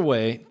 another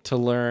way to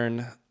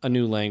learn a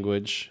new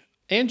language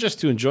and just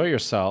to enjoy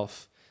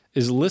yourself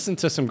is listen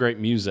to some great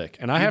music.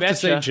 And I have to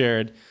say,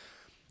 Jared,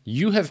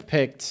 you have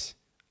picked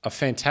a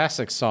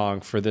fantastic song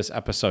for this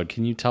episode.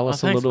 Can you tell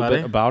us a little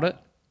bit about it?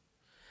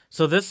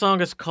 So this song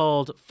is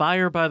called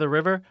Fire by the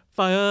River.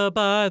 Fire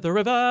by the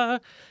River.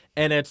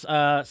 And it's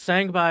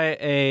sang by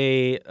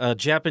a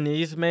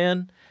Japanese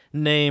man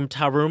named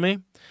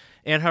Harumi.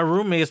 And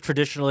Harumi is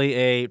traditionally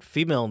a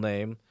female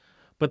name.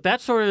 But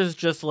that sort of is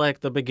just like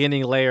the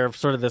beginning layer of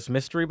sort of this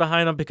mystery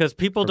behind him because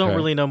people don't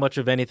really know much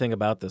of anything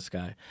about this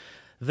guy.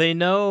 They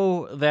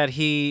know that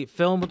he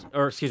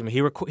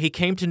he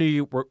came to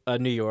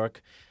New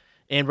York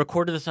and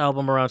recorded this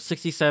album around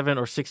 67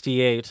 or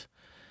 68.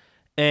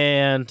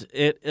 And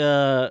it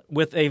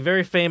with a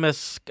very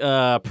famous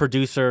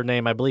producer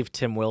named, I believe,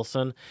 Tim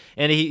Wilson.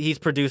 And he's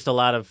produced a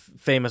lot of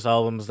famous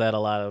albums that a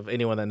lot of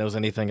anyone that knows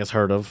anything has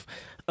heard of.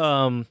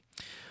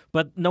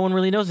 But no one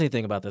really knows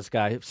anything about this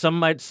guy.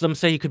 Some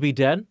say he could be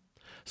dead.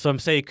 Some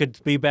say he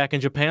could be back in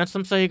Japan.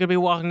 Some say he could be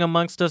walking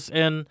amongst us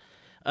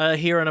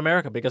here in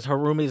America because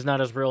Harumi is not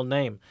his real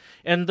name.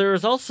 And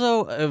there's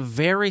also a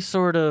very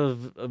sort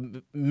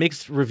of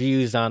mixed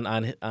reviews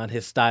on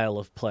his style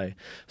of play.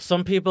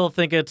 Some people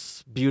think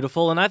it's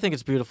beautiful, and I think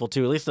it's beautiful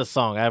too, at least the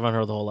song. I haven't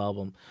heard the whole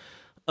album.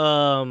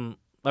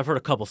 I've heard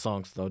a couple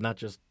songs, though, not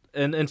just...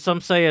 And some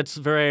say it's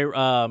very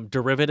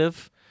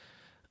derivative,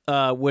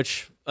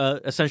 which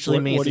essentially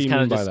means... What do you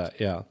mean by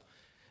that? Yeah.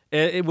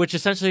 Which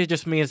essentially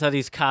just means that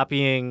he's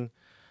copying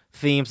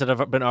themes that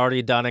have been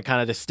already done and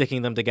kind of just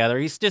sticking them together.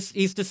 He's just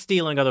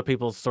stealing other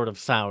people's sort of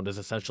sound is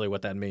essentially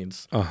what that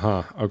means.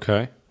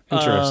 Okay.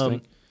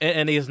 Interesting.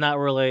 And he's not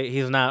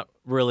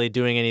really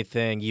doing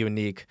anything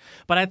unique.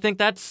 But I think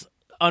that's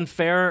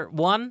unfair.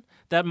 One,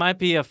 that might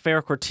be a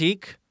fair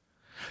critique,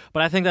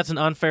 but I think that's an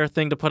unfair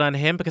thing to put on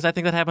him because I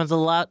think that happens a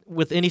lot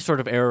with any sort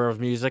of era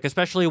of music,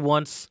 especially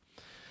once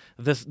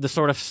the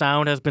sort of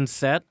sound has been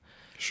set.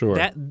 Sure.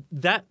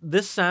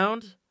 This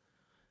sound,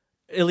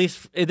 at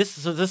least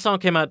this song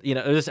came out,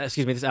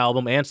 this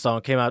album and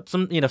song came out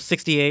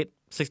 68,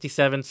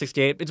 67,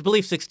 68. It's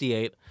believed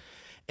 68.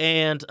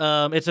 And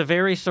it's a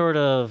very sort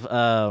of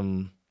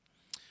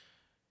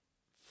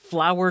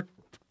flower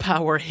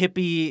power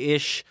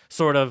hippie-ish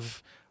sort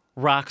of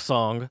rock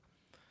song.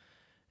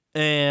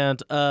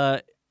 And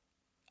I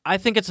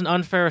think it's an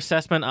unfair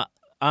assessment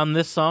on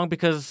this song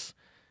because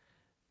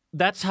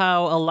that's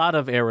how a lot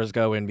of eras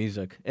go in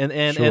music. And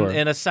Sure.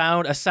 and a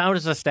sound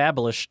is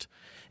established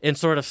and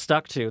sort of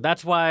stuck to.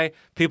 That's why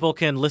people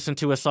can listen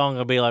to a song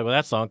and be like, well,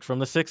 that song's from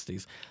the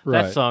 60s.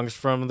 Right. That song's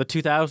from the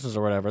 2000s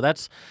or whatever.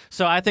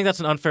 So I think that's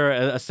an unfair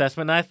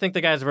assessment. And I think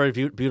the guy has a very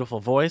beautiful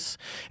voice.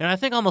 And I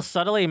think almost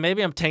subtly,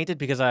 maybe I'm tainted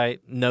because I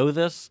know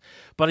this,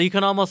 but you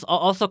can almost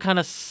also kind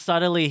of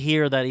subtly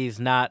hear that he's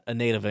not a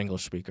native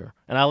English speaker.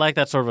 And I like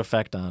that sort of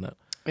effect on it.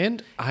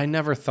 And I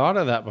never thought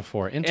of that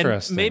before.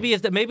 Interesting.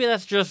 And maybe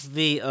that's just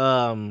the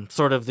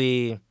sort of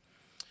the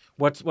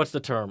what's the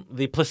term?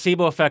 The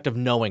placebo effect of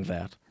knowing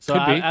that. So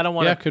Could be. I don't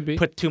want could to be.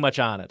 put too much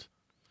on it.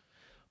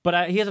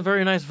 But he has a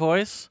very nice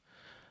voice.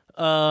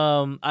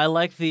 I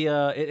like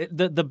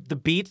the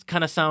beat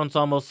kind of sounds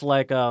almost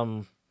like I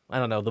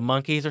don't know, the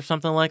Monkees or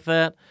something like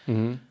that.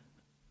 Mm-hmm.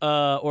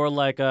 Or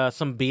like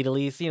some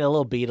Beatles, a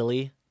little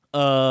Beatley.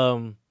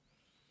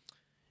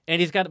 And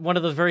he's got one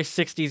of those very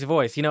 60s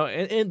voice. In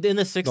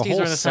the 60s The whole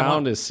or in the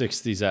sound is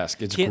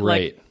 60s-esque. It's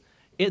great.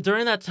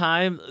 During that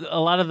time, a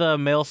lot of the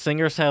male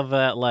singers have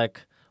that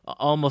like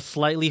almost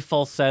slightly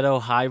falsetto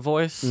high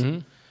voice. Mm-hmm.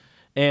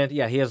 And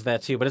yeah, he has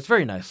that too, but it's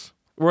very nice.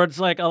 Where it's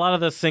like a lot of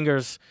the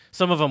singers,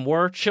 some of them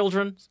were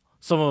children,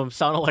 some of them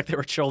sounded like they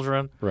were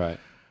children. Right.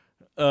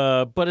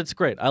 But it's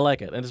great. I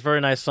like it. And it's a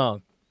very nice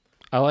song.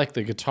 I like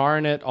the guitar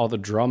in it, all the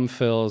drum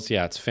fills.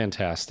 Yeah, it's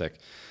fantastic.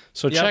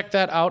 So check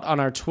that out on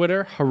our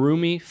Twitter,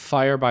 Harumi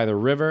Fire by the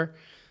River.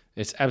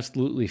 It's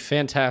absolutely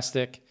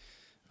fantastic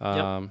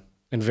and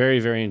very,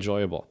 very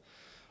enjoyable.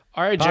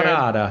 All right, Jared,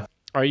 Parada.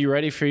 are you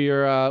ready for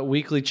your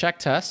weekly check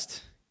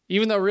test?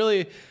 Even though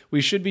really we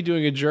should be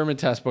doing a German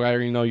test, but I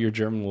already know your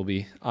German will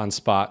be on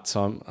spot,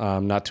 so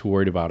I'm not too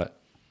worried about it.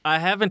 I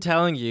have been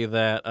telling you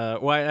that,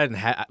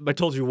 I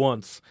told you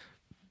once.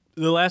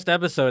 The last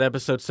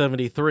episode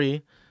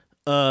 73,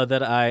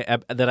 that I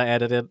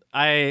edited,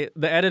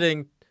 the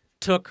editing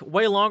took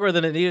way longer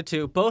than it needed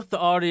to, both the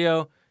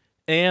audio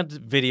and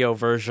video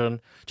version,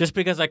 just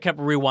because I kept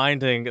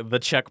rewinding the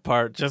check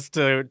part just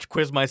to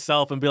quiz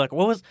myself and be like,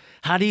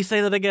 how do you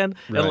say that again?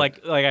 Right. And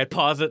like I'd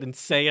pause it and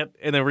say it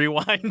and then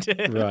rewind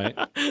it. Right.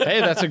 Hey,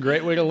 that's a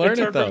great way to learn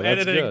it, though. From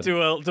That's editing good.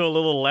 to a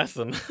little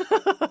lesson.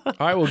 All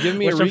right, well, give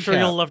me Which a recap. I'm sure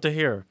you'll love to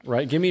hear.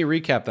 Right, give me a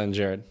recap then,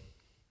 Jared.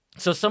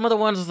 So some of the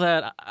ones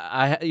that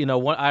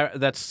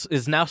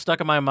is now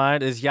stuck in my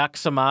mind is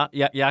Yaksamash.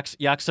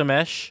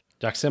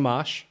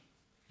 Yaksemash.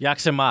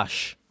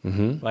 Yaksamash.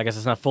 Mm-hmm. Well, I guess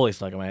it's not fully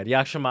stuck in my head.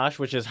 Yaksamash,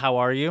 which is how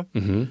are you?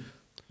 Mm-hmm.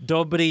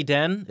 Dobrý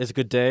den is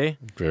good day.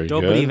 Very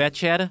Dobrý good.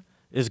 večer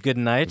is good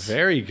night.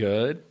 Very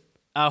good.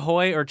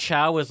 Ahoy or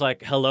ciao is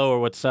like hello or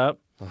what's up.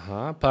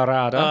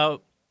 Parada.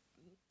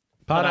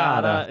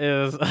 Parada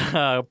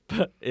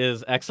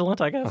is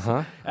excellent, I guess.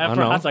 Uh-huh. I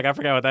After know. I was like, I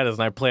forgot what that is,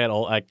 and I play it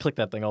all. I click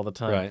that thing all the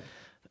time. Right.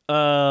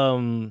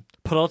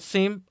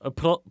 Prosim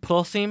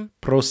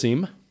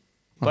Prosim.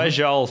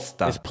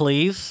 Пожалуйста. is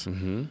please.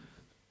 Mm-hmm.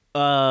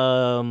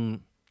 Yakuye.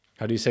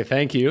 How do you say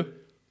thank you?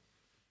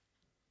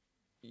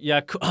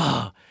 It's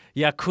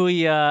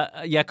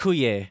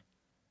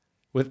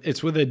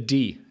with a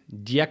D.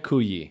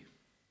 Dyakuyi.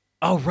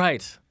 Oh,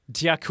 right.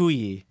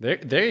 Dyakuyi.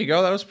 There you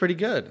go. That was pretty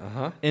good.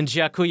 Uh-huh. And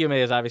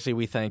Dyakuye is obviously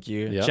we thank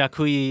you. Yep.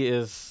 Dyakuyi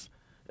is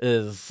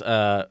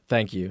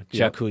thank you.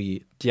 Yep.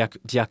 Dyakuyi.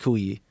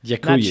 Dyakuyi.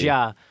 Dyakuyi. Not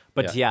Dya,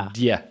 but Dya.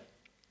 Dya.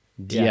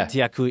 Yeah.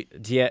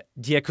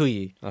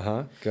 Dyakuyi.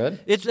 Uh-huh. Good.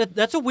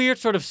 That's a weird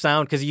sort of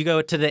sound because you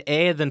go to the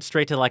A then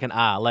straight to like an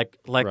A. Like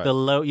Right. the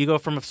low, you go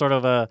from sort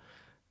of a,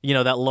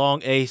 that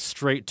long A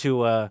straight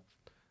to a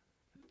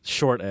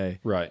short A.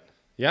 Right.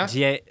 Yeah.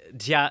 Whatever.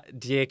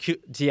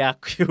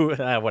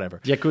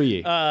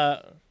 Dyakuyi.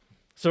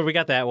 So we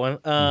got that one.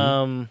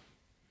 How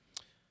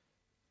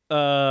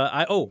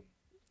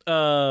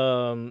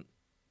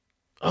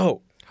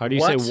do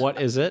you say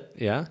what is it?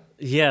 Yeah.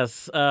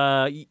 Yes.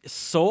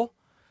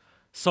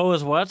 So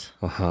is what?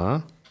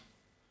 Uh-huh.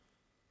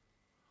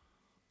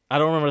 I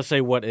don't remember to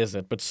say what is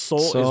it, but so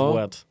is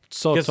what?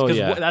 Soto,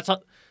 yeah. That's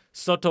how,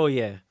 soto,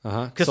 yeah.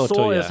 Uh-huh. Because Soto,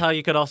 so yeah. is how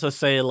you could also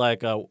say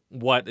like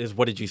what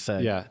did you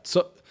say? Yeah.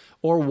 So,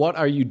 or what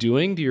are you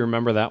doing? Do you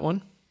remember that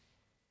one?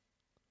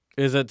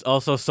 Is it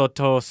also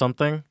soto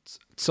something?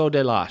 So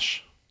de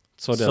lash.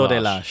 So de So lash. de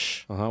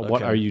lash. Uh-huh.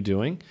 What Okay. are you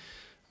doing?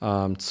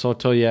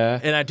 Soto, yeah.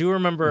 And I do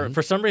remember,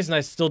 for some reason,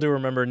 I still do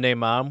remember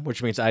nemam,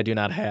 which means I do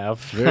not have.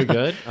 Very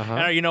good. Uh-huh.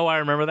 And you know why I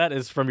remember that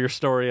is from your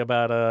story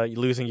about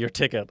losing your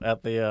ticket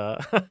at the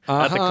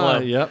at the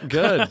club. Yep,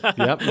 good.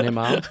 Yep,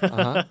 Nemam.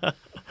 Uh-huh.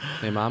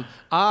 Nemam.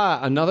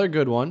 Another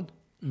good one.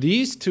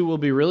 These two will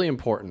be really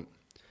important.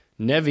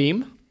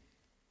 Nevim.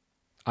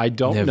 I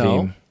don't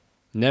know.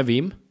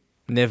 Nevim.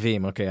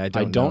 Nevim. Okay, I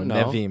don't know.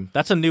 Nevim.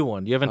 That's a new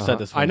one. You haven't said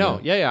this one I know.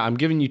 yet. Yeah. I'm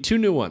giving you two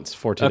new ones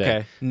for today.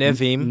 Okay.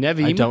 Nevim.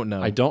 Nevim. I don't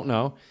know. I don't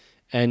know.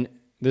 And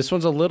this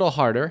one's a little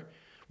harder.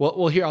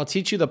 Well, here, I'll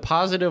teach you the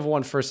positive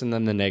one first and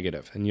then the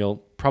negative, and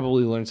you'll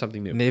probably learn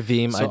something new.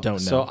 Nevim, I don't know.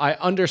 So I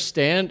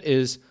understand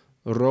is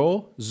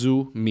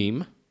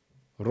rozumim.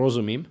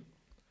 Rozumim.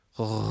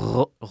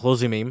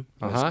 Rozumim.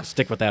 Uh-huh.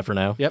 Stick with that for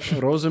now. Yep,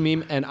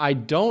 rozumim. And I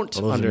don't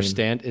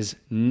understand is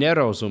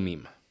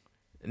nerozumim.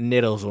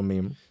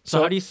 Nerozumim. So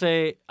So- how do you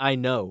say I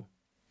know?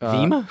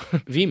 Vim?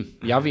 Vim.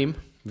 Ja, vim.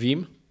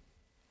 Vim.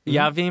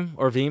 Yavim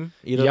or Vim,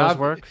 either Yeah, of those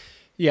work.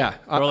 Yeah.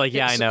 Or like,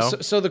 yeah, I know.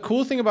 So the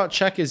cool thing about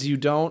Czech is you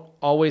don't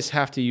always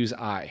have to use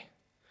I,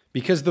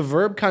 because the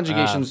verb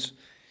conjugations,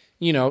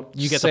 you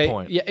get the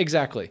point. Yeah,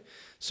 exactly.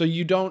 So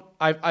you don't.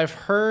 I've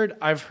heard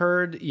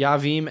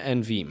Yavim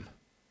and Vim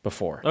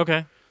before.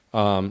 Okay.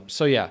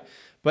 So yeah.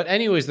 But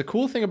anyways, the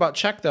cool thing about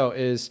Czech though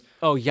is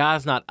Oh, ya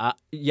is not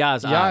ya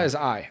is ya I. is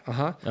I.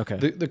 Okay.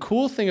 The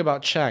cool thing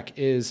about Czech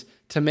is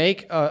to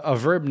make a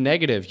verb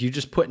negative, you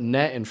just put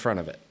ne in front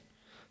of it.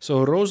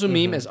 So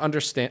rozumím is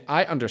understand.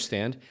 I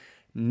understand.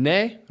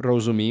 Ne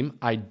rozumím.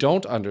 I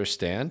don't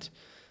understand.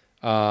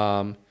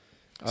 So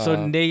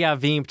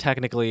neyavim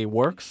technically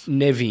works.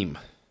 Nevím.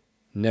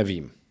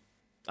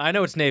 I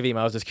know it's nevim.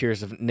 I was just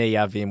curious if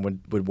neyavim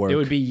would work. It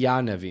would be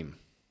ja nevím.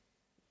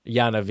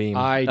 Yanavim.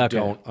 I Okay.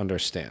 don't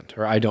understand,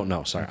 or I don't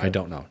know. Sorry, I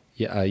don't know.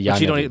 Ja But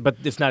you don't. nevím. But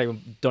it's not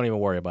even. Don't even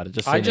worry about it.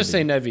 Just say I just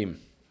say nevim.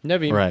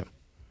 nevím. Nevím.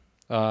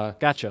 Right.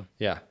 Gotcha.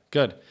 Yeah.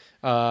 Good.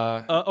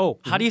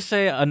 How do you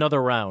say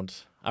another round?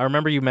 I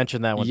remember you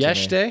mentioned that one. to me.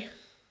 Yešte.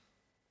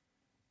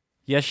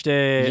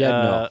 Yešte.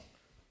 Jedno.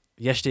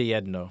 Yešte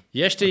jedno.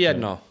 Ještě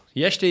jedno.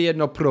 Ještě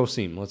jedno,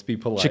 prosím. Let's be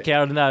polite.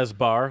 Čekárna is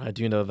bar. I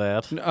do know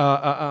that.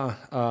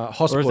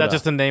 Hospoda. Or is that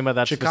just the name of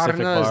that specific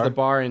Čekárna bar? is the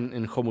bar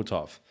in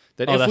Chomutov.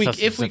 That Oh, that's a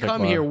if we specific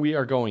come bar. here, we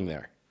are going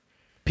there.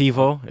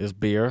 Pivo is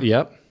beer.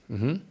 Yep.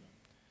 Okay.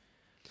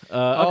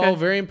 Oh,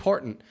 very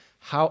important.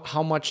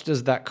 How much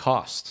does that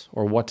cost,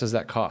 or what does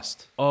that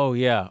cost? Oh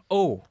yeah.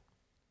 Oh,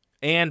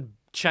 and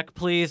check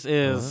please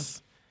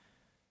is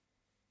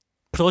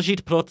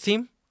Projit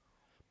prosím.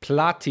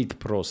 Platit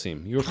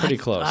prosím. You're pretty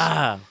close.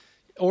 Ah,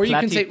 Or you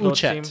can platit say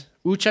prosím. učet.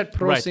 Učet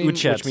prosím,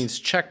 učet. which means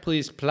check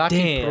please. Platit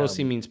Damn.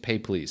 prosím means pay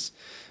please.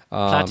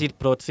 platit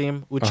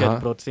prosím, učet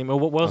prosím. Oh,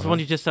 what was the one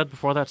you just said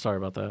before that? Sorry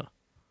about that.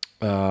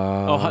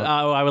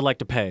 I would like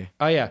to pay.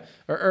 Oh yeah.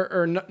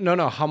 Or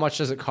no. How much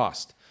does it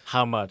cost?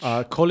 How much?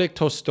 Kolik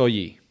to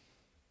stojí?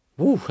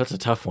 Ooh, that's a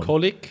tough one.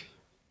 Kolik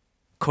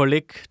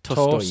Kolik to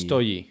to stojí.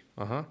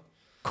 stojí?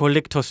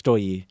 Kolik to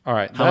stojí. All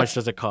right. How much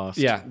does it cost?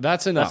 Yeah,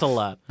 that's enough. That's a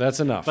lot. That's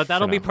enough. But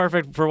that'll for be now.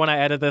 perfect for when I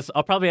edit this.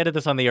 I'll probably edit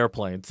this on the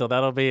airplane, so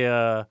that'll be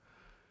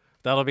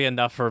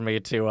enough for me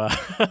to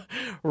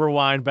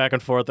rewind back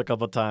and forth a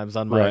couple times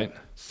on my Right.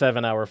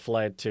 7-hour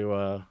flight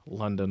to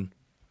London.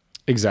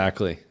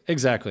 Exactly.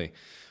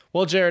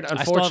 Well, Jared, I still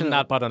have unfortunately,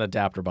 not bought an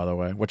adapter, by the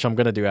way, which I'm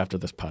going to do after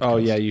this podcast. oh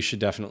yeah, you should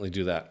definitely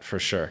do that for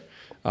sure.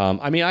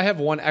 I mean, I have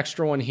one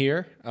extra one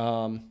here.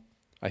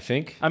 I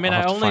think. I mean,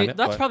 I'll have to find it,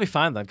 that's but- probably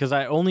fine then, because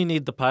I only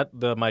need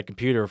my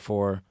computer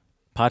for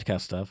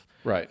podcast stuff.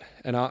 right,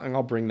 and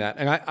I'll bring that.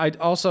 And I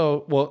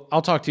also, well,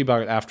 I'll talk to you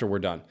about it after we're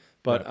done.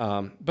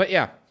 But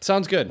yeah,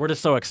 sounds good. We're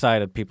just so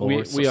excited, people. We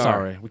We're so are.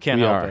 sorry. We can't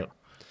We help are. it.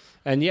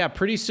 And yeah,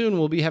 pretty soon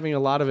we'll be having a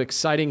lot of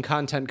exciting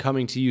content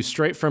coming to you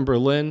straight from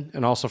Berlin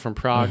and also from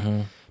Prague,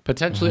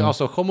 potentially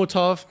also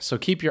Chomutov. So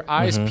keep your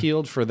eyes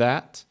peeled for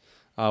that.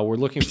 We're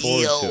looking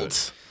forward to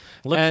it.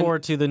 Look And-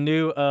 forward to the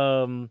new.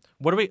 All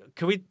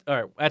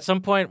right, at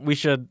some point we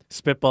should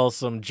spitball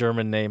some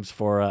German names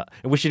for.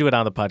 We should do it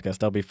on the podcast.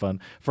 That'll be fun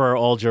for our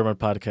all German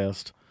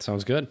podcast.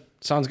 Sounds good.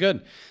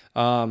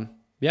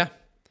 Yeah.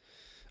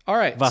 All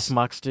right. Was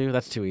magst du?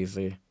 That's too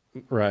easy.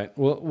 Right.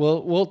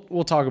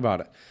 We'll talk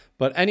about it.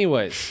 But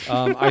anyways,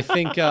 I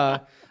think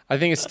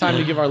it's time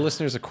to give our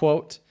listeners a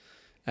quote.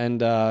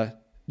 And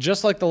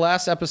just like the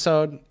last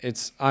episode,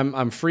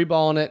 I'm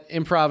freeballing it,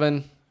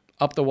 improving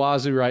up the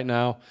wazoo right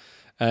now.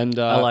 And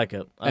I like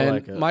it. I and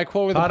like it. my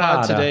quote of the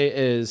pod Parada. today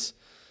is,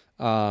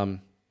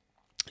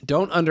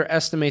 don't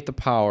underestimate the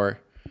power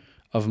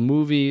of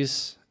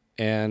movies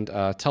and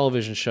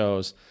television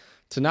shows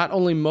to not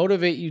only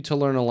motivate you to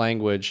learn a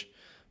language,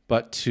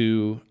 but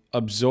to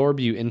absorb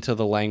you into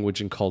the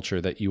language and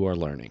culture that you are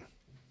learning.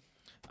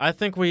 I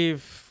think we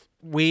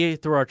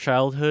through our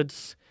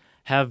childhoods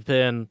have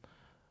been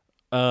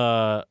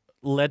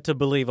led to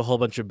believe a whole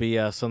bunch of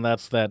BS, and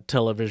that's that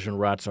television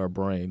rots our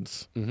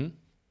brains. Mm-hmm.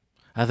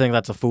 I think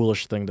that's a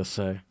foolish thing to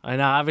say. I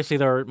know obviously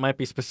there might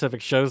be specific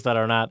shows that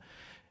are not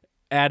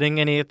adding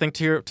anything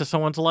to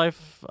someone's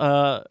life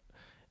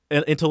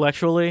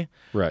intellectually,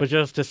 Right. but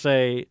just to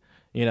say,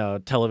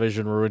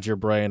 television ruins your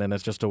brain and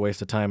it's just a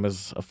waste of time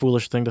is a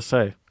foolish thing to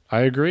say.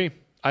 I agree.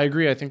 I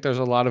think there's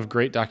a lot of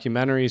great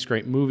documentaries,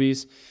 great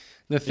movies.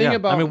 The thing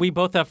about I mean, we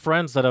both have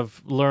friends that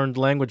have learned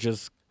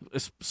languages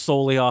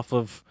solely off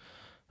of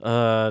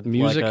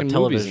music like, and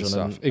television movies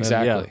and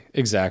stuff. yeah.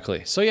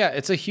 Exactly. So yeah,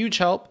 it's a huge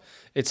help.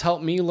 It's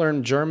helped me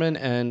learn German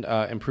and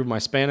improve my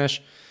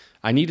Spanish.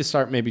 I need to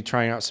start maybe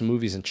trying out some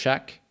movies in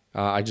Czech.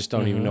 I just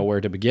don't even know where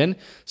to begin.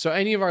 So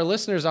any of our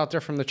listeners out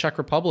there from the Czech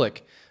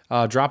Republic,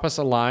 drop us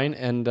a line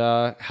and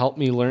help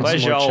me learn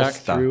some more Czech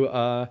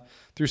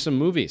through some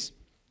movies.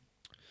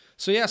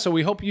 So yeah, so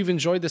we hope you've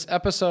enjoyed this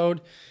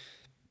episode.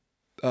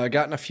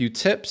 Gotten a few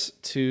tips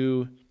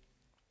to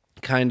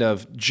kind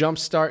of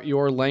jumpstart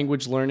your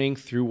language learning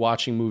through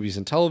watching movies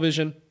and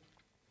television.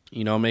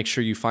 Make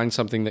sure you find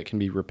something that can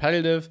be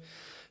repetitive.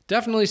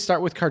 Definitely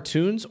start with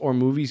cartoons or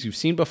movies you've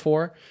seen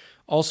before.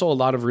 Also, a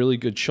lot of really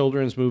good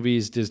children's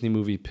movies, Disney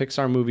movie,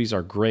 Pixar movies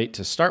are great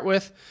to start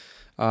with.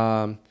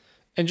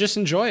 and just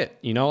enjoy it.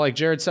 You know, like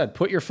Jared said,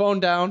 put your phone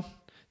down.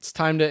 It's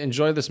time to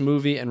enjoy this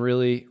movie and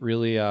really,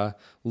 really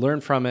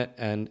learn from it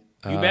and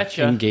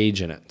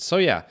engage in it. So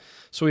yeah,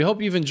 so we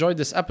hope you've enjoyed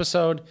this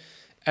episode.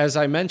 As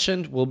I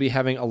mentioned, we'll be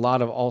having a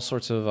lot of all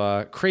sorts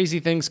of crazy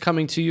things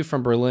coming to you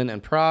from Berlin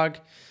and Prague.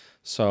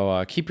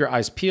 So keep your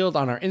eyes peeled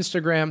on our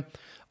Instagram,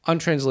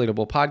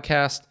 Untranslatable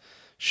Podcast.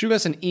 Shoot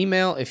us an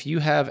email if you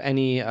have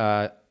any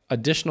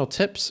additional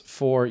tips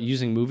for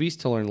using movies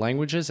to learn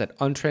languages at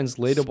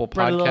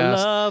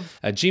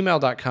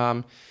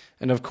untranslatablepodcast@gmail.com.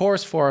 And of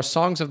course, for our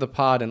songs of the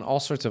pod and all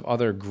sorts of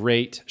other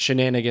great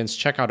shenanigans,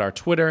 check out our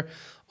Twitter,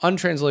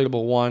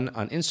 Untranslatable1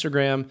 on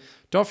Instagram.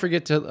 Don't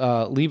forget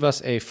to leave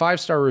us a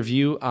 5-star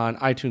review on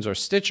iTunes or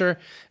Stitcher.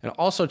 And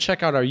also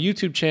check out our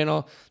YouTube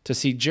channel to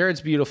see Jared's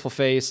beautiful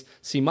face,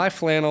 see my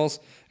flannels,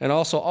 and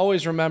also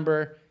always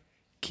remember,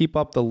 keep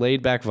up the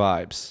laid-back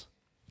vibes.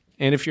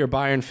 And if you're a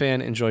Bayern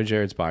fan, enjoy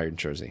Jared's Bayern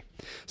jersey.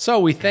 So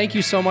we thank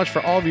you so much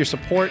for all of your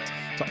support,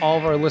 to all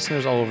of our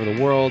listeners all over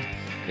the world.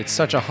 It's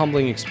such a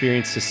humbling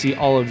experience to see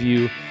all of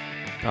you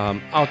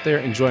out there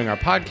enjoying our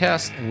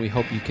podcast, and we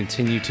hope you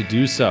continue to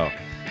do so.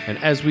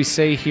 And as we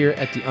say here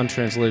at the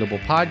Untranslatable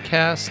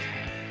Podcast,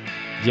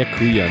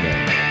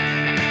 Dziękujemy.